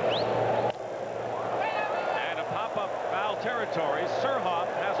 And a pop-up foul territory. Surhoff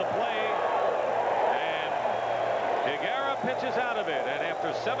has a play, and Higuera pitches out of it. And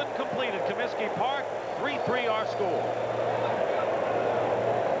after 7 completed, Comiskey Park, 3-3 our score.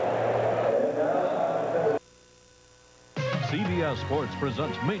 CBS Sports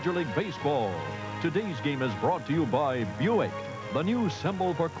presents Major League Baseball. Today's game is brought to you by Buick, the new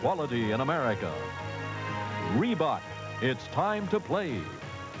symbol for quality in America. Reebok, it's time to play.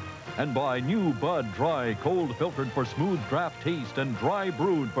 And by New Bud Dry, cold filtered for smooth draft taste and dry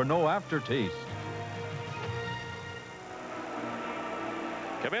brewed for no aftertaste.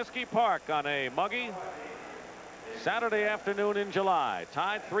 Comiskey Park on a muggy Saturday afternoon in July.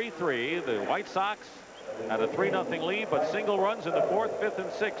 Tied 3-3. The White Sox had a 3-0 lead, but single runs in the 4th, 5th, and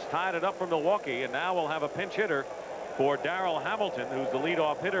 6th tied it up from Milwaukee. And now we'll have a pinch hitter for Darryl Hamilton, who's the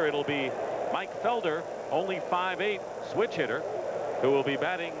leadoff hitter. It'll be Mike Felder, only 5'8", switch hitter, who will be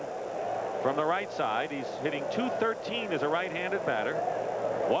batting from the right side. He's hitting .213 as a right-handed batter.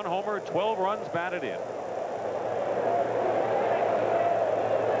 1 homer, 12 runs batted in.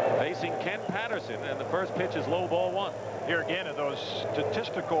 Facing Ken Patterson, and the first pitch is low ball 1. Here again are those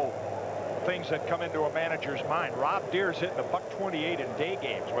statistical things that come into a manager's mind. Rob Deere's hitting a .128 in day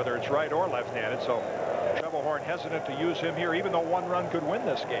games, whether it's right or left-handed, so Trebelhorn hesitant to use him here, even though 1 run could win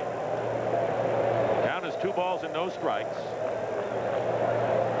this game. Count is 2 balls and no strikes.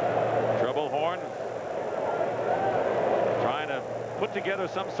 Trebelhorn trying to put together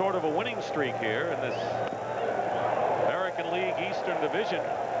some sort of a winning streak here in this American League Eastern Division,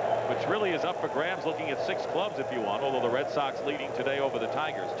 which really is up for grabs, looking at 6 clubs if you want, although the Red Sox leading today over the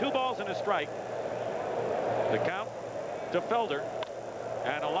Tigers. 2 balls and a strike. The count to Felder,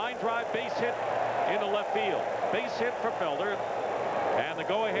 and a line drive base hit into left field. Base hit for Felder, and the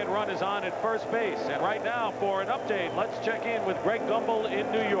go-ahead run is on at first base. And right now, for an update, let's check in with Greg Gumbel in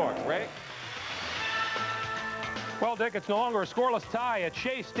New York. Greg? Well, Dick, it's no longer a scoreless tie at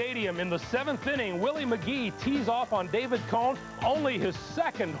Shea Stadium. In the 7th inning, Willie McGee tees off on David Cone. Only his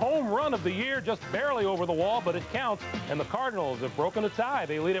 2nd home run of the year, just barely over the wall, but it counts. And the Cardinals have broken a tie.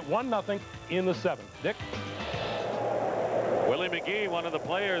 They lead it 1-0 in the 7th. Dick? Willie McGee, one of the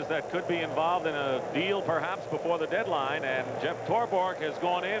players that could be involved in a deal perhaps before the deadline. And Jeff Torborg has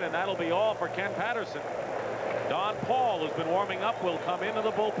gone in, and that'll be all for Ken Patterson. Don Paul, who's been warming up, will come into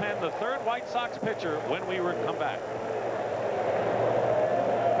the bullpen, the 3rd White Sox pitcher, when we come back.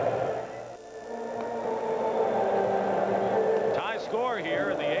 Tie score here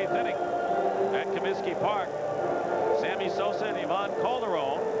in the 8th inning at Comiskey Park. Sammy Sosa and Ivan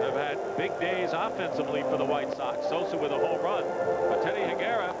Calderon have had big days offensively for the White Sox. Sosa with a home run, but Teddy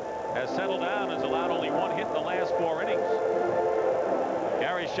Higuera has settled down and has allowed only 1 hit in the last 4 innings.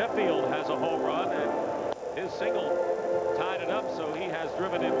 Gary Sheffield has a home run, and his single tied it up, so he has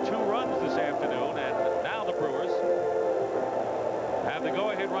driven in 2 runs this afternoon. And now the Brewers have the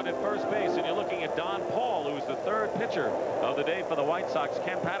go-ahead run at first base, and you're looking at Don Paul, who's the 3rd pitcher of the day for the White Sox.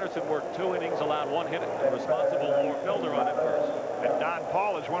 Ken Patterson worked 2 innings, allowed 1 hit, and responsible for Felder on at first. And Don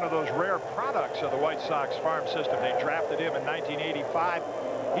Paul is one of those rare products of the White Sox farm system. They drafted him in 1985.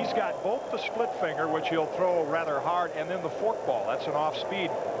 He's got both the split finger, which he'll throw rather hard, and then the forkball. That's an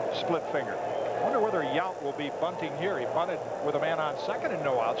off-speed split finger. I wonder whether Yount will be bunting here. He bunted with a man on 2nd and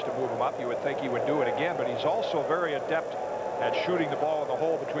no outs to move him up. You would think he would do it again, but he's also very adept at shooting the ball in the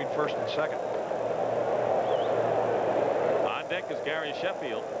hole between 1st and 2nd. On deck is Gary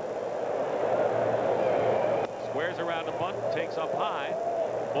Sheffield. Squares around a bunt, takes up high.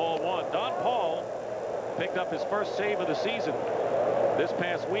 Ball 1. Don Paul picked up his first save of the season this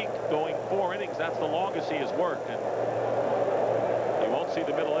past week, going 4 innings. That's the longest he has worked, and you won't see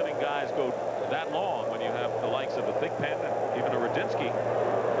the middle inning guys go that long when you have the likes of a Thigpen and even a Radinsky.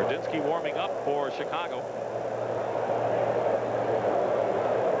 Radinsky warming up for Chicago.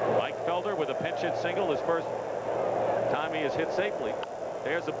 Mike Felder with a pinch hit single, his first time he has hit safely.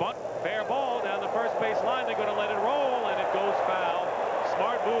 There's a bunt, fair ball down the first base line. They're going to let it roll, and it goes foul.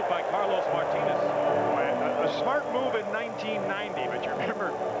 Smart move by Carlos Martinez. A smart move in 1990, but you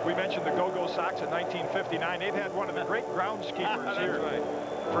remember we mentioned the Go-Go Sox in 1959. They've had one of the great groundskeepers here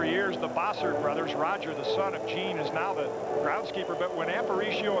for years. The Bossard brothers. Roger, the son of Gene, is now the groundskeeper. But when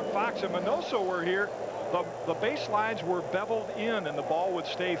Aparicio and Fox and Minoso were here, the baselines were beveled in, and the ball would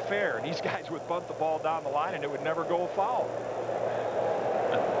stay fair. And these guys would bunt the ball down the line, and it would never go foul.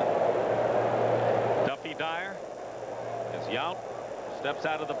 Duffy Dyer as Yount steps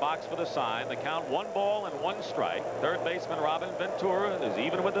out of the box for the sign. The count 1 ball and 1 strike. 3rd baseman Robin Ventura is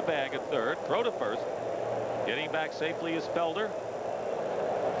even with the bag at 3rd. Throw to 1st. Getting back safely is Felder.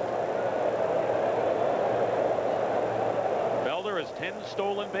 Felder has 10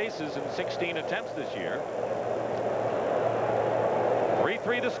 stolen bases in 16 attempts this year.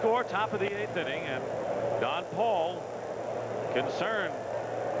 3-3 to score, top of the 8th inning, and Don Paul concerned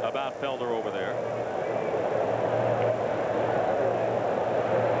about Felder over there.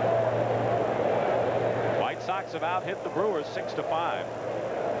 Sox have out-hit the Brewers 6-5.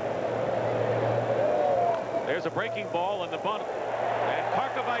 There's a breaking ball in the bunt, and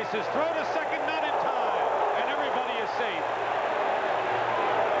Karkovice is thrown to 2nd, not in time, and everybody is safe.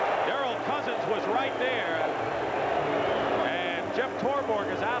 Cousins was right there. And Jeff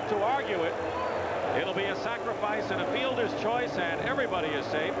Torborg is out to argue it. It'll be a sacrifice and a fielder's choice, and everybody is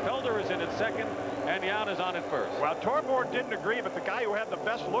safe. Felder is in at second, and Yount is on at first. Well, Torborg didn't agree, but the guy who had the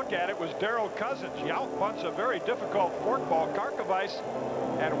best look at it was Darryl Cousins. Yount bunts a very difficult forkball. Karkovice,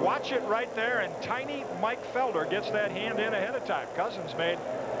 and watch it right there, and tiny Mike Felder gets that hand in ahead of time. Cousins made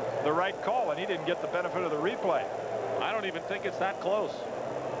the right call, and he didn't get the benefit of the replay. I don't even think it's that close.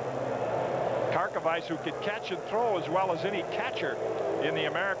 Karkovice, who could catch and throw as well as any catcher in the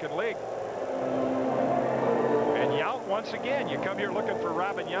American League. And Yount, once again, you come here looking for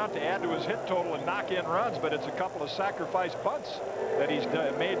Robin Yount to add to his hit total and knock in runs, but it's a couple of sacrifice bunts that he's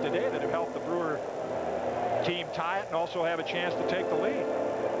made today that have helped the Brewer team tie it and also have a chance to take the lead.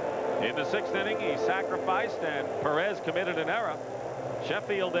 In the 6th inning, he sacrificed, and Perez committed an error.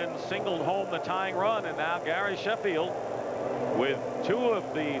 Sheffield then singled home the tying run, and now Gary Sheffield, with 2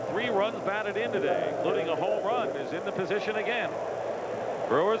 of the 3 runs batted in today, including a home run, is in the position again.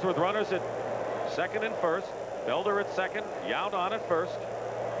 Brewers with runners at second and first. Felder at second, Yount on at first.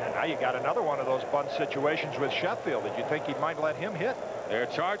 And now you got another one of those bunt situations with Sheffield. Did you think he might let him hit? They're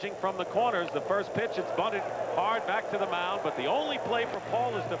charging from the corners. The first pitch, it's bunted hard back to the mound, but the only play for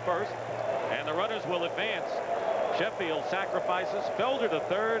Paul is to first, and the runners will advance. Sheffield sacrifices Felder to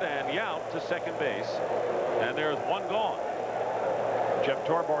third and Yount to second base, and there's one gone. Jeff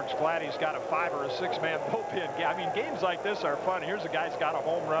Torborg's glad he's got a 5- or 6-man bullpen. I mean, games like this are fun. Here's a guy's got a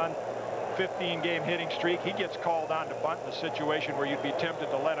home run, 15-game hitting streak. He gets called on to bunt in a situation where you'd be tempted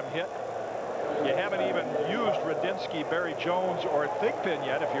to let him hit. You haven't even used Radinsky, Barry Jones, or Thigpen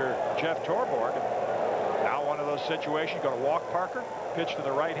yet if you're Jeff Torborg. Now one of those situations, going to walk Parker, pitch to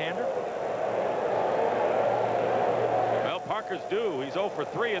the right-hander. Well, Parker's due. He's 0 for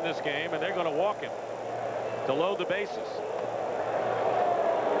 3 in this game, and they're going to walk him to load the bases.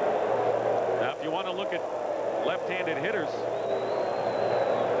 Now, if you want to look at left-handed hitters,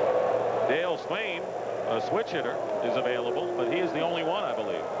 Dale Swain, a switch hitter, is available, but he is the only one, I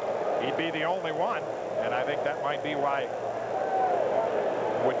believe. He'd be the only one, and I think that might be why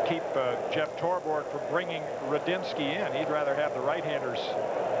would keep Jeff Torborg from bringing Radinsky in. He'd rather have the right-handers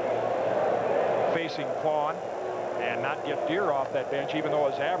facing Quan and not get Deere off that bench, even though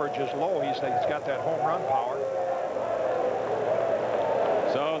his average is low. He's got that home run power.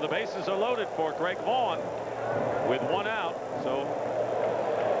 So the bases are loaded for Greg Vaughn with 1 out. So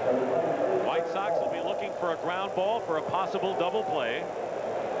White Sox will be looking for a ground ball for a possible double play.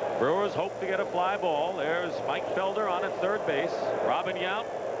 Brewers hope to get a fly ball. There's Mike Felder on at third base. Robin Yount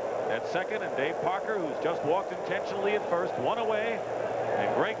at second, and Dave Parker, who's just walked intentionally at first, 1 away.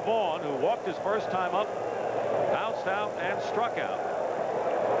 And Greg Vaughn, who walked his first time up, bounced out and struck out.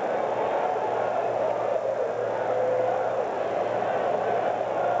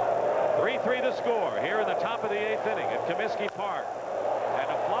 The score here in the top of the 8th inning at Comiskey Park, and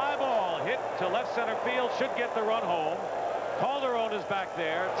a fly ball hit to left center field should get the run home. Calderon is back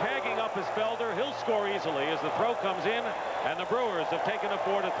there tagging up his Felder. He'll score easily as the throw comes in, and the Brewers have taken a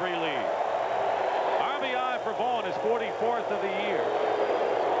 4-3 lead. RBI for Vaughn is 44th of the year.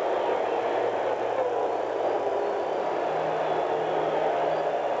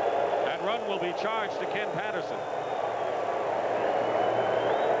 That run will be charged to Ken Patterson.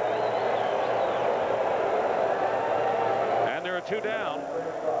 There are 2 down.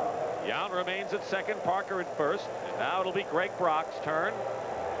 Yount remains at second, Parker at first, and now it'll be Greg Brock's turn.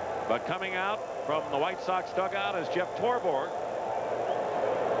 But coming out from the White Sox dugout is Jeff Torborg,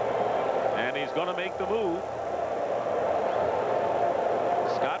 and he's going to make the move.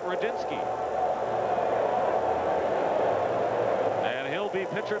 Scott Radinsky, and he'll be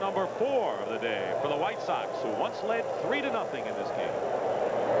pitcher number 4 of the day for the White Sox, who once led 3-0 in this game.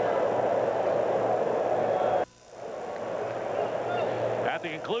 At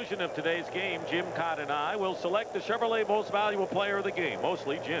the conclusion of today's game, Jim Kaat and I will select the Chevrolet Most Valuable Player of the game,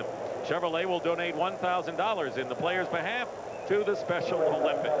 mostly Jim. Chevrolet will donate $1,000 in the player's behalf to the Special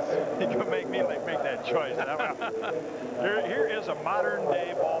Olympics. You can make me make that choice. Here is a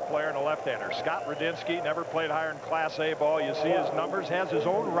modern-day ball player and a left-hander. Scott Radinsky, never played higher in Class A ball. You see his numbers, has his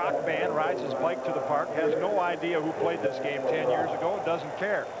own rock band, rides his bike to the park, has no idea who played this game 10 years ago, and doesn't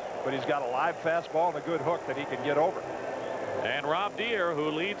care. But he's got a live fastball and a good hook that he can get over. And Rob Deere,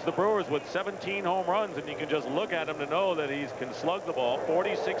 who leads the Brewers with 17 home runs, and you can just look at him to know that he can slug the ball,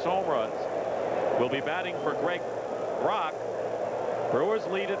 46 home runs, will be batting for Greg Brock. Brewers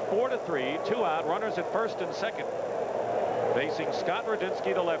lead at 4-3, 2 out, runners at first and second. Facing Scott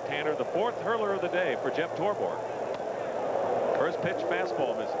Radinsky, the left-hander, the 4th hurler of the day for Jeff Torborg. First pitch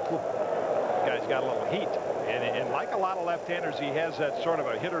fastball missing. Got He's got a little heat. And like a lot of left-handers, he has that sort of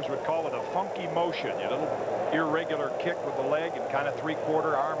a, hitters would call it a funky motion, a little irregular kick with the leg and kind of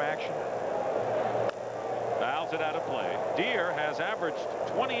three-quarter arm action. Fouls it out of play. Deere has averaged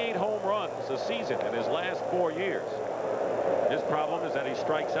 28 home runs a season in his last 4 years. His problem is that he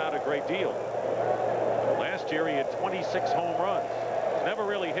strikes out a great deal. Last year he had 26 home runs. He's never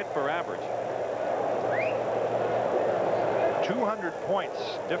really hit for average. 200 points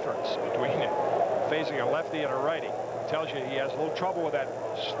difference between facing a lefty and a righty. Tells you he has a little trouble with that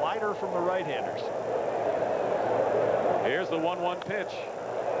slider from the right-handers. Here's the 1-1 pitch.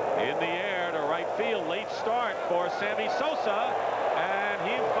 In the air to right field. Late start for Sammy Sosa. And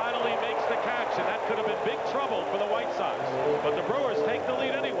he finally makes the catch. And that could have been big trouble for the White Sox. But the Brewers take the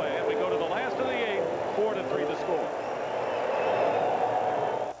lead anyway. And we go to the last of the 8th. 4-3 the score.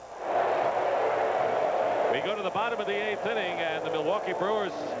 We go to the bottom of the 8th inning. And the Milwaukee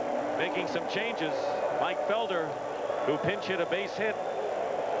Brewers making some changes. Mike Felder, who pinch hit a base hit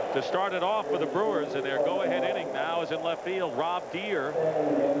to start it off for the Brewers, and their go-ahead inning now is in left field. Rob Deere,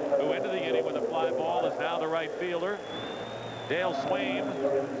 who ended the inning with a fly ball, is now the right fielder. Dale Swaim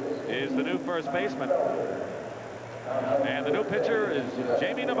is the new first baseman. And the new pitcher is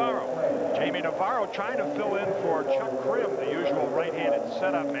Jamie Navarro. Jamie Navarro trying to fill in for Chuck Krim, the usual right-handed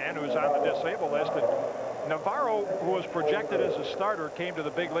setup man who's on the disabled list. And Navarro, who was projected as a starter, came to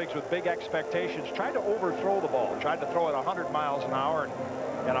the big leagues with big expectations, tried to overthrow the ball, tried to throw it 100 miles an hour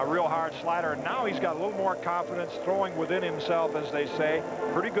and a real hard slider. And now he's got a little more confidence, throwing within himself, as they say.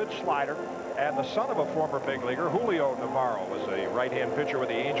 Pretty good slider. And the son of a former big leaguer, Julio Navarro, was a right-hand pitcher with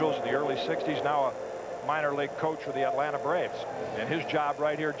the Angels in the early 60s, now a minor league coach for the Atlanta Braves. And his job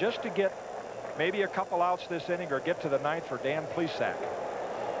right here, just to get maybe a couple outs this inning or get to the 9th for Dan Plesac.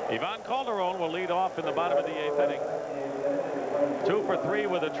 Ivan Calderon will lead off in the bottom of the 8th inning. 2 for 3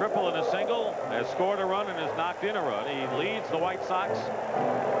 with a triple and a single. Has scored a run and has knocked in a run. He leads the White Sox,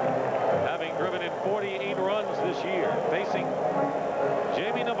 having driven in 48 runs this year, facing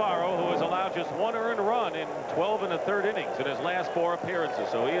Jamie Navarro, who has allowed just 1 earned run in 12 1/3 innings in his last 4 appearances.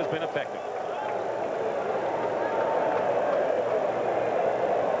 So he has been effective.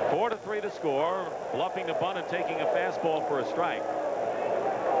 4-3 to score. Bluffing the bunt and taking a fastball for a strike.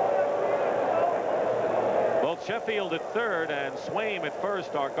 Both Sheffield at third and Swaim at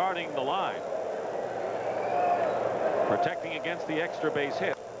first are guarding the line, protecting against the extra base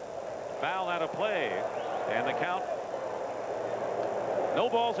hit. Foul out of play, and the count, no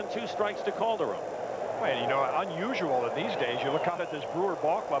balls and 2 strikes to Calderon. Well, you know, unusual in these days. You look out at this Brewer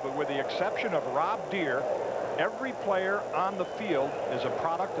ball club, and with the exception of Rob Deere, every player on the field is a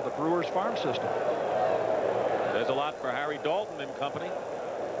product of the Brewers farm system. There's a lot for Harry Dalton and company.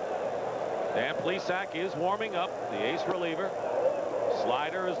 Dan Plesac is warming up, the ace reliever.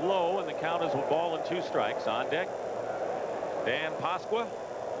 Slider is low, and the count is a ball and 2 strikes. On deck, Dan Pasqua.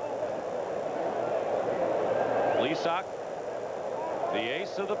 Plesac, the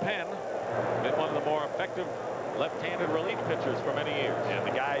ace of the pen, been one of the more effective left-handed relief pitchers for many years. And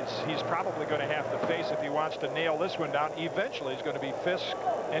the guys he's probably going to have to face if he wants to nail this one down eventually is going to be Fisk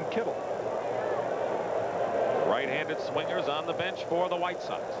and Kittle. Right-handed swingers on the bench for the White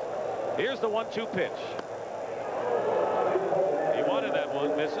Sox. Here's the 1-2 pitch. He wanted that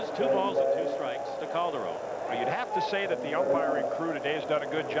one, misses. 2 balls and 2 strikes to Calderon. Well, you'd have to say that the umpiring crew today has done a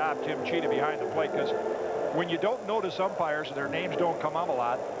good job, Tim Cheetah behind the plate, because when you don't notice umpires and their names don't come up a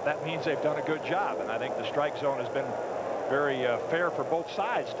lot, that means they've done a good job. And I think the strike zone has been very fair for both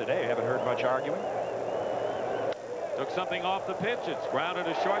sides today. I haven't heard much arguing. Took something off the pitch. It's grounded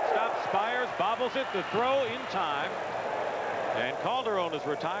to shortstop. Spires bobbles it. The throw in time. And Calderon is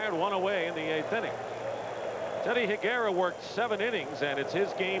retired, 1 away in the 8th inning. Teddy Higuera worked 7 innings, and it's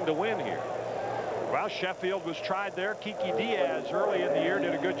his game to win here. Well, Sheffield was tried there. Kiki Diaz early in the year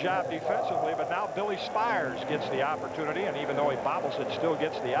did a good job defensively, but now Billy Spires gets the opportunity, and even though he bobbles it, still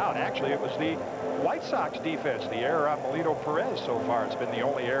gets the out. Actually, it was the White Sox defense, the error on Melito Perez so far. It's been the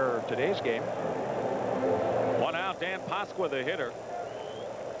only error of today's game. 1 out, Dan Pasqua, the hitter.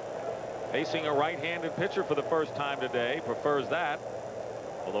 Facing a right-handed pitcher for the first time today. Prefers that,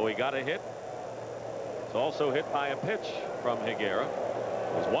 although he got a hit. It's also hit by a pitch from Higuera.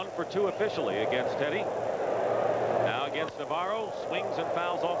 It was 1 for 2 officially against Teddy. Now against Navarro, swings and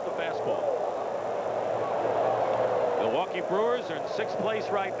fouls off the fastball. Milwaukee Brewers are in 6th place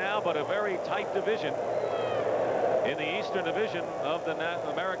right now, but a very tight division in the Eastern Division of the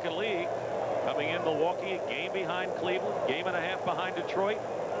American League. Coming in Milwaukee, a game behind Cleveland, game and a half behind Detroit,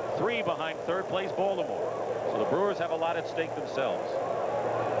 3 behind 3rd place Baltimore. So the Brewers have a lot at stake themselves.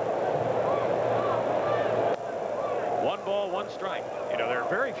 1 ball, 1 strike. You know, there are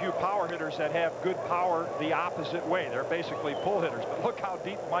very few power hitters that have good power the opposite way. They're basically pull hitters. But look how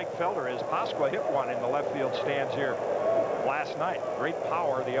deep Mike Felder is. Pasqua hit one in the left field stands here last night. Great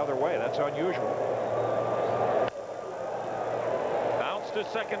power the other way. That's unusual. Bounce to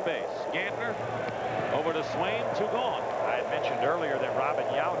second base. Gantner over to Swain, 2 gone. I had mentioned earlier that Robin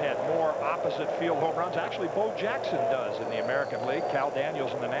Yount had more opposite field home runs. Actually, Bo Jackson does in the American League. Cal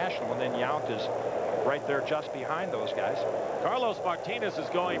Daniels in the National, and then Yount is right there just behind those guys. Carlos Martinez is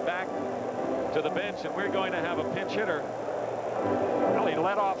going back to the bench, and we're going to have a pinch hitter. Well, he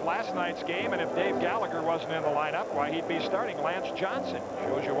led off last night's game, and if Dave Gallagher wasn't in the lineup, why, he'd be starting Lance Johnson.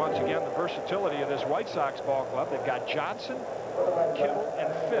 Shows you once again the versatility of this White Sox ball club. They've got Johnson, Kittle,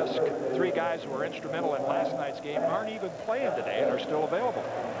 and Fisk, 3 guys who were instrumental in last night's game, aren't even playing today and are still available.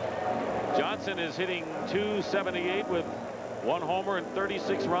 Johnson is hitting .278 with 1 homer and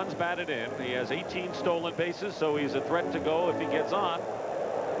 36 runs batted in. He has 18 stolen bases, so he's a threat to go if he gets on.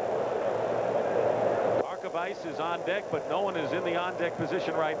 Arcavice is on deck, but no one is in the on-deck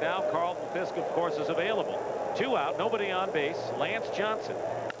position right now. Carlton Fisk, of course, is available. 2 out, nobody on base. Lance Johnson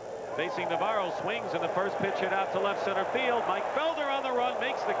facing Navarro, swings, and the first pitch hit out to left center field. Mike Felder on the run,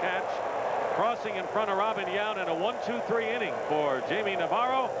 makes the catch, crossing in front of Robin Yount, in a 1-2-3 inning for Jamie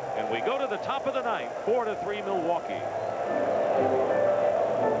Navarro, and we go to the top of the 9th, 4-3 Milwaukee.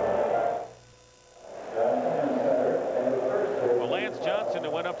 Well, Lance Johnson,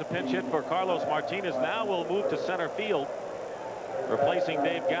 who went up to pinch hit for Carlos Martinez, now will move to center field, replacing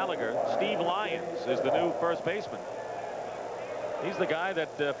Dave Gallagher. Steve Lyons is the new first baseman. He's the guy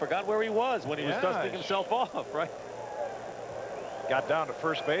that forgot where he was when he was dusting himself off, right? Got down to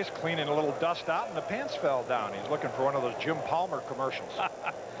first base, cleaning a little dust out, and the pants fell down. He's looking for one of those Jim Palmer commercials.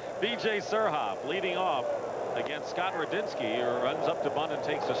 B.J. Surhoff leading off against Scott Radinsky, who runs up to bunt and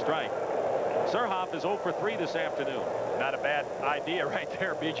takes a strike. Surhoff is 0 for 3 this afternoon. Not a bad idea right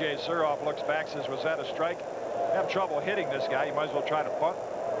there. B.J. Surhoff looks back, says, was that a strike? Have trouble hitting this guy. You might as well try to bunt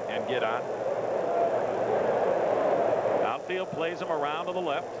and get on. Outfield plays him around to the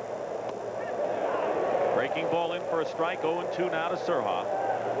left. Breaking ball in for a strike. 0-2 now to Surhoff.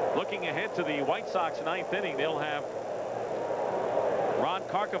 Looking ahead to the White Sox 9th inning, they'll have Ron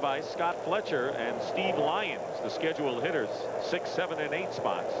Karkovice, Scott Fletcher, and Steve Lyons, the scheduled hitters, 6, 7, and 8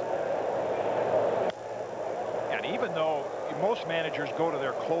 spots. And even though most managers go to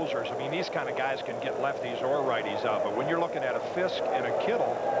their closers, I mean, these kind of guys can get lefties or righties out, but when you're looking at a Fisk and a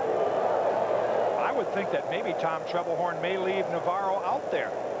Kittle, I would think that maybe Tom Trebelhorn may leave Navarro out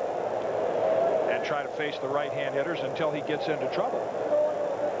there and try to face the right-hand hitters until he gets into trouble.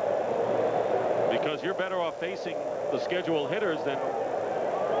 Because you're better off facing the scheduled hitters than,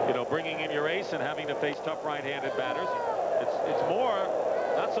 you know, bringing in your ace and having to face tough right-handed batters. It's more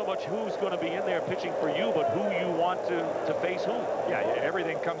not so much who's going to be in there pitching for you, but who you want to face who. Yeah,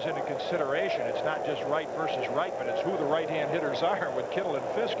 everything comes into consideration. It's not just right versus right, but it's who the right-hand hitters are. With Kittle and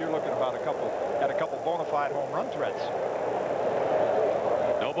Fisk, you're looking about a couple bona fide home run threats.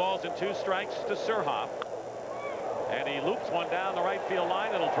 No balls and 2 strikes to Surhoff, and he loops one down the right field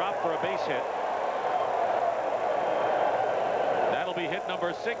line. It'll drop for a base hit. That'll be hit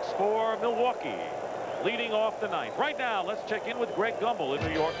number 6 for Milwaukee, leading off the 9th. Right now, let's check in with Greg Gumbel in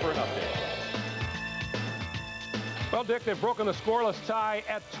New York for an update. Well, Dick, they've broken the scoreless tie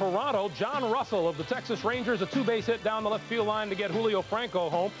at Toronto. John Russell of the Texas Rangers, a 2-base hit down the left field line to get Julio Franco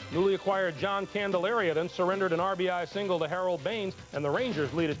home. Newly acquired John Candelaria then surrendered an RBI single to Harold Baines, and the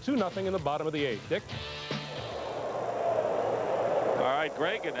Rangers lead it 2-0 in the bottom of the 8th. Dick? All right,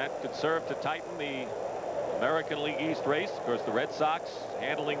 Greg, and that could serve to tighten the American League East race. Of course, the Red Sox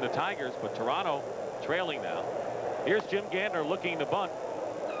handling the Tigers, but Toronto trailing now. Here's Jim Gantner looking to bunt,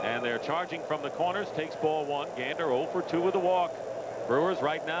 and they're charging from the corners. Takes ball 1. Gantner 0 for 2 with a walk. Brewers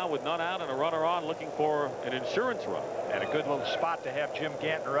right now with none out and a runner on, looking for an insurance run. And a good little spot to have Jim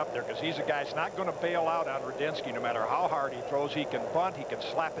Gantner up there, because he's a guy who's not going to bail out on Radinsky no matter how hard he throws. He can bunt. He can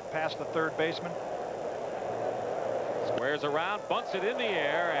slap it past the third baseman. Squares around, bunts it in the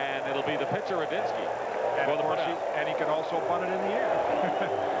air, and it'll be the pitcher Radinsky. And, of course, he can also bunt it in the air.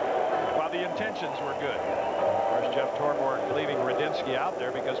 Well, the intentions were good. Of course, Jeff Torborg leaving Radinsky out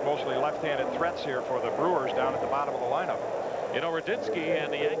there because mostly left-handed threats here for the Brewers down at the bottom of the lineup. You know, Radinsky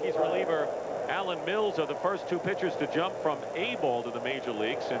and the Yankees reliever Alan Mills are the first 2 pitchers to jump from A ball to the major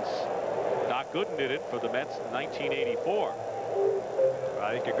league since Doc Gooden did it for the Mets in 1984.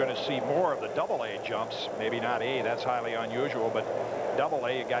 I think you're going to see more of the Double-A jumps. Maybe not A, that's highly unusual, but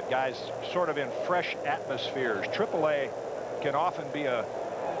Double-A, you got guys sort of in fresh atmospheres. Triple-A can often be a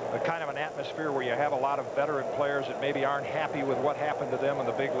a kind of an atmosphere where you have a lot of veteran players that maybe aren't happy with what happened to them on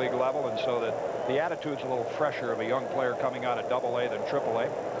the big league level, and so that the attitude's a little fresher of a young player coming out of AA than AAA.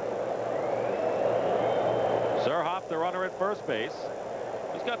 Surhoff, the runner at first base.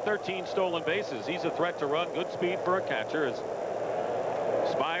 He's got 13 stolen bases. He's a threat to run. Good speed for a catcher as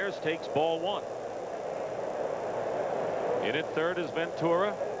Spires takes ball one. In at third is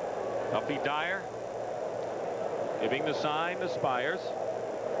Ventura. Huffy Dyer giving the sign to Spires.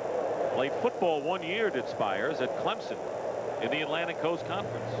 Played football 1 year, did Spires, at Clemson in the Atlantic Coast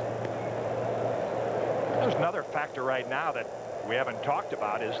Conference. There's another factor right now that we haven't talked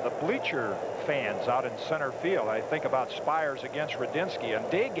about is the bleacher fans out in center field. I think about Spires against Radinsky. On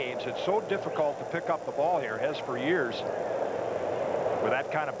day games, it's so difficult to pick up the ball here. It has for years with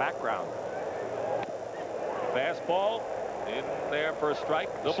that kind of background. Fastball in there for a strike.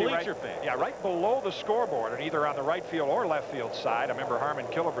 The bleacher fan. Yeah, right below the scoreboard, and either on the right field or left field side. I remember Harmon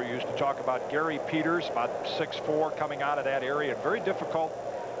Killebrew used to talk about Gary Peters, about 6'4", coming out of that area. Very difficult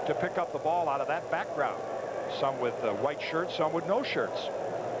to pick up the ball out of that background. Some with white shirts, some with no shirts.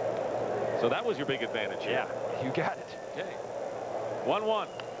 So that was your big advantage here. Yeah, you got it. Okay. 1-1.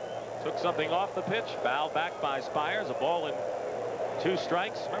 Took something off the pitch. Foul back by Spires. A ball and 2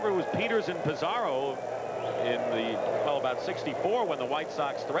 strikes. Remember, it was Peters and Pizarro in the, well, about 64 when the White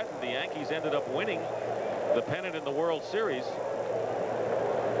Sox threatened. The Yankees ended up winning the pennant in the World Series.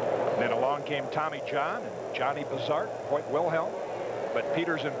 And then along came Tommy John and Johnny Bizart, Hoyt Wilhelm. But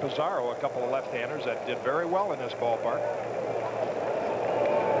Peters and Pizarro, a couple of left-handers that did very well in this ballpark.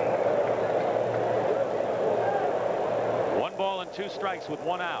 One ball and 2 strikes with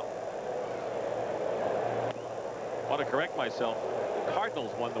 1 out. I want to correct myself. The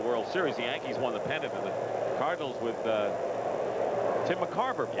Cardinals won the World Series. The Yankees won the pennant, and the Cardinals with Tim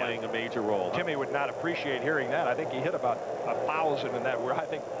McCarver playing a major role. Timmy would not appreciate hearing that. I think he hit about 1,000 in that. I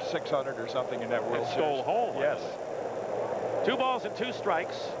think 600 or something in that World Series. Stole home. Yes. 2 balls and 2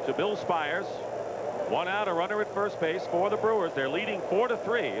 strikes to Bill Spires. 1 out, a runner at first base for the Brewers. They're leading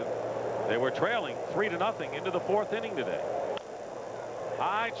 4-3. They were trailing 3-0 into the 4th inning today.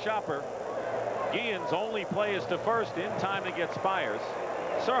 High chopper. Guillen's only play is to first in time to get Spires.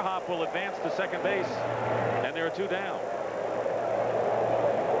 Surhoff will advance to second base, and there are 2 down.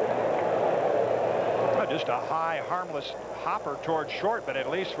 Just a high, harmless hopper towards short, but at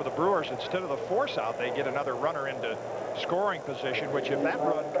least for the Brewers, instead of the force out, they get another runner into scoring position, which if that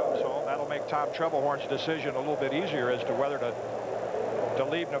run comes home, that'll make Tom Trebelhorn's decision a little bit easier as to whether to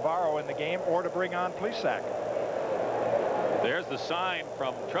leave Navarro in the game or to bring on Plesac. There's the sign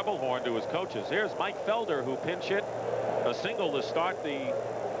from Trebelhorn to his coaches. Here's Mike Felder, who pinch hit a single to start the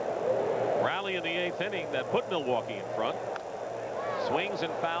rally in the 8th inning that put Milwaukee in front. Swings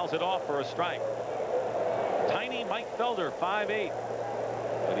and fouls it off for a strike. Tiny Mike Felder, 5'8",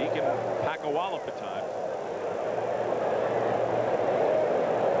 but he can pack a wallop at times.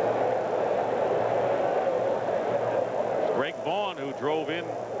 Greg Vaughn, who drove in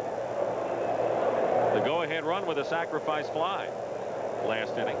the go-ahead run with a sacrifice fly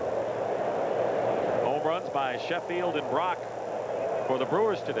last inning. Home runs by Sheffield and Brock for the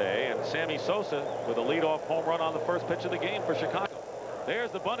Brewers today, and Sammy Sosa with a leadoff home run on the first pitch of the game for Chicago.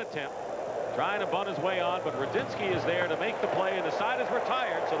 There's the bunt attempt. Trying to bunt his way on, but Radinsky is there to make the play, and the side is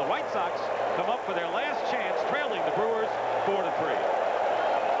retired, so the White Sox come up for their last chance, trailing the Brewers 4-3.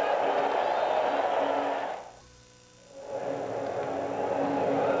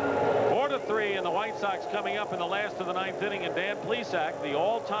 And the White Sox coming up in the last of the 9th inning, and Dan Plesac, the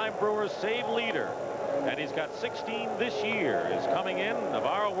all-time Brewers save leader, and he's got 16 this year, is coming in.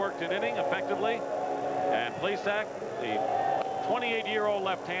 Navarro worked an inning effectively, and Plesac, the 28-year-old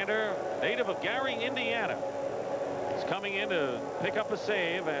left-hander, native of Gary, Indiana, is coming in to pick up a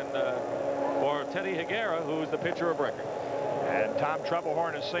save, and for Teddy Higuera, who is the pitcher of record. And Tom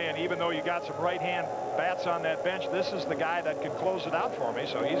Trebelhorn is saying, even though you got some right-hand bats on that bench, this is the guy that can close it out for me.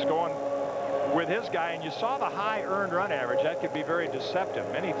 So he's going with his guy, and you saw the high earned run average. That could be very deceptive.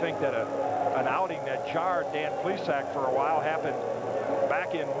 Many think that an outing that jarred Dan Plesac for a while happened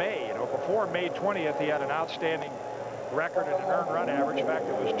back in May. You know, before May 20th, he had an outstanding record and an earned run average. In fact,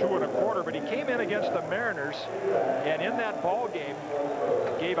 it was 2 1/4, but he came in against the Mariners, and in that ball game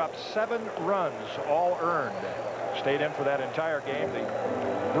gave up 7 runs, all earned. Stayed in for that entire game.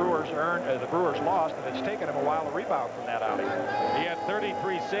 The Brewers lost, and it's taken him a while to rebound from that outing. He had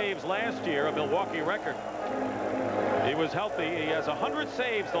 33 saves last year, a Milwaukee record. He was healthy. He has 100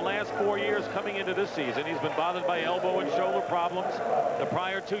 saves the last 4 years coming into this season. He's been bothered by elbow and shoulder problems the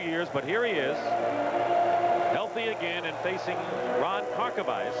prior 2 years, but here he is, healthy again and facing Ron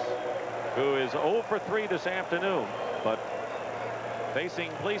Karkovice, who is 0 for 3 this afternoon. But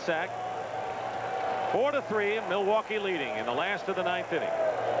facing Plesac. 4-3, Milwaukee leading in the last of the 9th inning.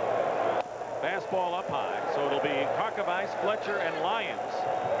 Fastball up high, so it'll be Karkovice, Fletcher, and Lyons,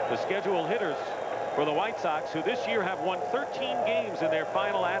 the scheduled hitters for the White Sox, who this year have won 13 games in their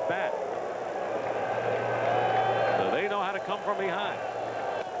final at-bat. So they know how to come from behind.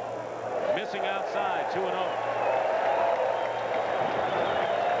 Missing outside, 2-0.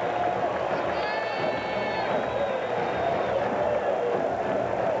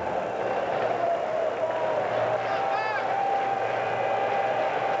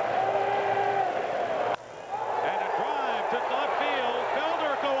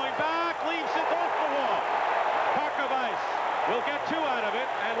 Will get 2 out of it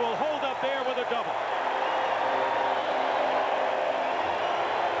and will hold up there with a double.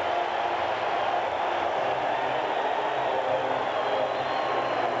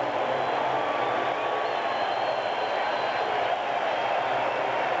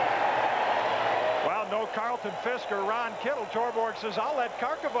 Well, no Carlton Fisk or Ron Kittle. Torborg says, I'll let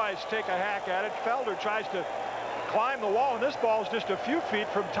Karkovice take a hack at it. Felder tries to climb the wall, and this ball is just a few feet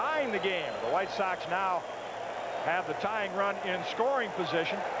from tying the game. The White Sox now have the tying run in scoring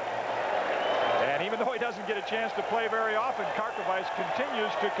position. And even though he doesn't get a chance to play very often, Karkovice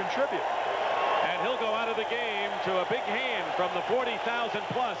continues to contribute. And he'll go out of the game to a big hand from the 40,000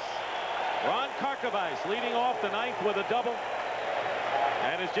 plus. Ron Karkovice leading off the 9th with a double.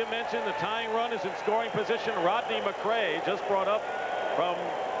 And as Jim mentioned, the tying run is in scoring position. Rodney McRae, just brought up from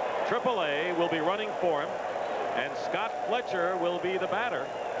AAA, will be running for him. And Scott Fletcher will be the batter.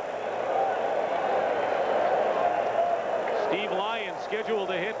 Steve Lyons scheduled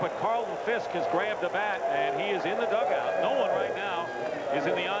to hit, but Carlton Fisk has grabbed the bat, and he is in the dugout. No one right now is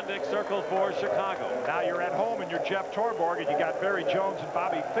in the on-deck circle for Chicago. Now you're at home, and you're Jeff Torborg, and you got Barry Jones and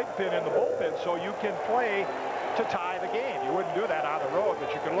Bobby Thigpen in the bullpen, so you can play to tie the game. You wouldn't do that on the road,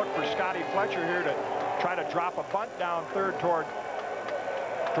 but you can look for Scotty Fletcher here to try to drop a bunt down third toward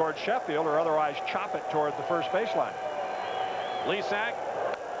Sheffield, or otherwise chop it toward the first baseline. Plesac,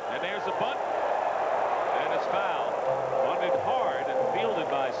 and there's a bunt, and it's foul. Bunted hard and fielded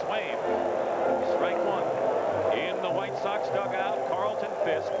by Swain. Strike 1. In the White Sox dugout, Carlton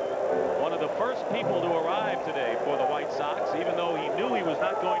Fisk, one of the first people to arrive today for the White Sox, even though he knew he was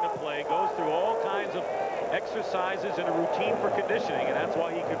not going to play, goes through all kinds of exercises and a routine for conditioning, and that's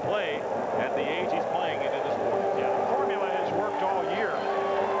why he could play at the age he's playing in this sport. Yeah, the formula has worked all year.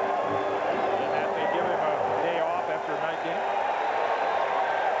 And that they give him a day off after a night game.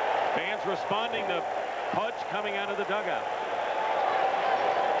 Fans responding to Pudge coming out of the dugout.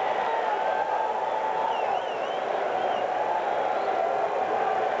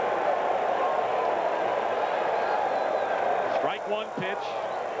 Strike 1 pitch.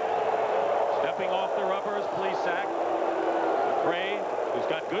 Stepping off the rubber is Plesac. McRae, who's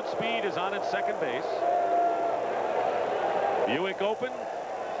got good speed, is on at second base. Buick open.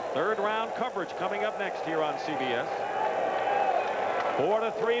 3rd round coverage coming up next here on CBS.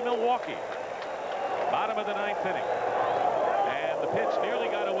 4-3 Milwaukee. Bottom of the 9th inning. And the pitch nearly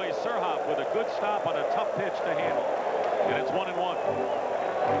got away. Surhoff with a good stop on a tough pitch to handle. And it's 1-1.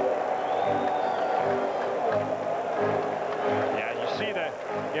 Yeah, you see the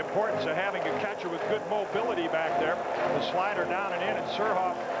importance of having a catcher with good mobility back there. The slider down and in, and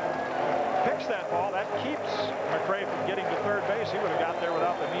Surhoff picks that ball. That keeps McRae from getting to third base. He would have got there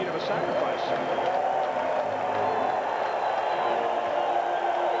without the need of a sacrifice.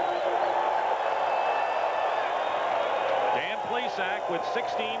 With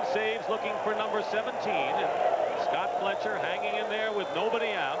 16 saves, looking for number 17. And Scott Fletcher hanging in there with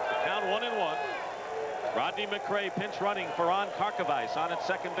nobody out. The count 1-1. Rodney McRae pinch running for Ron Karkovice on at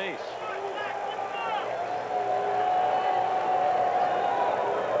second base.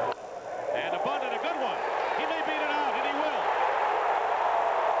 And a bunt, and a good one. He may beat it out, and he will.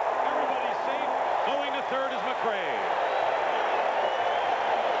 Everybody's safe. Going to third is McRae.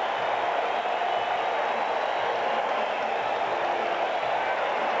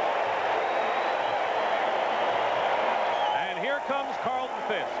 Comes Carlton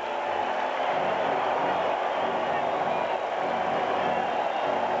Fisk.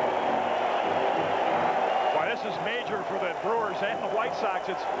 Well, this is major for the Brewers and the White Sox.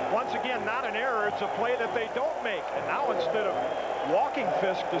 It's once again not an error. It's a play that they don't make. And now instead of walking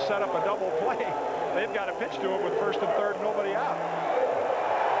Fisk to set up a double play, they've got to pitch to him with first and third, nobody out.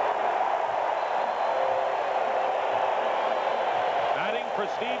 Batting for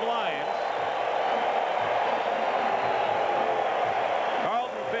Steve Lyons.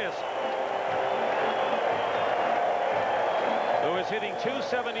 Hitting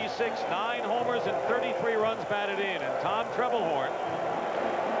 .276, 9 homers and 33 runs batted in. And Tom Trebelhorn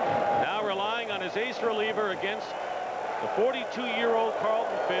now relying on his ace reliever against the 42-year-old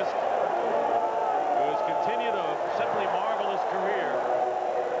Carlton Fisk, who has continued a simply marvelous career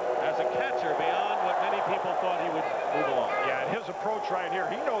as a catcher beyond what many people thought he would move along. Yeah, and his approach right here,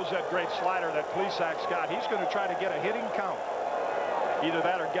 he knows that great slider that Plesac's got. He's going to try to get a hitting count. Either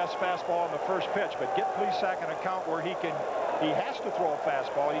that or guess fastball on the first pitch, but get Plesac in a count where he has to throw a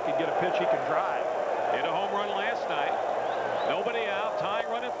fastball. He can get a pitch he can drive. Hit a home run last night. Nobody out. Tying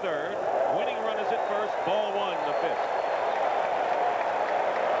run at third. Winning run is at first. Ball 1 to Fisk.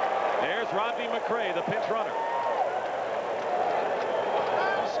 There's Rodney McRae, the pinch runner.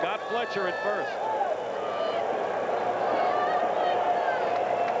 Scott Fletcher at first.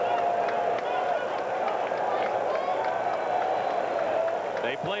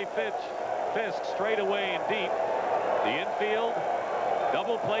 They play Fisk straight away and deep. The infield,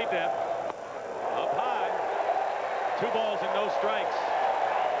 double play depth. Up high. 2 balls and no strikes.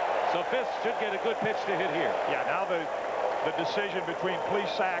 So Fisk should get a good pitch to hit here. Yeah, now the decision between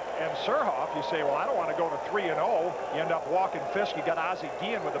Plesac and Surhoff, you say, well, I don't want to go to 3-0. You end up walking Fisk. You got Ozzie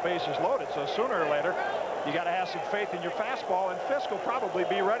Guillen with the bases loaded. So sooner or later, you got to have some faith in your fastball, and Fisk will probably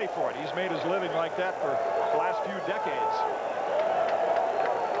be ready for it. He's made his living like that for the last few decades.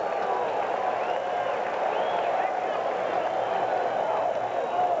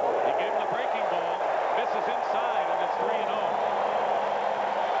 He gave him the breaking ball. Misses inside, and it's 3-0.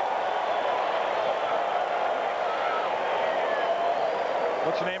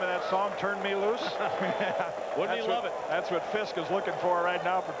 What's the name of that song? Turn Me Loose? Wouldn't he love it? That's what Fisk is looking for right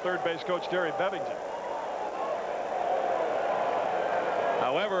now from third base coach Terry Bevington.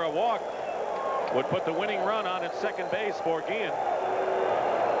 However, a walk would put the winning run on at second base for Guillen.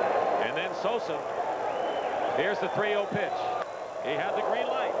 And then Sosa. Here's the 3-0 pitch. He had the green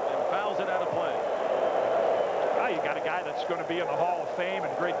light and fouls it out of play. Well, you got a guy that's going to be in the Hall of Fame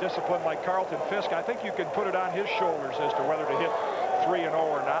and great discipline like Carlton Fisk. I think you can put it on his shoulders as to whether to hit 3-0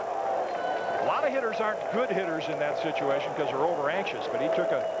 or not. A lot of hitters aren't good hitters in that situation because they're over anxious, but he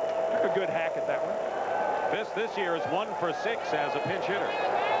took a good hack at that one. Fisk this year is 1 for 6 as a pinch hitter.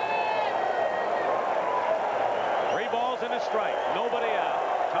 3 balls and a strike. Nobody out.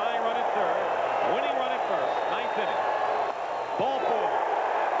 Tying run at third. Winning run at first. 9th inning. Ball 4.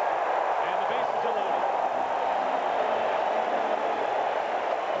 And the bases are loaded.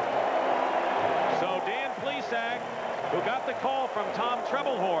 So Dan Plesac, who got the call from Tom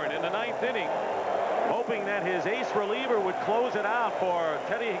Trebelhorn in the 9th inning, hoping that his ace reliever would close it out for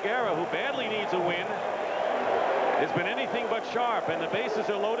Teddy Higuera, who badly needs a win, has been anything but sharp, and the bases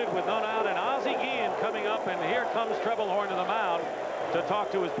are loaded with none out, and Ozzie Guillen coming up, and here comes Trebelhorn to the mound to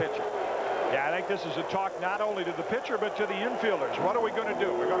talk to his pitcher. Yeah, I think this is a talk not only to the pitcher, but to the infielders. What are we going to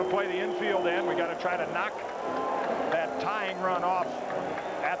do? We're going to play the infield end. We got to try to knock that tying run off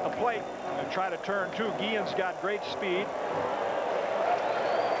at the plate and try to turn 2. Guillen's got great speed.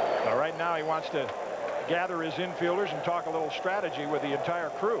 But right now he wants to gather his infielders and talk a little strategy with the entire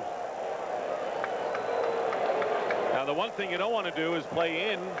crew. Now, the one thing you don't want to do is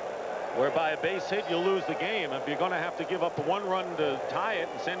play in whereby a base hit you'll lose the game. If you're going to have to give up 1 run to tie it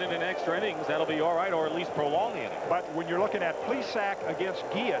and send it in extra innings, that'll be all right, or at least prolong the inning. But when you're looking at Plesac against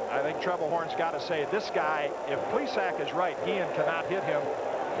Guillen, I think Trebelhorn's got to say this guy, if Plesac is right, Guillen cannot hit him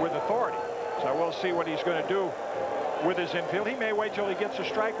with authority. So we'll see what he's going to do with his infield. He may wait till he gets a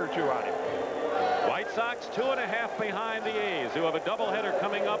strike or 2 on him. White Sox 2.5 behind the A's, who have a doubleheader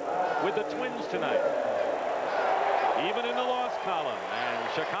coming up with the Twins tonight. Even in the loss column, and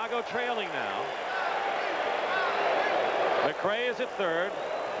Chicago trailing now. McRae is at third.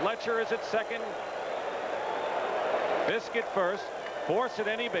 Fletcher is at second. Fisk at first. Force at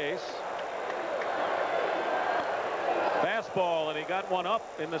any base. Fastball, and he got one up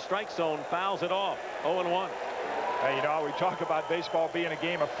in the strike zone. Fouls it off. 0-1. Hey, you know, we talk about baseball being a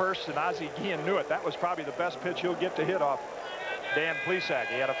game of firsts, and Ozzie Guillen knew it. That was probably the best pitch he'll get to hit off Dan Plesac.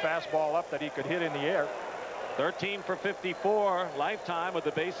 He had a fastball up that he could hit in the air. 13 for 54 lifetime with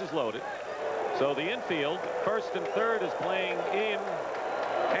the bases loaded. So the infield, first and third, is playing in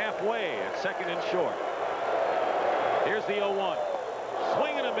halfway at second and short. Here's the 0-1.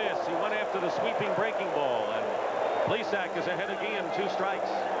 Swing and a miss. He went after the sweeping breaking ball, and Plesac is ahead again, 2 strikes.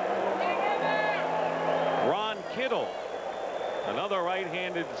 Ron Kittle, another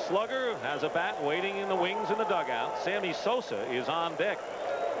right-handed slugger, has a bat waiting in the wings in the dugout. Sammy Sosa is on deck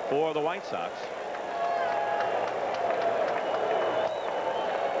for the White Sox.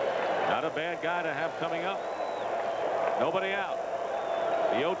 Not a bad guy to have coming up. Nobody out.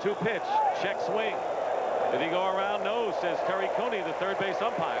 The 0-2 pitch. Check swing. Did he go around? No, says Terry Cooney, the third base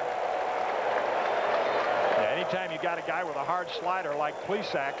umpire. Yeah, anytime you got a guy with a hard slider like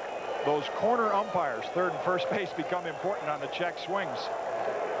Plesac, those corner umpires, third and first base, become important on the check swings.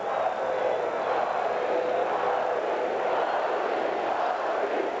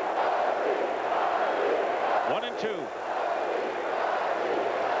 One and two.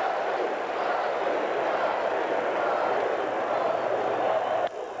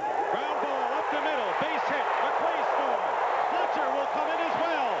 Ground ball up the middle. Base hit. McQuay scores. Fletcher will come in as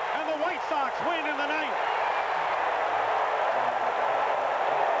well. And the White Sox win in the ninth.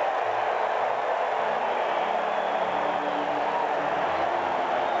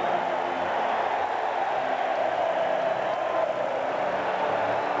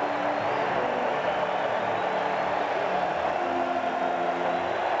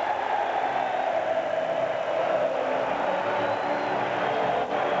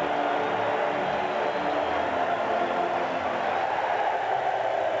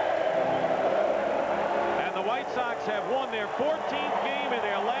 Have won their 14th game in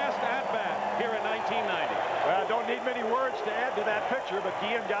their last at-bat here in 1990. Well, I don't need many words to add to that picture, but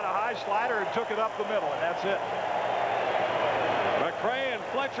Guillen got a high slider and took it up the middle, and that's it. McRae and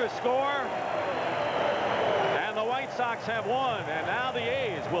Fletcher score, and the White Sox have won. And now the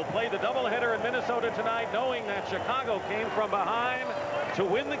A's will play the doubleheader in Minnesota tonight, knowing that Chicago came from behind to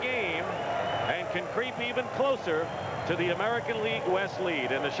win the game and can creep even closer to the American League West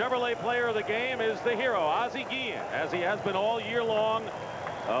lead. And the Chevrolet player of the game is the hero, Ozzie Guillen, as he has been all year long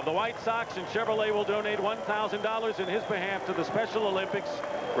of the White Sox, and Chevrolet will donate $1,000 in his behalf to the Special Olympics.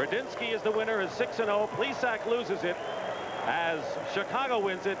 Radinsky is the winner, is 6-0. Plesac loses it as Chicago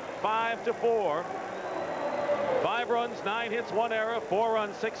wins it 5-4. 5 runs, 9 hits, 1 error, 4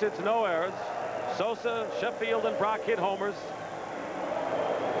 runs, 6 hits, no errors. Sosa, Sheffield, and Brock hit homers.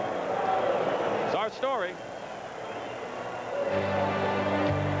 It's our story.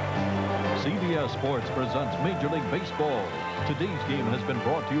 CBS Sports presents Major League Baseball. Today's game has been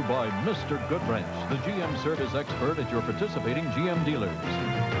brought to you by Mr. Goodwrench, the GM service expert at your participating GM dealers.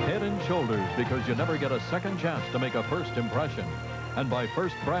 Head and Shoulders, because you never get a second chance to make a first impression. And by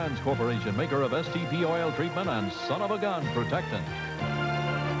First Brands Corporation, maker of STP oil treatment and son of a gun protectant.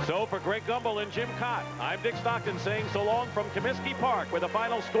 So for Greg Gumbel and Jim Kaat, I'm Dick Stockton saying so long from Comiskey Park, where the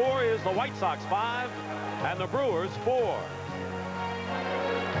final score is the White Sox 5 and the Brewers 4.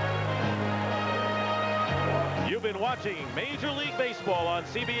 You've been watching Major League Baseball on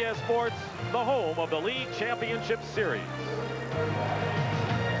CBS Sports, the home of the League Championship Series.